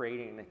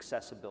creating an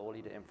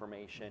accessibility to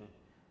information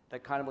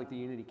that kind of like the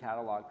Unity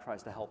catalog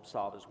tries to help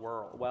solve as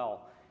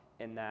well.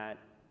 In that,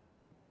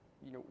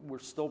 you know, we're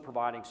still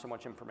providing so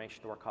much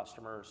information to our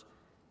customers.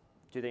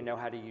 Do they know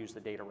how to use the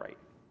data right?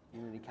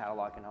 Unity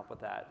catalog can help with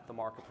that. The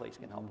marketplace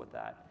can help with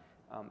that.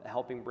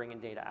 Helping bring in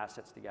data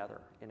assets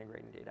together,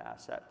 integrating data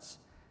assets.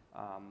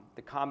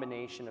 The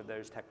combination of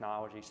those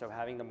technologies, so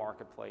having the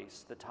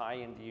marketplace, the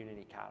tie-in to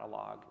Unity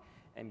catalog,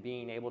 and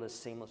being able to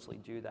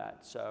seamlessly do that.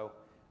 So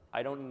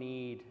I don't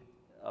need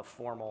a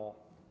formal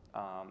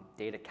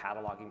data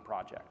cataloging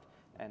project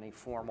and a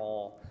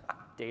formal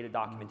data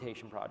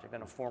documentation project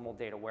and a formal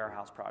data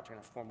warehouse project and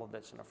a formal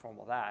this and a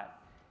formal that.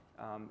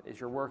 As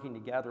you're working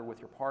together with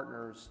your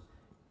partners,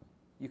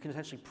 you can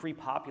essentially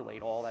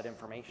pre-populate all that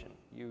information.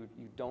 You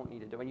don't need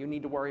to do, and you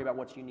need to worry about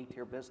what's unique to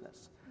your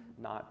business,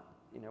 not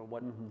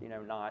what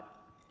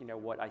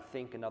what I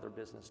think another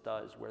business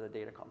does, where the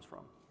data comes from.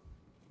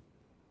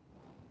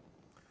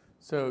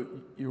 So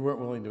you weren't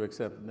willing to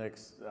accept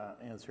Nick's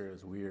answer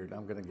as weird.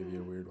 I'm going to give you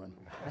a weird one.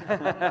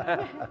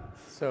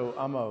 So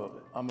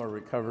I'm a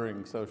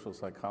recovering social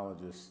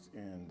psychologist,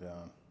 and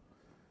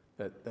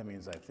that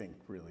means I think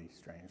really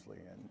strangely.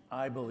 And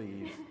I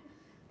believe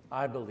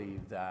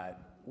that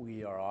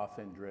we are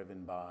often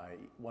driven by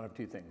one of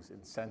two things: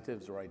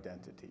 incentives or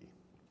identity.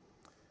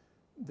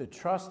 The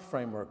trust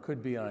framework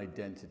could be an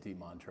identity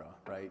mantra,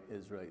 right?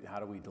 How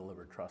do we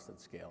deliver trust at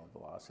scale and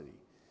velocity?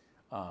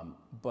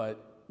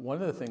 But one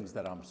of the things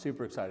that I'm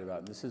super excited about,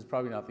 and this is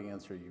probably not the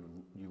answer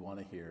you want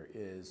to hear,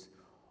 is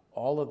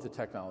all of the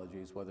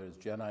technologies, whether it's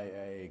Gen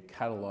IA,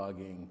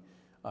 cataloging,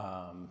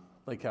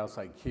 Lakehouse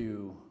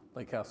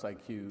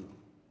IQ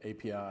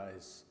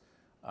APIs,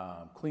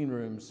 clean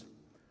rooms,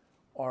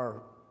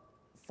 are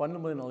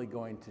fundamentally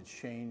going to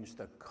change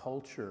the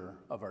culture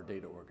of our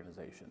data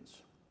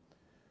organizations.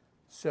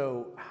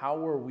 So how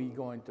are we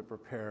going to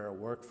prepare a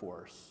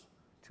workforce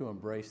to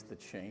embrace the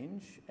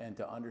change and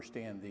to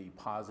understand the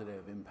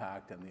positive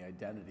impact and the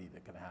identity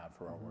that can have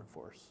for our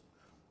workforce?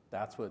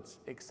 That's what's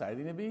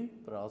exciting to me,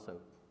 but also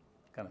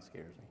kind of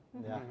scares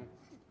me. Yeah,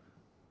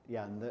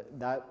 yeah, and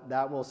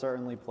that will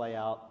certainly play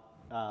out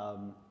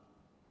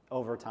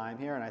over time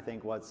here. And I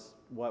think what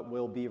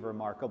will be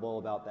remarkable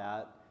about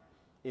that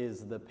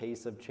is the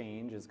pace of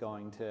change is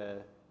going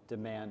to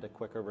demand a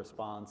quicker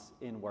response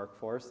in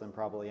workforce than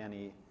probably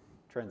any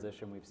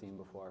transition we've seen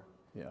before.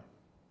 Yeah.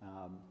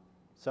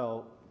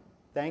 So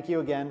thank you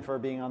again for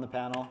being on the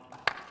panel.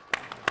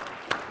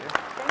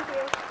 Thank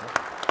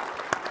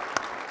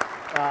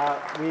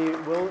you.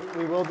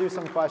 We will do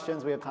some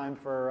questions. We have time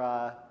for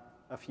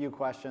a few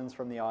questions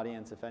from the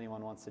audience if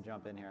anyone wants to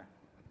jump in here.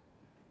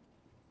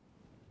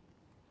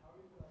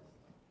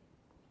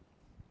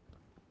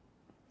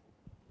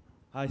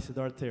 Hi,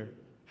 Siddharth here.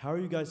 How are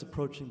you guys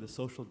approaching the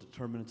social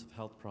determinants of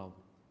health problem?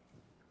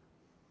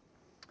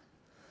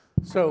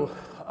 So,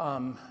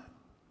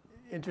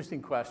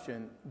 interesting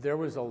question. There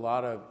was a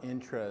lot of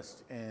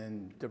interest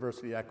in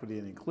diversity, equity,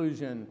 and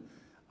inclusion,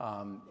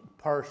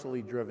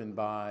 partially driven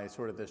by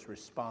sort of this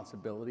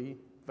responsibility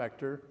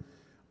vector.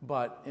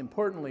 But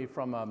importantly,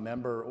 from a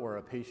member or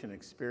a patient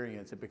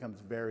experience, it becomes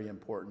very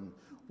important.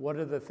 What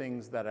are the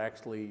things that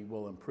actually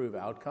will improve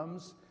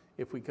outcomes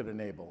if we could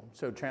enable?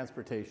 So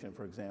transportation,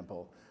 for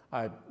example.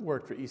 I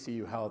worked for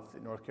ECU Health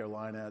in North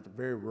Carolina. It's a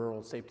very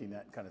rural safety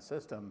net kind of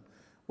system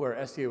where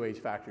SDOH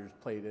factors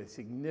played a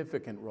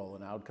significant role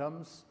in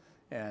outcomes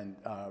and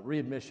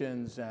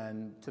readmissions,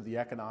 and to the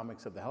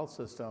economics of the health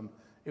system,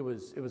 it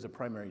was a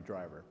primary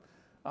driver.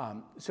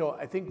 So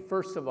I think,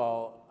 first of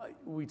all,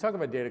 we talk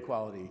about data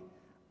quality.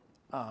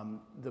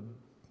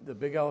 The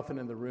big elephant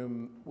in the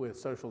room with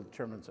social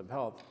determinants of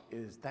health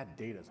is that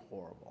data is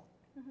horrible.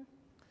 Mm-hmm.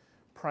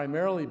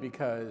 Primarily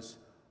because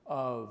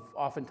of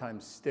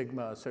oftentimes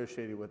stigma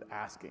associated with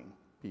asking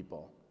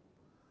people.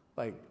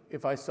 Like,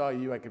 if I saw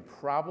you, I could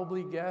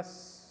probably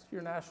guess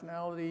your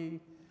nationality.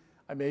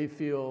 I may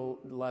feel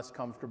less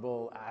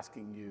comfortable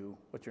asking you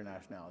what your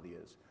nationality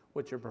is,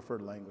 what your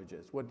preferred language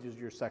is, what is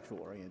your sexual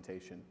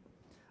orientation.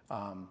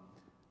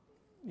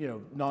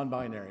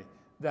 Non-binary.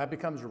 that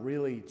becomes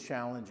really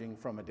challenging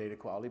from a data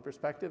quality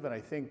perspective. And I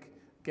think,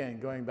 again,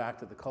 going back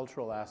to the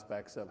cultural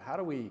aspects of how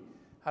do we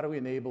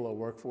enable a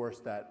workforce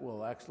that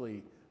will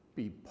actually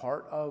be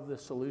part of the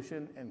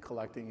solution and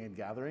collecting and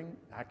gathering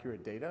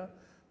accurate data,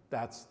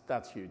 that's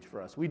huge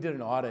for us. We did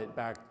an audit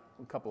back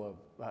a couple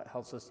of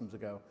health systems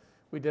ago.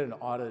 We did an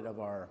audit of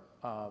our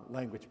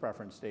language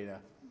preference data,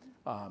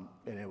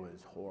 and it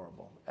was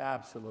horrible,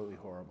 absolutely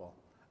horrible.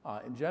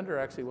 And gender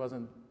actually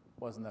wasn't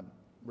that,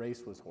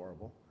 race was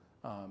horrible.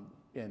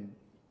 And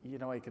you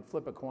know, you could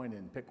flip a coin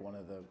and pick one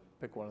of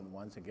the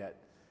ones and get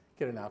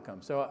an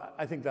outcome. So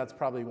I think that's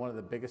probably one of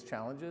the biggest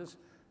challenges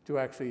to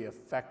actually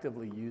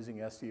effectively using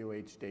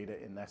SDOH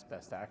data in next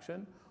best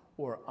action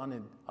or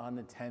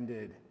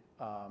unattended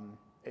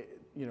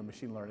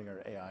machine learning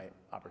or AI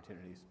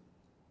opportunities.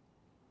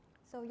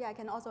 So yeah, I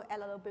can also add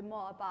a little bit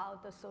more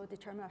about the social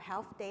determinant of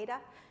health data.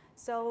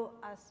 So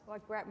as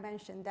what Greg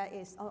mentioned, that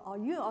is, or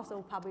you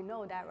also probably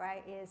know that,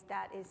 right, is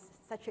that is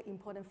such an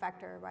important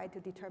factor, right, to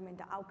determine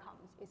the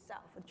outcomes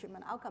itself, the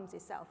treatment outcomes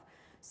itself.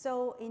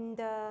 So in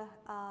the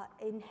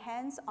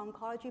enhanced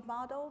oncology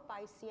model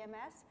by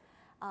CMS,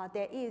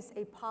 there is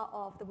a part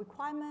of the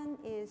requirement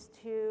is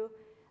to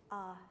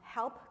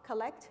help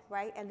collect,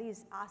 right, at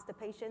least ask the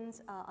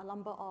patients a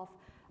number of,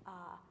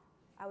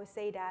 I would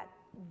say that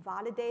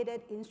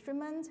validated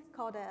instrument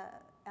called a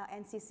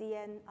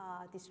NCCN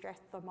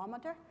distress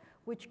thermometer,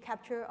 which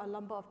capture a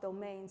number of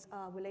domains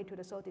related to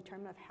the social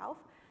determinant of health.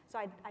 So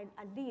at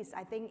least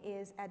I think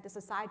is at the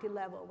society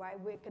level, right,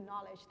 we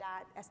acknowledge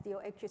that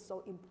SDOH is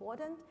so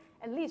important.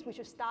 At least we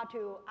should start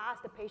to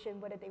ask the patient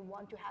whether they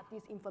want to have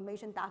this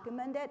information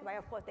documented, right?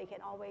 Of course, they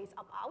can always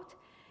opt out.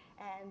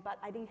 But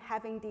I think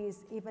having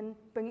these, even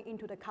bringing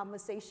into the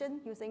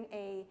conversation using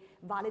a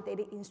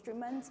validated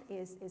instrument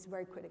is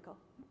very critical.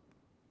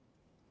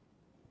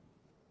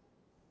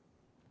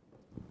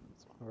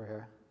 Over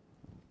here.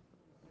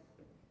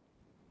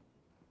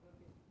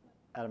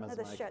 Adam has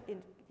a mic.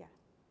 Yeah,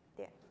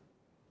 there.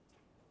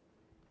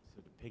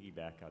 So to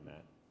piggyback on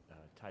that,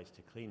 ties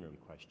to clean room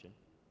question.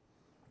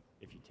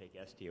 If you take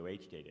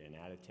SDOH data and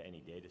add it to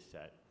any data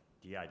set,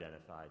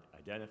 de-identified,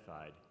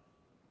 identified,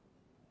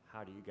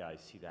 how do you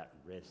guys see that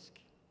risk?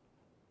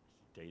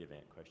 Data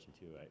event question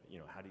too.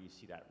 How do you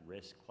see that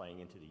risk playing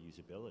into the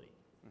usability?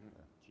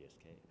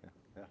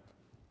 GSK.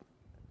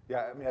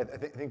 Yeah, I mean, I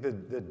think the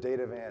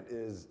data event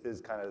is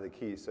kind of the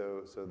key.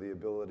 So the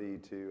ability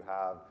to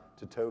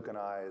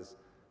tokenize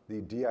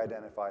the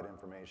de-identified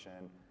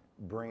information,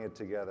 bring it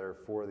together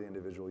for the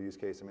individual use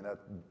case. I mean,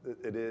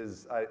 it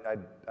is.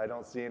 I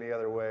don't see any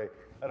other way.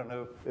 I don't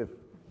know if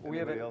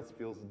anybody else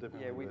feels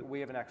differently. Yeah, we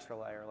have an extra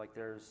layer. Like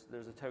there's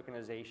a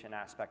tokenization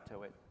aspect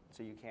to it,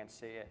 so you can't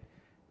see it.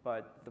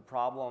 But the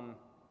problem,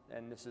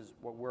 and this is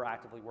what we're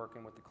actively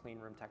working with the clean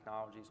room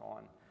technologies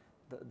on,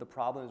 the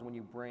problem is when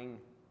you bring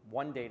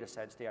one data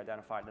set's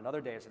de-identified, another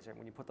data set,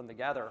 when you put them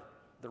together,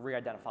 they're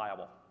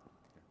re-identifiable.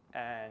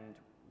 And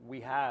we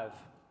have,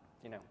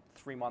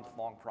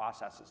 3-month-long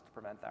processes to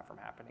prevent that from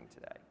happening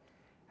today.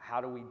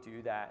 How do we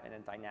do that in a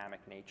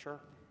dynamic nature?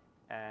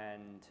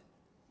 And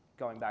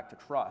going back to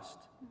trust,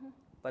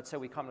 let's say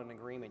we come to an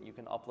agreement, you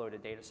can upload a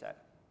data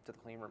set to the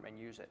clean room and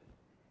use it.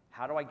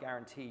 How do I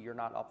guarantee you're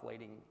not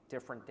uploading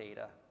different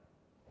data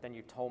than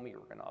you told me you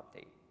were going to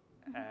update?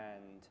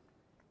 And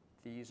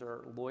these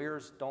are,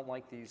 lawyers don't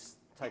like these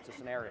types of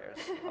scenarios.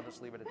 I'll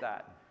just leave it at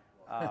that.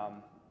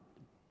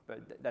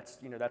 But that's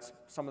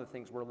some of the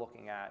things we're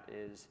looking at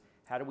is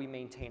how do we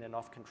maintain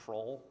enough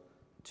control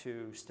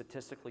to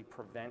statistically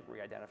prevent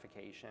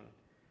re-identification,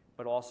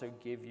 but also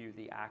give you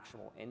the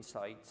actionable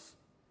insights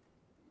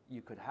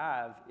you could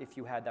have if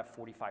you had that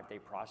 45-day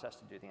process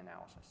to do the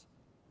analysis.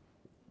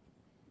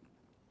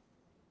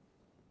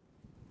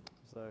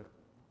 So,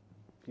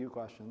 a few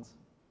questions.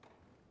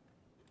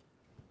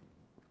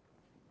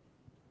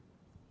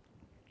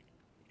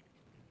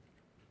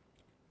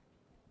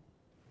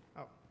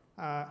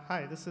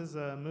 Hi, this is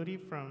Moody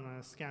from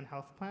Scan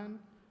Health Plan.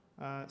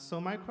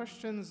 So my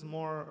question's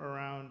more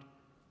around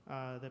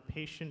the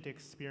patient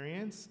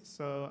experience.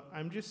 So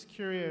I'm just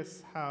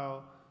curious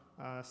how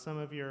some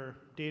of your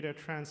data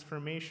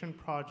transformation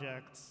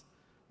projects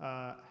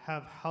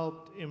have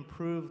helped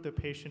improve the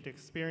patient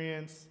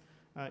experience,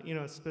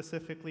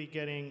 specifically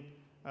getting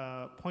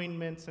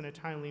appointments in a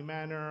timely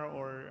manner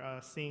or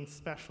seeing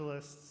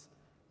specialists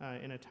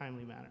in a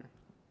timely manner.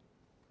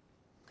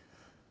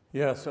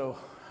 Yeah, so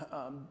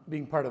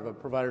being part of a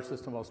provider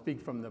system, I'll speak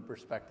from the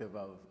perspective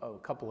of a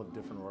couple of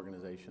different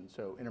organizations.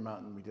 So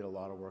Intermountain, we did a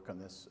lot of work on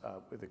this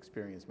with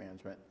experience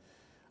management.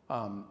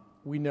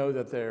 We know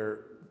that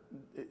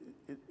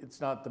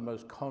it's not the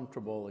most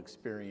comfortable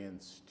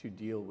experience to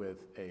deal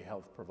with a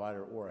health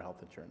provider or a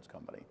health insurance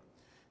company.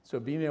 So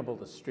being able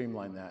to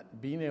streamline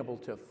that, being able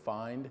to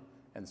find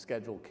and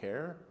schedule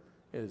care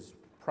is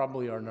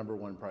probably our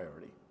 #1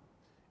 priority.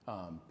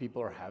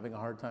 People are having a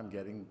hard time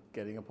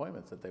getting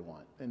appointments that they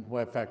want. And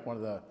in fact, one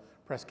of the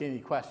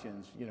Prescini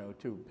questions,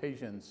 to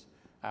patients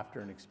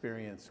after an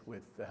experience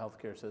with the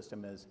healthcare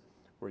system is,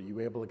 were you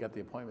able to get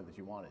the appointment that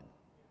you wanted,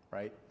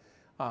 right?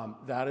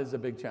 That is a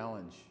big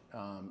challenge,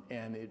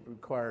 and it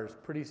requires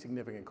pretty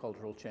significant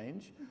cultural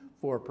change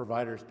for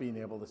providers being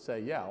able to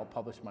say, yeah, I'll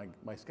publish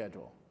my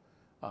schedule.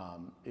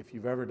 If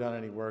you've ever done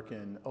any work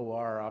in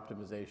OR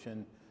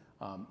optimization,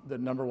 the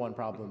number one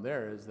problem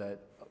there is that,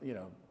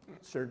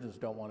 surgeons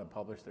don't want to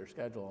publish their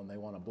schedule and they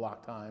want to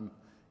block time,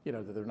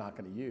 that they're not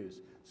going to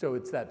use. So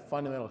it's that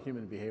fundamental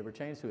human behavior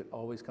change, so it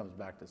always comes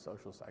back to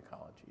social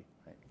psychology,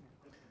 right?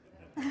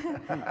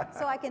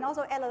 So I can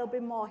also add a little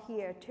bit more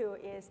here too,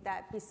 is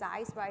that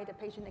besides, right, the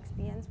patient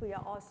experience, we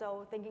are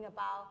also thinking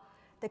about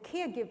the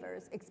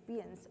caregiver's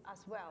experience as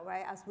well,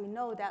 right? As we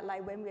know that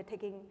like when we're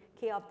taking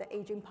care of the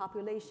aging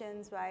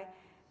populations, right,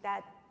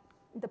 that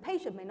the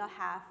patient may not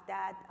have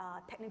that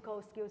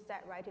technical skill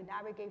set, right, to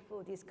navigate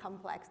through this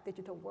complex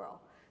digital world.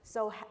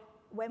 So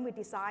when we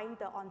designed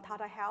the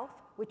Ontata Health,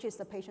 which is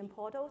the patient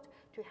portal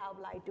to help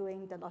like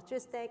doing the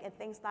logistics and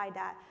things like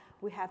that,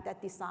 we have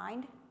that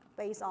designed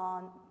based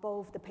on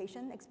both the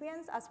patient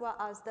experience as well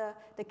as the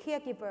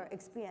caregiver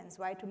experience,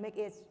 right, to make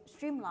it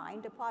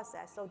streamline the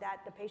process so that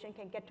the patient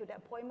can get to the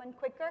appointment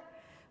quicker,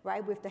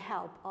 right, with the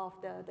help of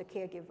the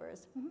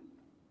caregivers. Mm-hmm.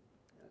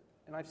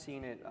 And I've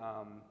seen it,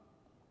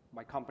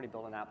 my company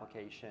built an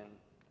application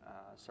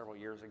several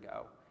years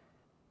ago,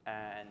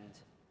 and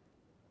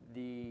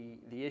the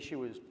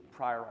issue is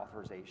prior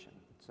authorization.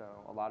 So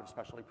a lot of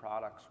specialty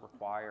products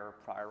require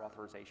prior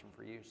authorization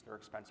for use. They're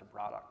expensive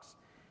products.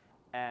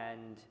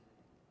 And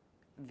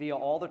via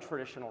all the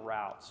traditional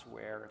routes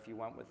where if you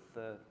went with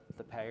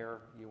the payer,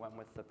 you went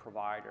with the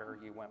provider,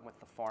 you went with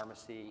the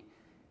pharmacy,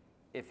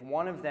 if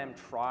one of them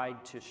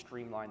tried to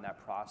streamline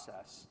that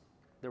process,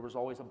 there was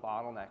always a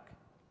bottleneck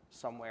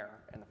somewhere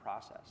in the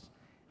process.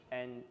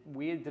 And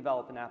we had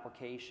developed an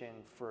application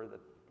for the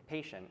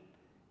patient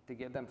to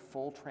give them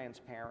full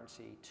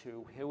transparency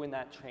to who in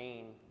that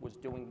chain was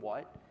doing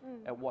what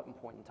at what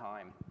point in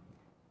time.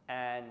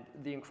 And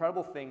the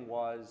incredible thing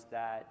was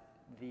that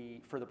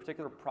for the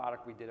particular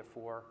product we did it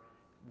for,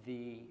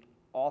 the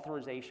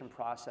authorization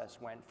process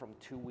went from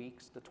 2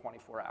 weeks to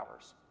 24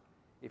 hours.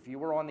 If you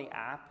were on the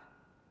app,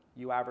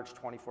 you averaged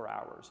 24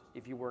 hours.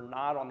 If you were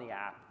not on the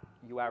app,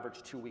 you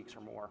averaged 2 weeks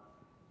or more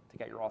to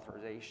get your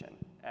authorization.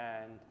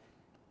 And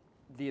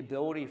the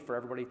ability for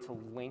everybody to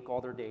link all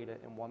their data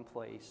in one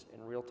place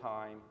in real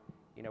time,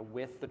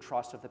 with the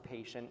trust of the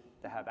patient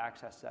to have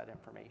access to that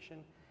information,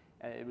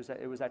 and it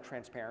was that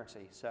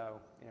transparency. So,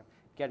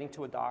 getting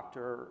to a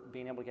doctor,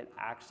 being able to get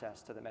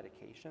access to the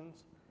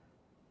medications,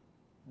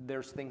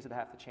 there's things that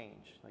have to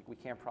change. Like we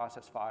can't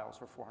process files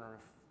for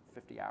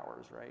 450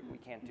 hours, right? We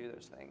can't do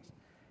those things.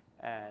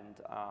 And,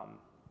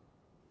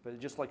 but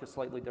just like a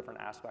slightly different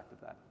aspect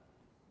of that.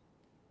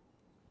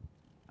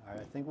 All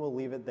right, I think we'll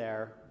leave it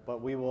there,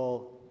 but we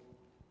will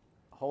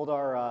hold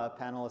our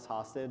panelists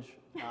hostage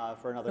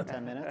for another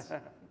 10 minutes.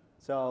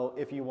 So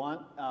if you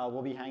want,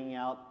 we'll be hanging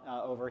out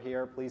over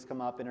here. Please come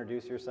up,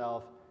 introduce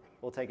yourself.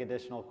 We'll take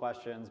additional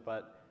questions,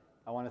 but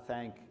I want to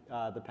thank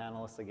the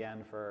panelists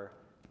again for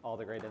all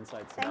the great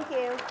insights. Thank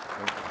you.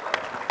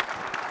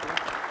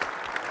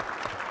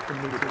 Good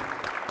to meet you.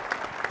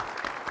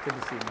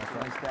 Good to see you, my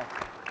friend. Nice day.